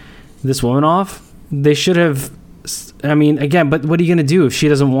paying this woman off, they should have. I mean, again, but what are you going to do if she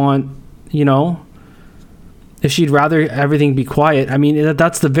doesn't want? If she'd rather everything be quiet. I mean,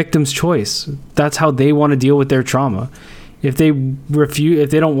 that's the victim's choice. That's how they want to deal with their trauma. If they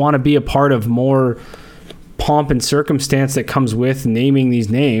don't want to be a part of more pomp and circumstance that comes with naming these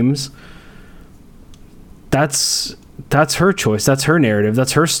names, that's her choice. That's her narrative.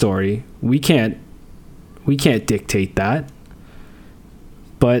 That's her story. We can't dictate that.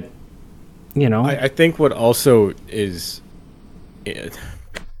 But, I think what also is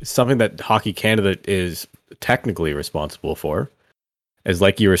something that Hockey Canada is technically responsible for is,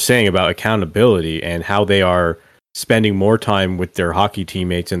 like you were saying, about accountability and how they are spending more time with their hockey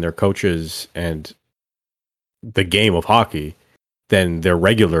teammates and their coaches and the game of hockey than their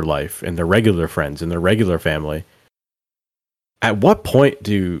regular life and their regular friends and their regular family. At what point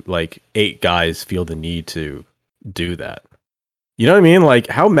do 8 guys feel the need to do that? You know what I mean? Like,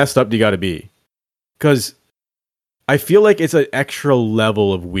 how messed up do you got to be? Because I feel like it's an extra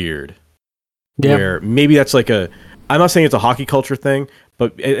level of weird. Yeah. Where maybe that's I'm not saying it's a hockey culture thing,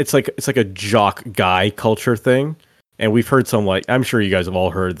 but it's like a jock guy culture thing. And we've heard some, I'm sure you guys have all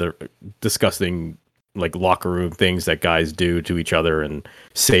heard the disgusting locker room things that guys do to each other and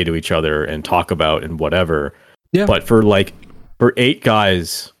say to each other and talk about and whatever. Yeah. But for 8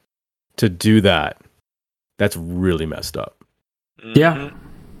 guys to do that, that's really messed up. Yeah.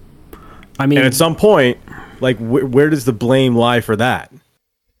 I mean, and at some point, where does the blame lie for that?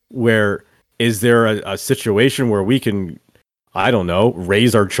 Where is there a situation where we can, I don't know,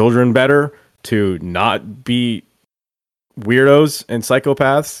 raise our children better to not be weirdos and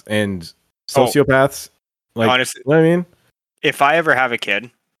psychopaths and sociopaths. Like, honestly, you know what I mean? if I ever have a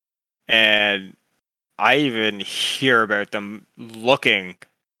kid and I even hear about them looking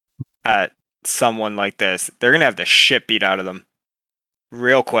at someone like this, they're gonna have the shit beat out of them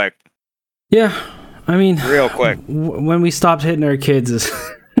real quick. Yeah, I mean, real quick. When we stopped hitting our kids is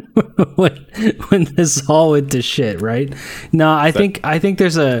when this all went to shit, right? No, I think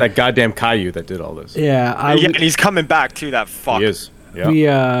there's that goddamn Caillou that did all this. Yeah, and he's coming back too. That fuck. He is.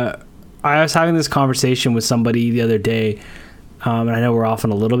 Yeah. I was having this conversation with somebody the other day, and I know we're off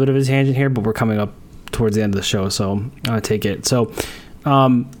on a little bit of a tangent here, but we're coming up towards the end of the show, so I'm gonna take it. So,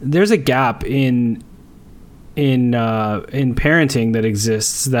 there's a gap in parenting that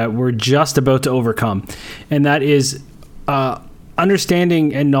exists that we're just about to overcome, and that is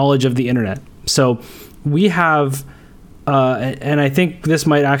understanding and knowledge of the internet. So we have, and I think this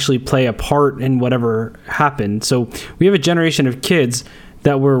might actually play a part in whatever happened. So we have a generation of kids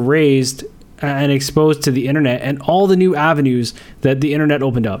that were raised and exposed to the internet and all the new avenues that the internet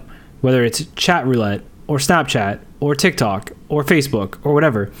opened up, whether it's chat roulette or Snapchat or TikTok or Facebook or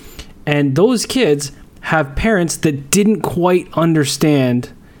whatever. And those kids have parents that didn't quite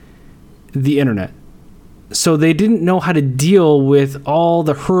understand the internet. So they didn't know how to deal with all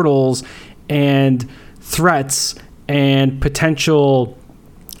the hurdles and threats and potential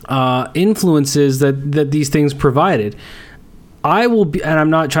influences that these things provided. I will be, and I'm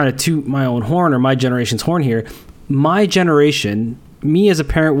not trying to toot my own horn or my generation's horn here. My generation, me as a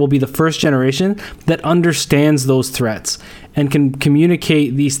parent, will be the first generation that understands those threats and can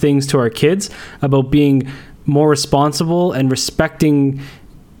communicate these things to our kids about being more responsible and respecting.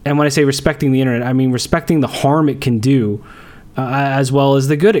 And when I say respecting the internet, I mean respecting the harm it can do, as well as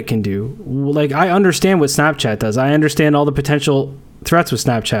the good it can do. Like, I understand what Snapchat does. I understand all the potential threats with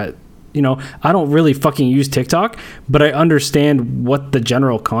Snapchat. You know, I don't really fucking use TikTok, but I understand what the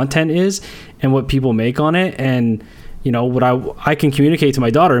general content is and what people make on it. And, you know, what I can communicate to my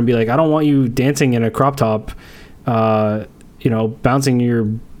daughter and be like, I don't want you dancing in a crop top, you know, bouncing your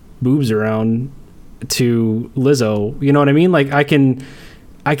boobs around to Lizzo. You know what I mean? Like, I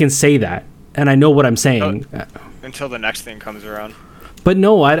can say that, and I know what I'm saying. Until the next thing comes around. But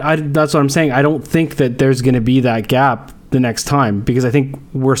no, I that's what I'm saying. I don't think that there's going to be that gap the next time, because I think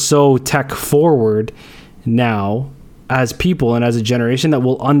we're so tech forward now as people and as a generation that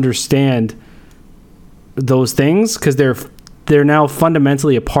will understand those things, because they're now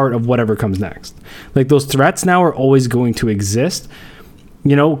fundamentally a part of whatever comes next. Like, those threats now are always going to exist.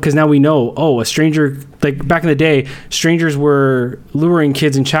 You know, because now we know, a stranger, like back in the day, strangers were luring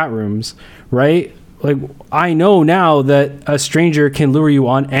kids in chat rooms, right? Like, I know now that a stranger can lure you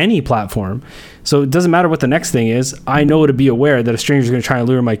on any platform. So it doesn't matter what the next thing is. I know to be aware that a stranger is going to try and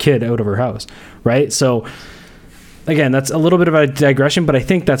lure my kid out of her house, right? So, again, that's a little bit of a digression, but I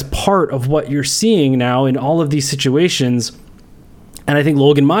think that's part of what you're seeing now in all of these situations. And I think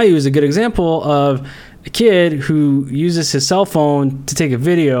Logan Mailloux is a good example of a kid who uses his cell phone to take a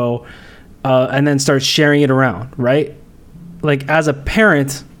video and then starts sharing it around, right? Like, as a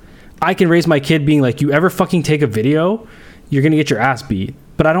parent, I can raise my kid being like, you ever fucking take a video, you're going to get your ass beat.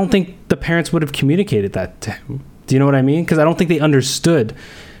 But I don't think the parents would have communicated that to him. Do you know what I mean? Because I don't think they understood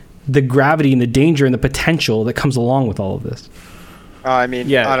the gravity and the danger and the potential that comes along with all of this. I mean,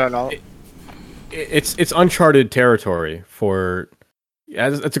 yeah, I don't know. It's uncharted territory for...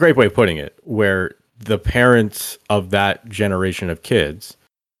 That's a great way of putting it, where the parents of that generation of kids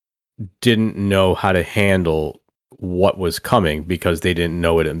didn't know how to handle what was coming because they didn't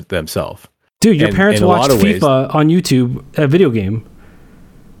know it themselves. Dude, your parents watched FIFA on YouTube, a video game.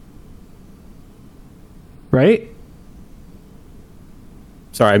 Right?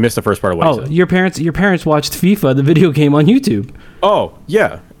 Sorry, I missed the first part of what you said. Your parents watched FIFA, the video game, on YouTube. Oh,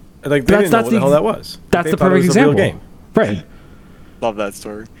 yeah. Like, they didn't know what the hell that was. That's the perfect example. Real game. Right. Love that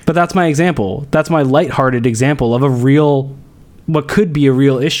story. But that's my example. That's my lighthearted example of what could be a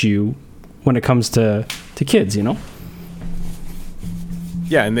real issue when it comes to kids, you know?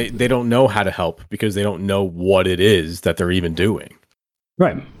 Yeah, and they don't know how to help because they don't know what it is that they're even doing.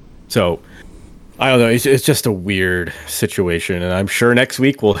 Right. So, I don't know. It's just a weird situation, and I'm sure next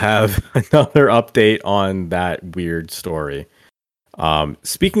week we'll have another update on that weird story.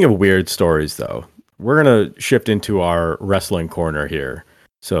 Speaking of weird stories, though, we're going to shift into our wrestling corner here.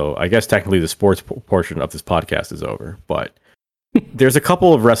 So I guess technically the sports portion of this podcast is over, but there's a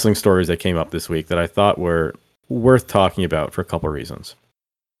couple of wrestling stories that came up this week that I thought were worth talking about for a couple of reasons.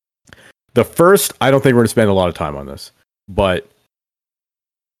 The first, I don't think we're going to spend a lot of time on this, but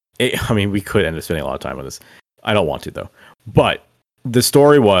we could end up spending a lot of time on this. I don't want to, though. But the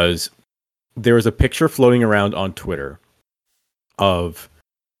story was there was a picture floating around on Twitter of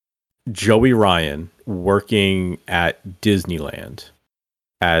Joey Ryan working at Disneyland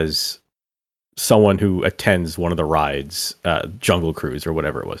as someone who attends one of the rides, Jungle Cruise or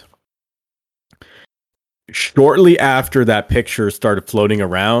whatever it was. Shortly after that picture started floating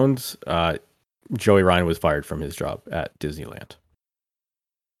around, Joey Ryan was fired from his job at Disneyland.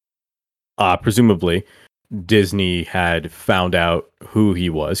 Presumably, Disney had found out who he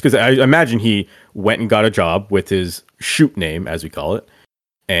was, because I imagine he went and got a job with his shoot name, as we call it,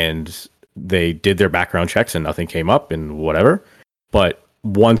 and they did their background checks and nothing came up and whatever. But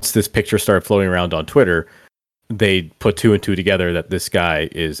once this picture started floating around on Twitter, they put two and two together that this guy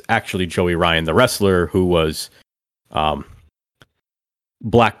is actually Joey Ryan, the wrestler, who was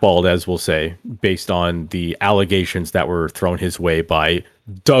blackballed, as we'll say, based on the allegations that were thrown his way by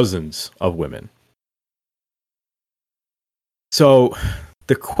dozens of women. So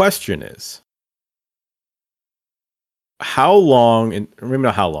the question is, how long, and maybe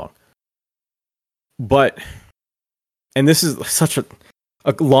not how long, but, and this is such a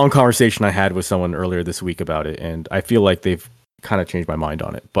long conversation I had with someone earlier this week about it, and I feel like they've kind of changed my mind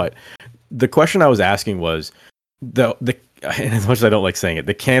on it. But the question I was asking was, the and as much as I don't like saying it,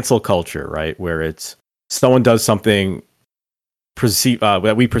 the cancel culture, right? Where it's someone does something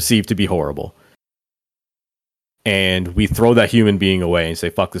that we perceive to be horrible, and we throw that human being away and say,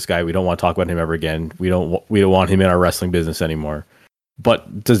 "Fuck this guy. We don't want to talk about him ever again. We don't want him in our wrestling business anymore."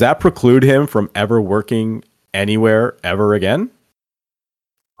 But does that preclude him from ever working anywhere ever again?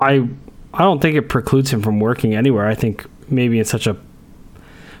 I don't think it precludes him from working anywhere. I think maybe in such a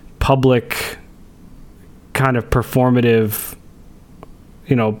public kind of performative,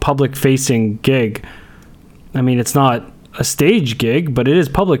 public facing gig. I mean, it's not a stage gig, but it is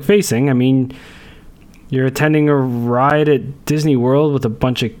public facing. I mean, you're attending a ride at Disney World with a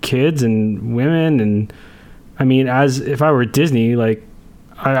bunch of kids and women, and I mean, as if I were at Disney, like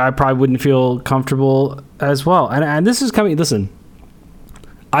I probably wouldn't feel comfortable as well. And this is coming. Listen,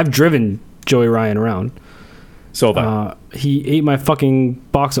 I've driven Joey Ryan around. So he ate my fucking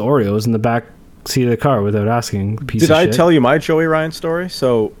box of Oreos in the back seat of the car without asking. Did I tell you my Joey Ryan story?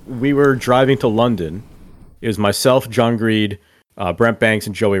 So we were driving to London. It was myself, John Greed, Brent Banks,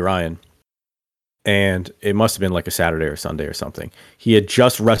 and Joey Ryan. And it must have been like a Saturday or Sunday or something. He had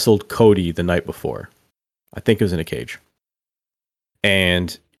just wrestled Cody the night before. I think it was in a cage.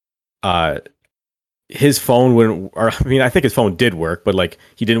 And his phone wouldn't, or I mean, I think his phone did work, but like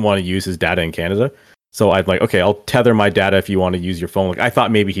he didn't want to use his data in Canada. So I'd like, okay, I'll tether my data if you want to use your phone. Like I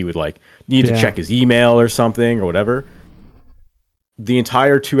thought maybe he would like need to check his email or something or whatever. The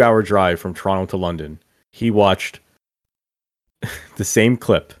entire 2-hour drive from Toronto to London, he watched the same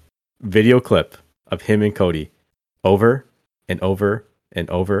video clip of him and Cody over and over and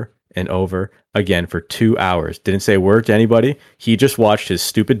over and over again for 2 hours. Didn't say a word to anybody. He just watched his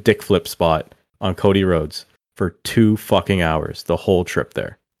stupid dick flip spot on Cody Rhodes for 2 fucking hours, the whole trip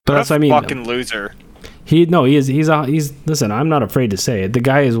there. But that's what I mean. Fucking loser. He's listen, I'm not afraid to say it. The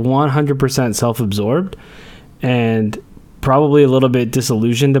guy is 100% self-absorbed and probably a little bit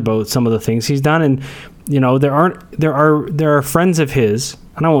disillusioned about some of the things he's done. And there are friends of his,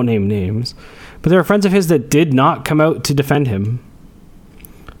 and I won't name names, but there are friends of his that did not come out to defend him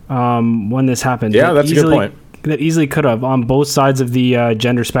when this happened. Yeah, that's a good point. That easily could have on both sides of the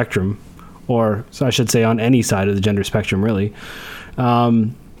gender spectrum, or so I should say on any side of the gender spectrum, really.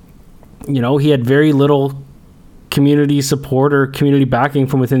 He had very little community support or community backing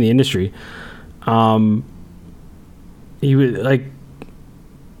from within the industry. He would like,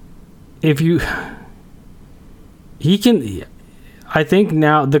 I think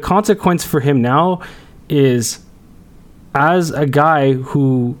now the consequence for him now is, as a guy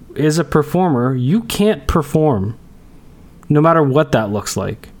who is a performer, you can't perform no matter what that looks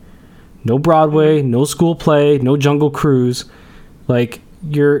like. No Broadway, no school play, no Jungle Cruise. Like,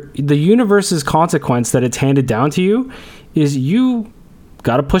 the universe's consequence that it's handed down to you is you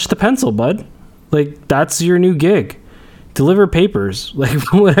got to push the pencil, bud. Like, that's your new gig. Deliver papers,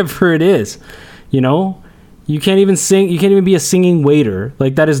 like whatever it is. You can't even sing. You can't even be a singing waiter.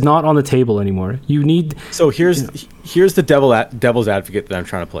 Like, that is not on the table anymore. You need. So here's the devil's advocate that I'm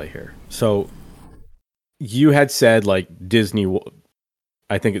trying to play here. So you had said like Disney.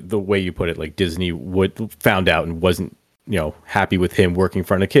 I think the way you put it, like Disney found out and wasn't happy with him working in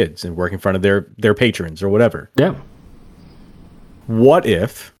front of kids and working in front of their patrons or whatever. Yeah. What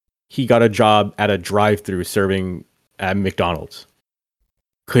if he got a job at a drive-thru serving at McDonald's?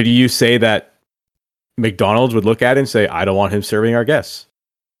 Could you say that McDonald's would look at it and say, I don't want him serving our guests?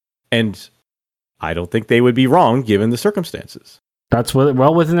 And I don't think they would be wrong given the circumstances. That's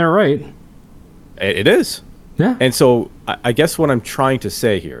well within their right. It is. Yeah. And so I guess what I'm trying to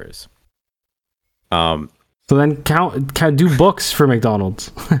say here is, so then count do books for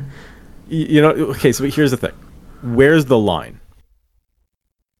McDonald's. okay, so here's the thing. Where's the line?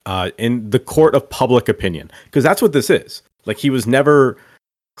 In the court of public opinion, because that's what this is. Like, he was never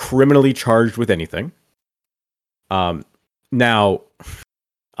criminally charged with anything. Now,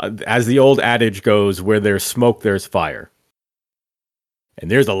 as the old adage goes, where there's smoke, there's fire. And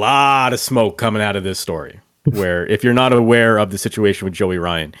there's a lot of smoke coming out of this story. Where, if you're not aware of the situation with Joey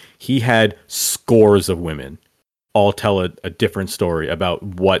Ryan, he had scores of women all tell a different story about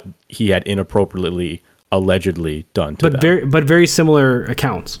what he had inappropriately, allegedly done to them. But very similar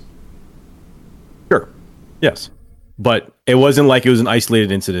accounts. Sure. Yes. But it wasn't like it was an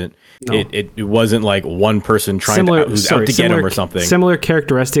isolated incident. No. It wasn't like one person trying out to get him or something. Similar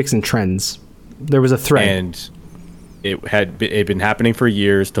characteristics and trends. There was a thread. And it had been happening for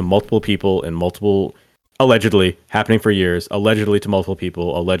years to multiple people and allegedly happening for years, allegedly to multiple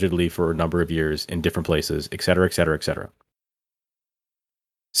people, allegedly for a number of years in different places, et cetera, et cetera, et cetera.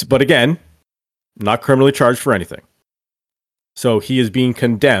 So, but again, not criminally charged for anything. So he is being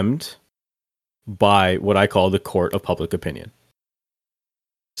condemned by what I call the court of public opinion.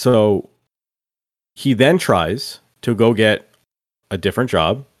 So he then tries to go get a different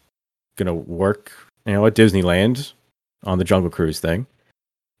job, gonna work, at Disneyland on the Jungle Cruise thing.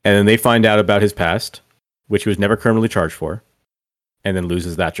 And then they find out about his past, which he was never criminally charged for, and then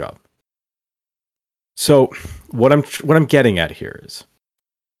loses that job. So what I'm getting at here is,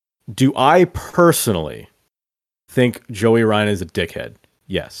 do I personally think Joey Ryan is a dickhead?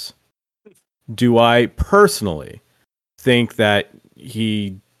 Yes. Do I personally think that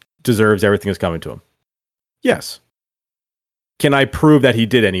he deserves everything that's coming to him? Yes. Can I prove that he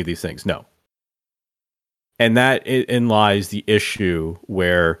did any of these things? No. And that in lies the issue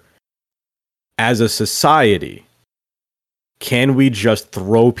where, as a society, can we just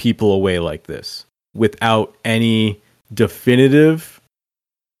throw people away like this without any definitive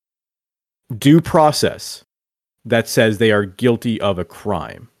due process that says they are guilty of a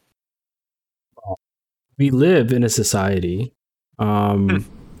crime? We live in a society. Aren't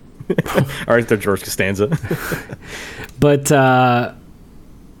there George Costanza? But,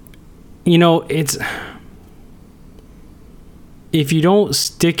 it's... If you don't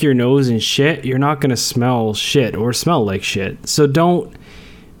stick your nose in shit, you're not going to smell shit or smell like shit. So don't,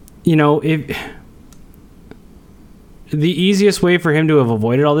 if the easiest way for him to have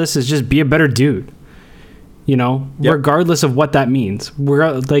avoided all this is just be a better dude, regardless of what that means.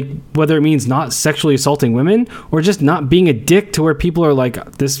 Like, whether it means not sexually assaulting women or just not being a dick to where people are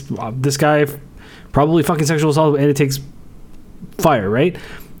like, this guy probably fucking sexual assault, and it takes fire, right?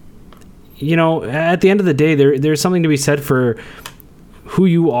 At the end of the day, there's something to be said for who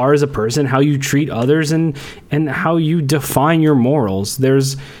you are as a person, how you treat others, and how you define your morals.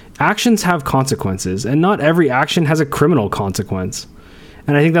 Actions have consequences, and not every action has a criminal consequence.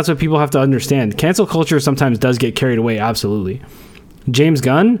 And I think that's what people have to understand. Cancel culture sometimes does get carried away, absolutely. James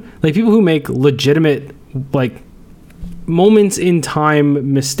Gunn, like, people who make legitimate, like, moments in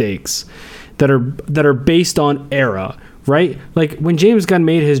time mistakes that are based on era, right? Like, when James Gunn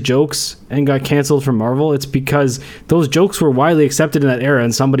made his jokes and got canceled from Marvel, it's because those jokes were widely accepted in that era,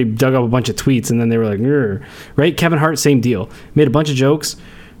 and somebody dug up a bunch of tweets, and then they were like, "Grr," right? Kevin Hart, same deal. Made a bunch of jokes.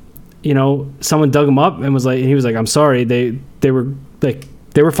 Someone dug him up and he was like, "I'm sorry. They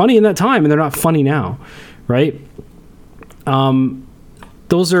were funny in that time, and they're not funny now," right?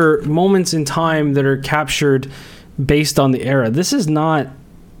 Those are moments in time that are captured based on the era. This is not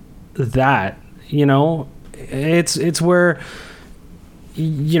that, It's where,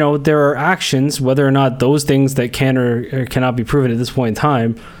 there are actions, whether or not those things that can or cannot be proven at this point in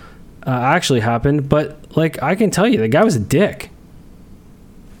time actually happened. But, like, I can tell you, the guy was a dick.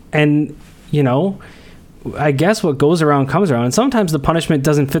 And, I guess what goes around comes around. And sometimes the punishment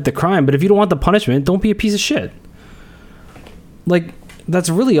doesn't fit the crime. But if you don't want the punishment, don't be a piece of shit. Like, that's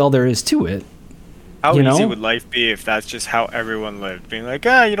really all there is to it. How easy would life be if that's just how everyone lived? Being like,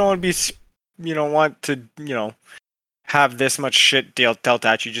 you don't want to be... You don't want to, have this much shit dealt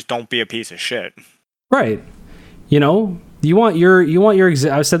at you. Just don't be a piece of shit. Right. You want your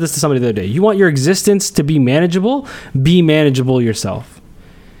I said this to somebody the other day. You want your existence to be manageable? Be manageable yourself.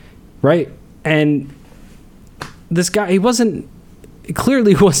 Right? And this guy, he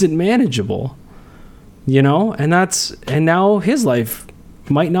clearly wasn't manageable. And now his life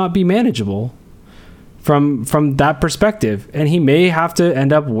might not be manageable from that perspective, and he may have to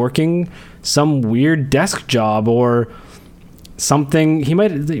end up working some weird desk job or something.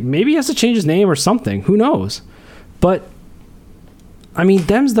 Maybe he has to change his name or something, who knows. But I mean,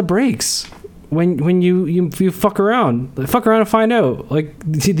 them's the breaks. when you fuck around and find out. Like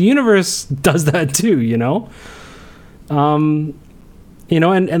the universe does that too, you know. You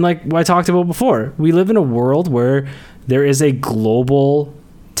know, and like what I talked about before, we live in a world where there is a global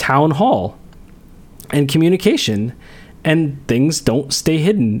town hall and communication, and things don't stay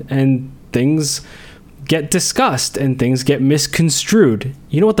hidden, and things get discussed, and things get misconstrued.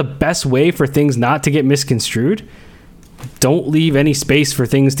 You know what the best way for things not to get misconstrued? Don't leave any space for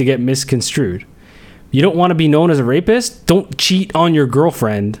things to get misconstrued. You don't want to be known as a rapist? Don't cheat on your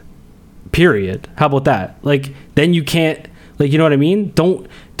girlfriend. Period. How about that? Like, then you can't, like, you know what I mean?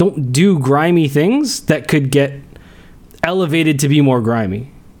 Don't do grimy things that could get elevated to be more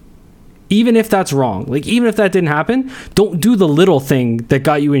grimy. Even if that's wrong. Like, even if that didn't happen, don't do the little thing that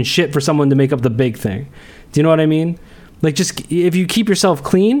got you in shit for someone to make up the big thing. Do you know what I mean? Like, just, if you keep yourself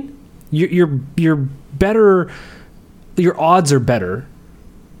clean, you're better, your odds are better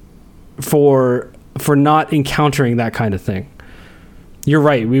for not encountering that kind of thing. You're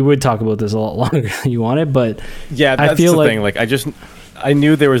right. We would talk about this a lot longer than you wanted, but yeah, that's I feel the like, thing. Like, I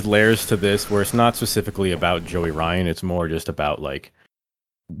knew there was layers to this where it's not specifically about Joey Ryan. It's more just about like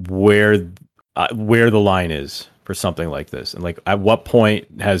where the line is for something like this, and like at what point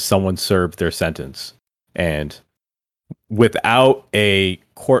has someone served their sentence, and without a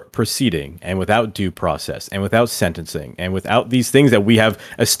court proceeding, and without due process, and without sentencing, and without these things that we have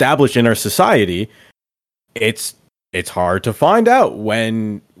established in our society, it's hard to find out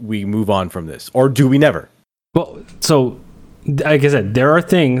when we move on from this, or do we never? well, so like I said, there are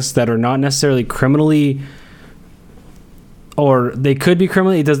things that are not necessarily criminally, or they could be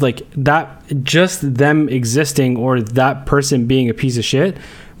criminally. It does, like, that, just them existing or that person being a piece of shit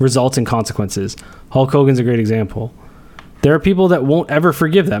results in consequences. Hulk Hogan's a great example. There are people that won't ever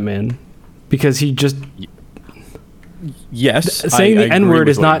forgive that man because he just, Yes, saying I the N agree word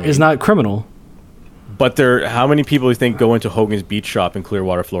with what is you mean. not criminal. But how many people do you think go into Hogan's Beach Shop in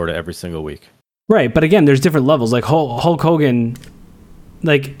Clearwater, Florida every single week? Right, but again, there's different levels. Like Hulk Hogan,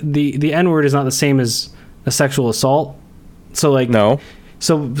 like the N word is not the same as a sexual assault. So like No.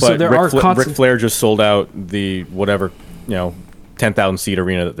 So But there Ric Flair just sold out the whatever, 10,000 seat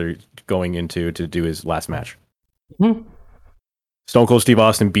arena that they're going into to do his last match. Hmm. Stone Cold Steve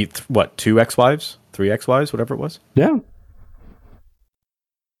Austin beat 2 ex-wives, 3 ex-wives, whatever it was. Yeah.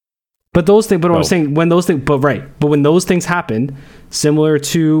 But those things. But what I'm No. saying, when those things. But right. But when those things happened, similar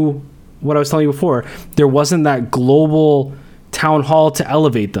to what I was telling you before, there wasn't that global town hall to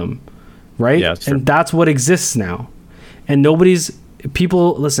elevate them, right? Yeah, that's true. And that's what exists now. And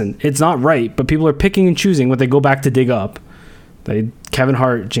people listen. It's not right, but people are picking and choosing what they go back to dig up. Kevin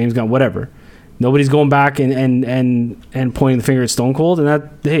Hart, James Gunn, whatever. Nobody's going back and pointing the finger at Stone Cold, and that,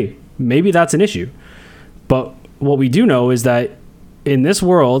 hey, maybe that's an issue. But what we do know is that in this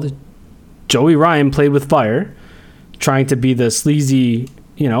world, Joey Ryan played with fire, trying to be the sleazy,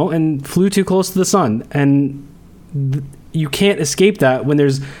 and flew too close to the sun. And you can't escape that when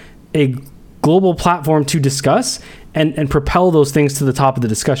there's a global platform to discuss and propel those things to the top of the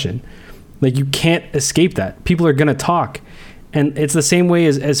discussion. Like, you can't escape that. People are going to talk. And it's the same way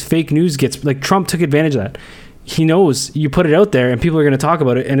as fake news gets, like, Trump took advantage of that. He knows you put it out there and people are going to talk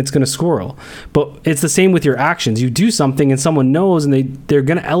about it and it's going to squirrel. But it's the same with your actions. You do something and someone knows and they're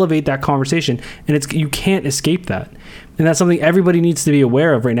going to elevate that conversation, and you can't escape that. And that's something everybody needs to be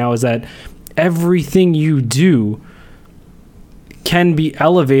aware of right now, is that everything you do can be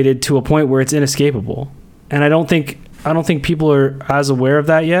elevated to a point where it's inescapable. And I don't think people are as aware of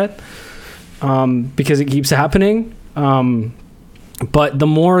that yet, because it keeps happening. But the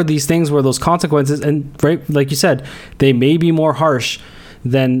more these things where those consequences, and right, like you said, they may be more harsh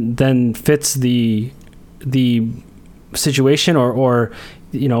than fits the situation, or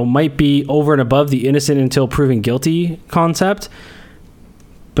might be over and above the innocent until proven guilty concept.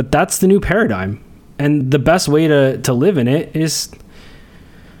 But that's the new paradigm, and the best way to live in it is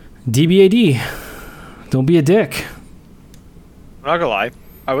DBAD. Don't be a dick. I'm not gonna lie.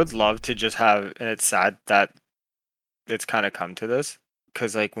 I would love to just have, and it's sad that it's kind of come to this,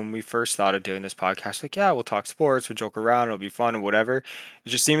 because like when we first thought of doing this podcast, like, yeah, we'll talk sports, we'll joke around, it'll be fun and whatever. It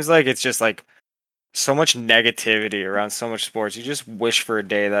just seems like it's just like so much negativity around so much sports. You just wish for a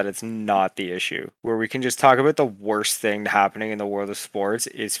day that it's not the issue, where we can just talk about the worst thing happening in the world of sports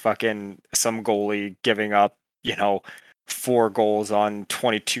is fucking some goalie giving up, 4 goals on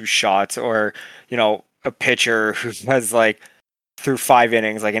 22 shots, or, a pitcher who has like through 5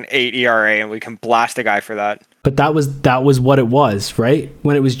 innings, like an 8 ERA, and we can blast a guy for that. But that was what it was, right?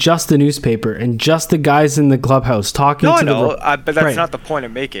 When it was just the newspaper and just the guys in the clubhouse talking No, to I know, but that's right. not the point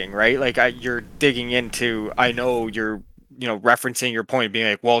I'm making, right? Like, you're digging into, I know you're referencing your point, being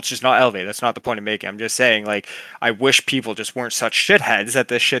like, well, it's just not elevated. That's not the point I'm making. I'm just saying, like, I wish people just weren't such shitheads that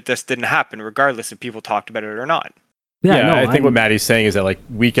this shit just didn't happen, regardless if people talked about it or not. Yeah, no, I think what Maddie's saying is that like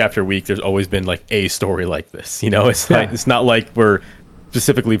week after week, there's always been like a story like this. It's like it's not like we're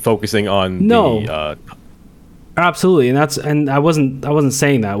specifically focusing on the. Absolutely, and I wasn't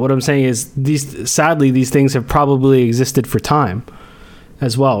saying that. What I'm saying is these things have probably existed for time,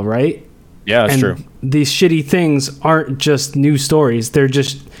 as well, right? Yeah, that's true. These shitty things aren't just new stories; they're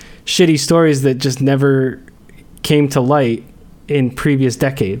just shitty stories that just never came to light in previous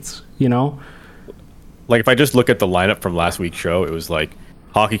decades. Like if I just look at the lineup from last week's show, it was like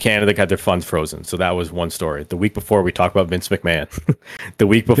Hockey Canada got their funds frozen, so that was one story. The week before, we talked about Vince McMahon. The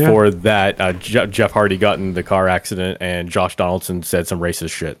week before that, Jeff Hardy got in the car accident, and Josh Donaldson said some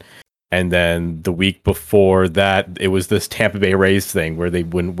racist shit. And then the week before that, it was this Tampa Bay Rays thing where they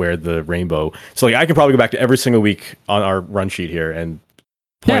wouldn't wear the rainbow. So like, I can probably go back to every single week on our run sheet here and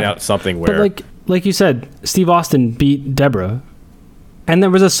point out something where, but like you said, Steve Austin beat Deborah, and there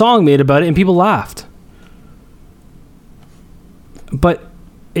was a song made about it, and people laughed. But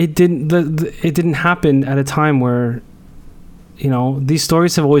it didn't. It didn't happen at a time where, these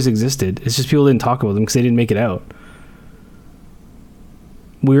stories have always existed. It's just people didn't talk about them because they didn't make it out.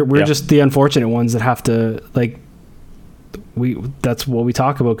 We're just the unfortunate ones that have to that's what we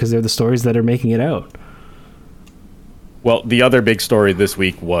talk about because they're the stories that are making it out. Well, the other big story this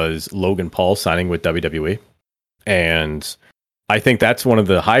week was Logan Paul signing with WWE, and I think that's one of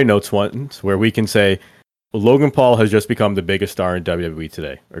the high notes ones where we can say Logan Paul has just become the biggest star in WWE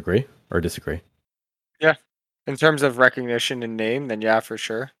today. Agree or disagree? Yeah. In terms of recognition and name, then yeah, for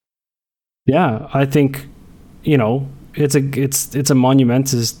sure. Yeah, I think, it's a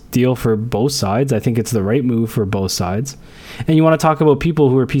monumentous deal for both sides. I think it's the right move for both sides. And you want to talk about people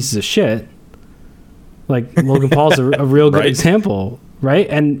who are pieces of shit, like Logan Paul's a real good example, right?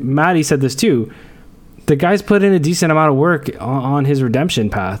 And Maddie said this too. The guy's put in a decent amount of work on his redemption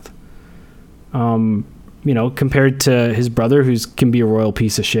path. Compared to his brother, who can be a royal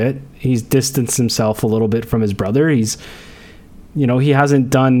piece of shit. He's distanced himself a little bit from his brother. He hasn't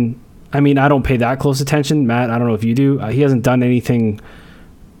done, I don't pay that close attention. Matt, I don't know if you do. He hasn't done anything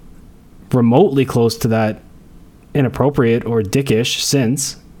remotely close to that inappropriate or dickish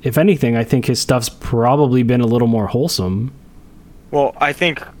since. If anything, I think his stuff's probably been a little more wholesome. Well, I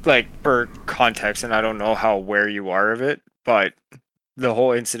think, for context, and I don't know how aware you are of it, but the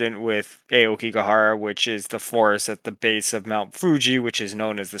whole incident with Aokigahara, which is the forest at the base of Mount Fuji, which is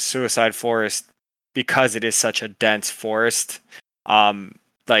known as the Suicide Forest, because it is such a dense forest,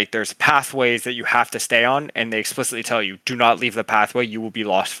 there's pathways that you have to stay on, and they explicitly tell you, do not leave the pathway, you will be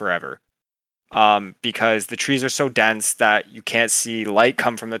lost forever. Because the trees are so dense that you can't see light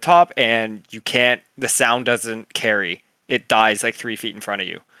come from the top, and the sound doesn't carry. It dies 3 feet in front of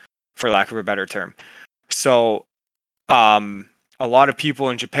you, for lack of a better term. So, a lot of people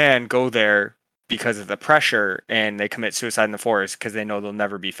in Japan go there because of the pressure, and they commit suicide in the forest because they know they'll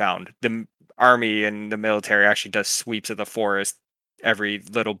never be found. The army and the military actually does sweeps of the forest every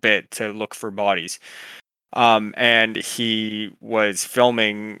little bit to look for bodies. And he was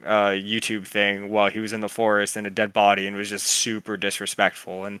filming a YouTube thing while he was in the forest in a dead body and was just super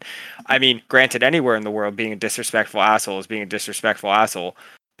disrespectful. And granted, anywhere in the world, being a disrespectful asshole is being a disrespectful asshole.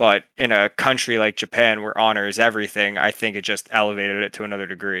 But in a country like Japan, where honor is everything, I think it just elevated it to another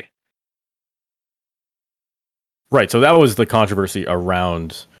degree. Right. So that was the controversy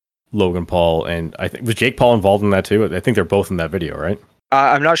around Logan Paul, and I think was Jake Paul involved in that too. I think they're both in that video, right?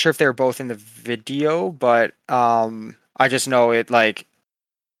 I'm not sure if they're both in the video, but I just know it.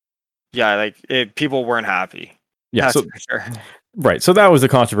 People weren't happy. Yeah. That's so, for sure. Right. So that was the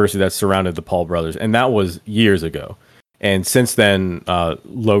controversy that surrounded the Paul brothers, and that was years ago. And since then,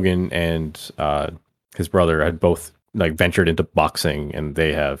 Logan and his brother had both ventured into boxing, and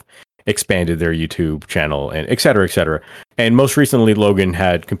they have expanded their YouTube channel and et cetera, et cetera. And most recently, Logan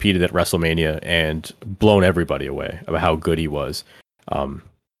had competed at WrestleMania and blown everybody away about how good he was.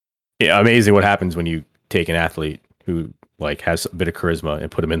 Amazing what happens when you take an athlete who has a bit of charisma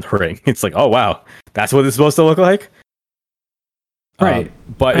and put him in the ring. It's like, oh wow, that's what it's supposed to look like. Right.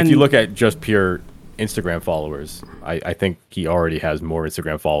 But if you look at just pure Instagram followers, I think he already has more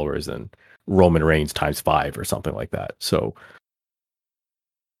Instagram followers than Roman Reigns times 5 or something like that. So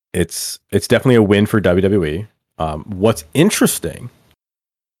it's definitely a win for WWE. What's interesting,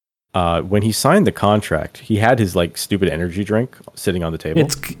 when he signed the contract, he had his stupid energy drink sitting on the table.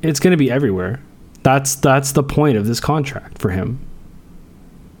 It's going to be everywhere. That's the point of this contract for him.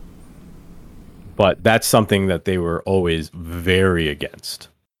 But that's something that they were always very against.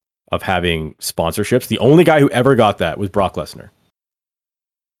 of having sponsorships. The only guy who ever got that was Brock Lesnar.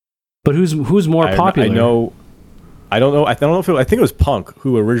 But who's more popular? I don't know. I think it was Punk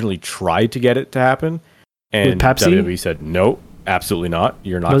who originally tried to get it to happen, and with Pepsi? WWE said no, absolutely not.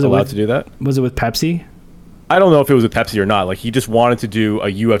 You're not allowed to do that. Was it with Pepsi? I don't know if it was with Pepsi or not. Like, he just wanted to do a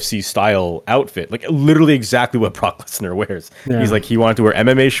UFC style outfit, like literally exactly what Brock Lesnar wears. Yeah. He's like, he wanted to wear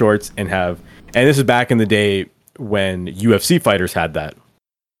MMA shorts and this is back in the day when UFC fighters had that.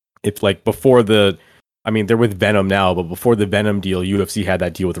 It's like before they're with Venom now, but before the Venom deal, UFC had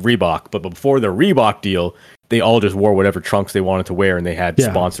that deal with Reebok. But before the Reebok deal, they all just wore whatever trunks they wanted to wear, and they had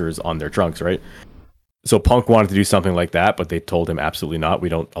sponsors on their trunks, right? So Punk wanted to do something like that, but they told him absolutely not. We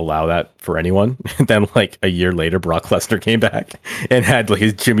don't allow that for anyone. And then like a year later, Brock Lesnar came back and had like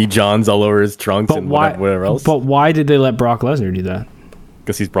his Jimmy Johns all over his trunks and whatever else. But why did they let Brock Lesnar do that?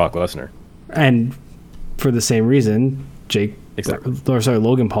 Because he's Brock Lesnar. And for the same reason,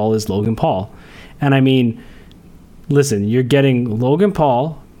 Logan Paul is Logan Paul. And I mean, listen, you're getting Logan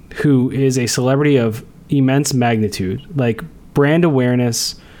Paul, who is a celebrity of immense magnitude, like brand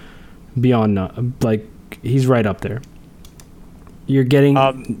awareness beyond, like, he's right up there. You're getting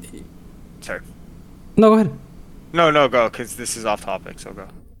sorry, no, go ahead. No, go, because this is off topic, so go.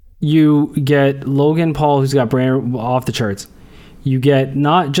 You get Logan Paul, who's got brand off the charts. You get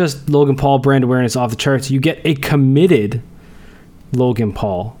not just Logan Paul brand awareness off the charts, you get a committed Logan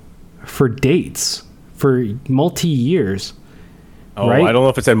Paul for dates for multi-years. Oh, right? I don't know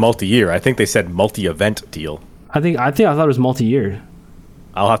if it said multi-year. I think they said multi-event deal. I thought it was multi-year.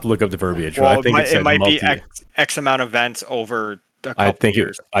 I'll have to look up the verbiage. Well, I think it might be X amount of events over a couple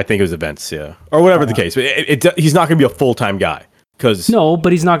years. I think it was events, yeah, or whatever the case. He's not going to be a full-time guy. No,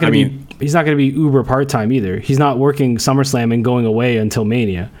 but he's not going to be. He's not going to be uber part-time either. He's not working SummerSlam and going away until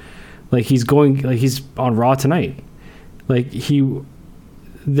Mania. Like, he's on Raw tonight. Like,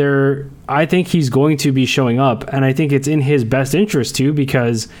 I think he's going to be showing up, and I think it's in his best interest too,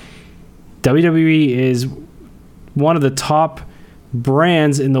 because WWE is one of the top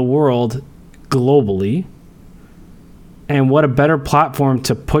brands in the world globally, and what a better platform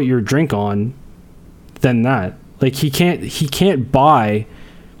to put your drink on than that. Like, he can't buy.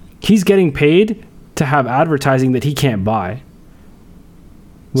 He's getting paid to have advertising that he can't buy,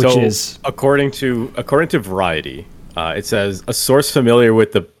 which is according to Variety. It says a source familiar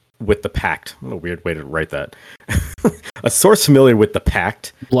with the pact. What a weird way to write that. A source familiar with the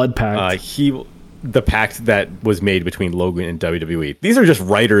pact. Blood pact. The pact that was made between Logan and WWE. These are just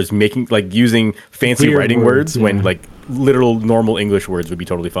writers using fancy weird writing words when like literal normal English words would be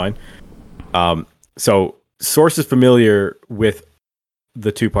totally fine. So sources familiar with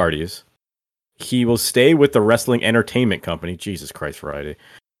the two parties. He will stay with the wrestling entertainment company. Jesus Christ, Variety.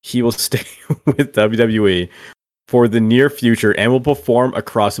 He will stay with WWE for the near future and will perform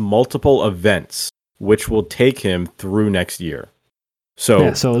across multiple events, which will take him through next year. So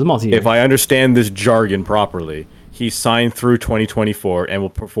it's multi-year. If I understand this jargon properly, he's signed through 2024 and will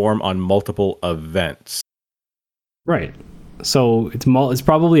perform on multiple events. Right. So it's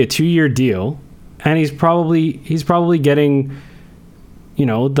probably a 2-year deal, and he's probably getting,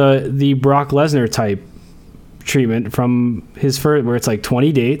 the Brock Lesnar type treatment from his first, where it's like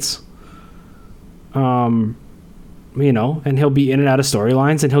 20 dates. And he'll be in and out of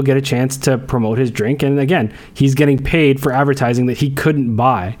storylines, and he'll get a chance to promote his drink. And again, he's getting paid for advertising that he couldn't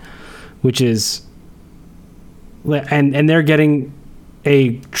buy, which is, and they're getting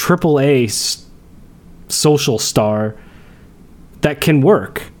a AAA social star that can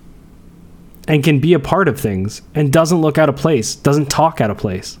work and can be a part of things and doesn't look out of place, doesn't talk out of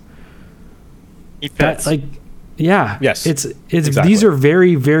place. He fits. Yes. It's exactly. These are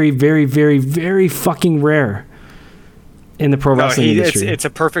very, very, very, very, very fucking rare in the pro wrestling industry. It's a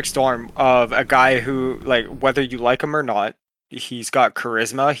perfect storm of a guy who, like, whether you like him or not, he's got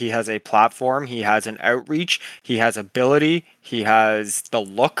charisma, he has a platform, he has an outreach, he has ability, he has the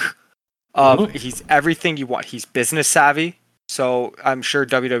look. He's everything you want. He's business savvy, so I'm sure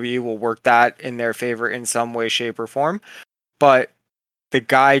WWE will work that in their favor in some way, shape, or form. But the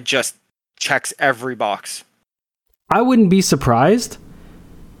guy just checks every box. I wouldn't be surprised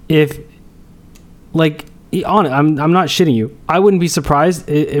if, like, I'm not shitting you. I wouldn't be surprised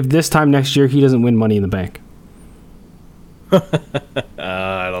if this time next year he doesn't win Money in the Bank.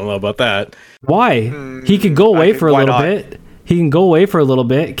 I don't know about that. Why? He could go away for a little bit. He can go away for a little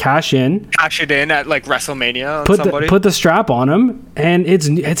bit, cash it in at like WrestleMania. Put the strap on him, and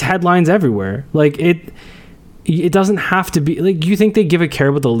it's headlines everywhere. Like, it doesn't have to be like, you think they give a care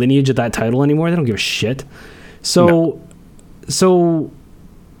about the lineage of that title anymore? They don't give a shit. So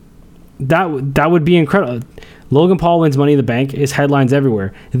That would be incredible. Logan Paul wins Money in the Bank, is headlines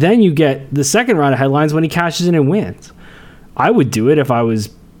everywhere. Then you get the second round of headlines when he cashes in and wins. I would do it if I was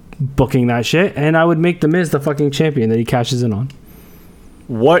booking that shit, and I would make The Miz the fucking champion that he cashes in on.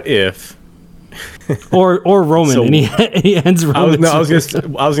 What if? or Roman, and he ends Roman. I was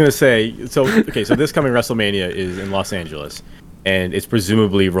gonna say. So okay, so this coming WrestleMania is in Los Angeles, and it's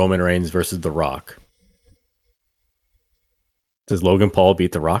presumably Roman Reigns versus The Rock. Does Logan Paul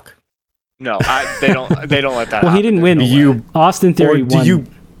beat The Rock? No, they don't let that well, happen. he didn't win. Austin Theory won.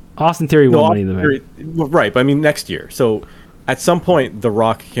 Austin Theory won Money in the Bank. Right, but I mean next year. So at some point, The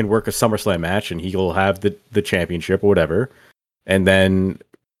Rock can work a SummerSlam match, and he will have the championship or whatever, and then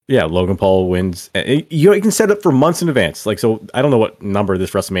Logan Paul wins. You can set up for months in advance. Like, so I don't know what number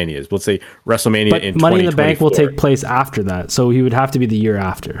this WrestleMania is. Let's say WrestleMania but in Money in the Bank will 2024. take place after that, so he would have to be the year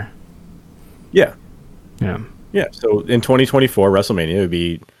after. Yeah. Yeah. So in 2024, WrestleMania would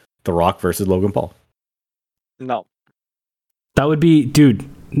be The Rock versus Logan Paul. No. That would be, dude.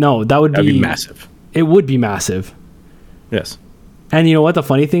 No, that'd be massive. It would be massive. Yes. And you know what? The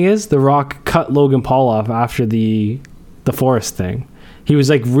funny thing is, The Rock cut Logan Paul off after the Forest thing. He was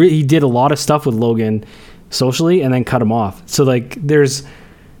like, he did a lot of stuff with Logan socially, and then cut him off. So there's,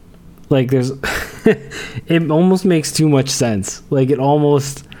 it almost makes too much sense. Like, it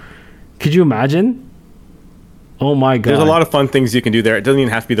almost. Could you imagine? Oh my god! There's a lot of fun things you can do there. It doesn't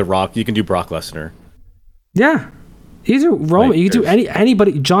even have to be The Rock. You can do Brock Lesnar. Yeah. Either Roman, Like, you could do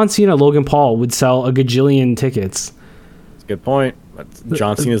anybody. John Cena, Logan Paul would sell a gajillion tickets. That's a good point. But John Cena's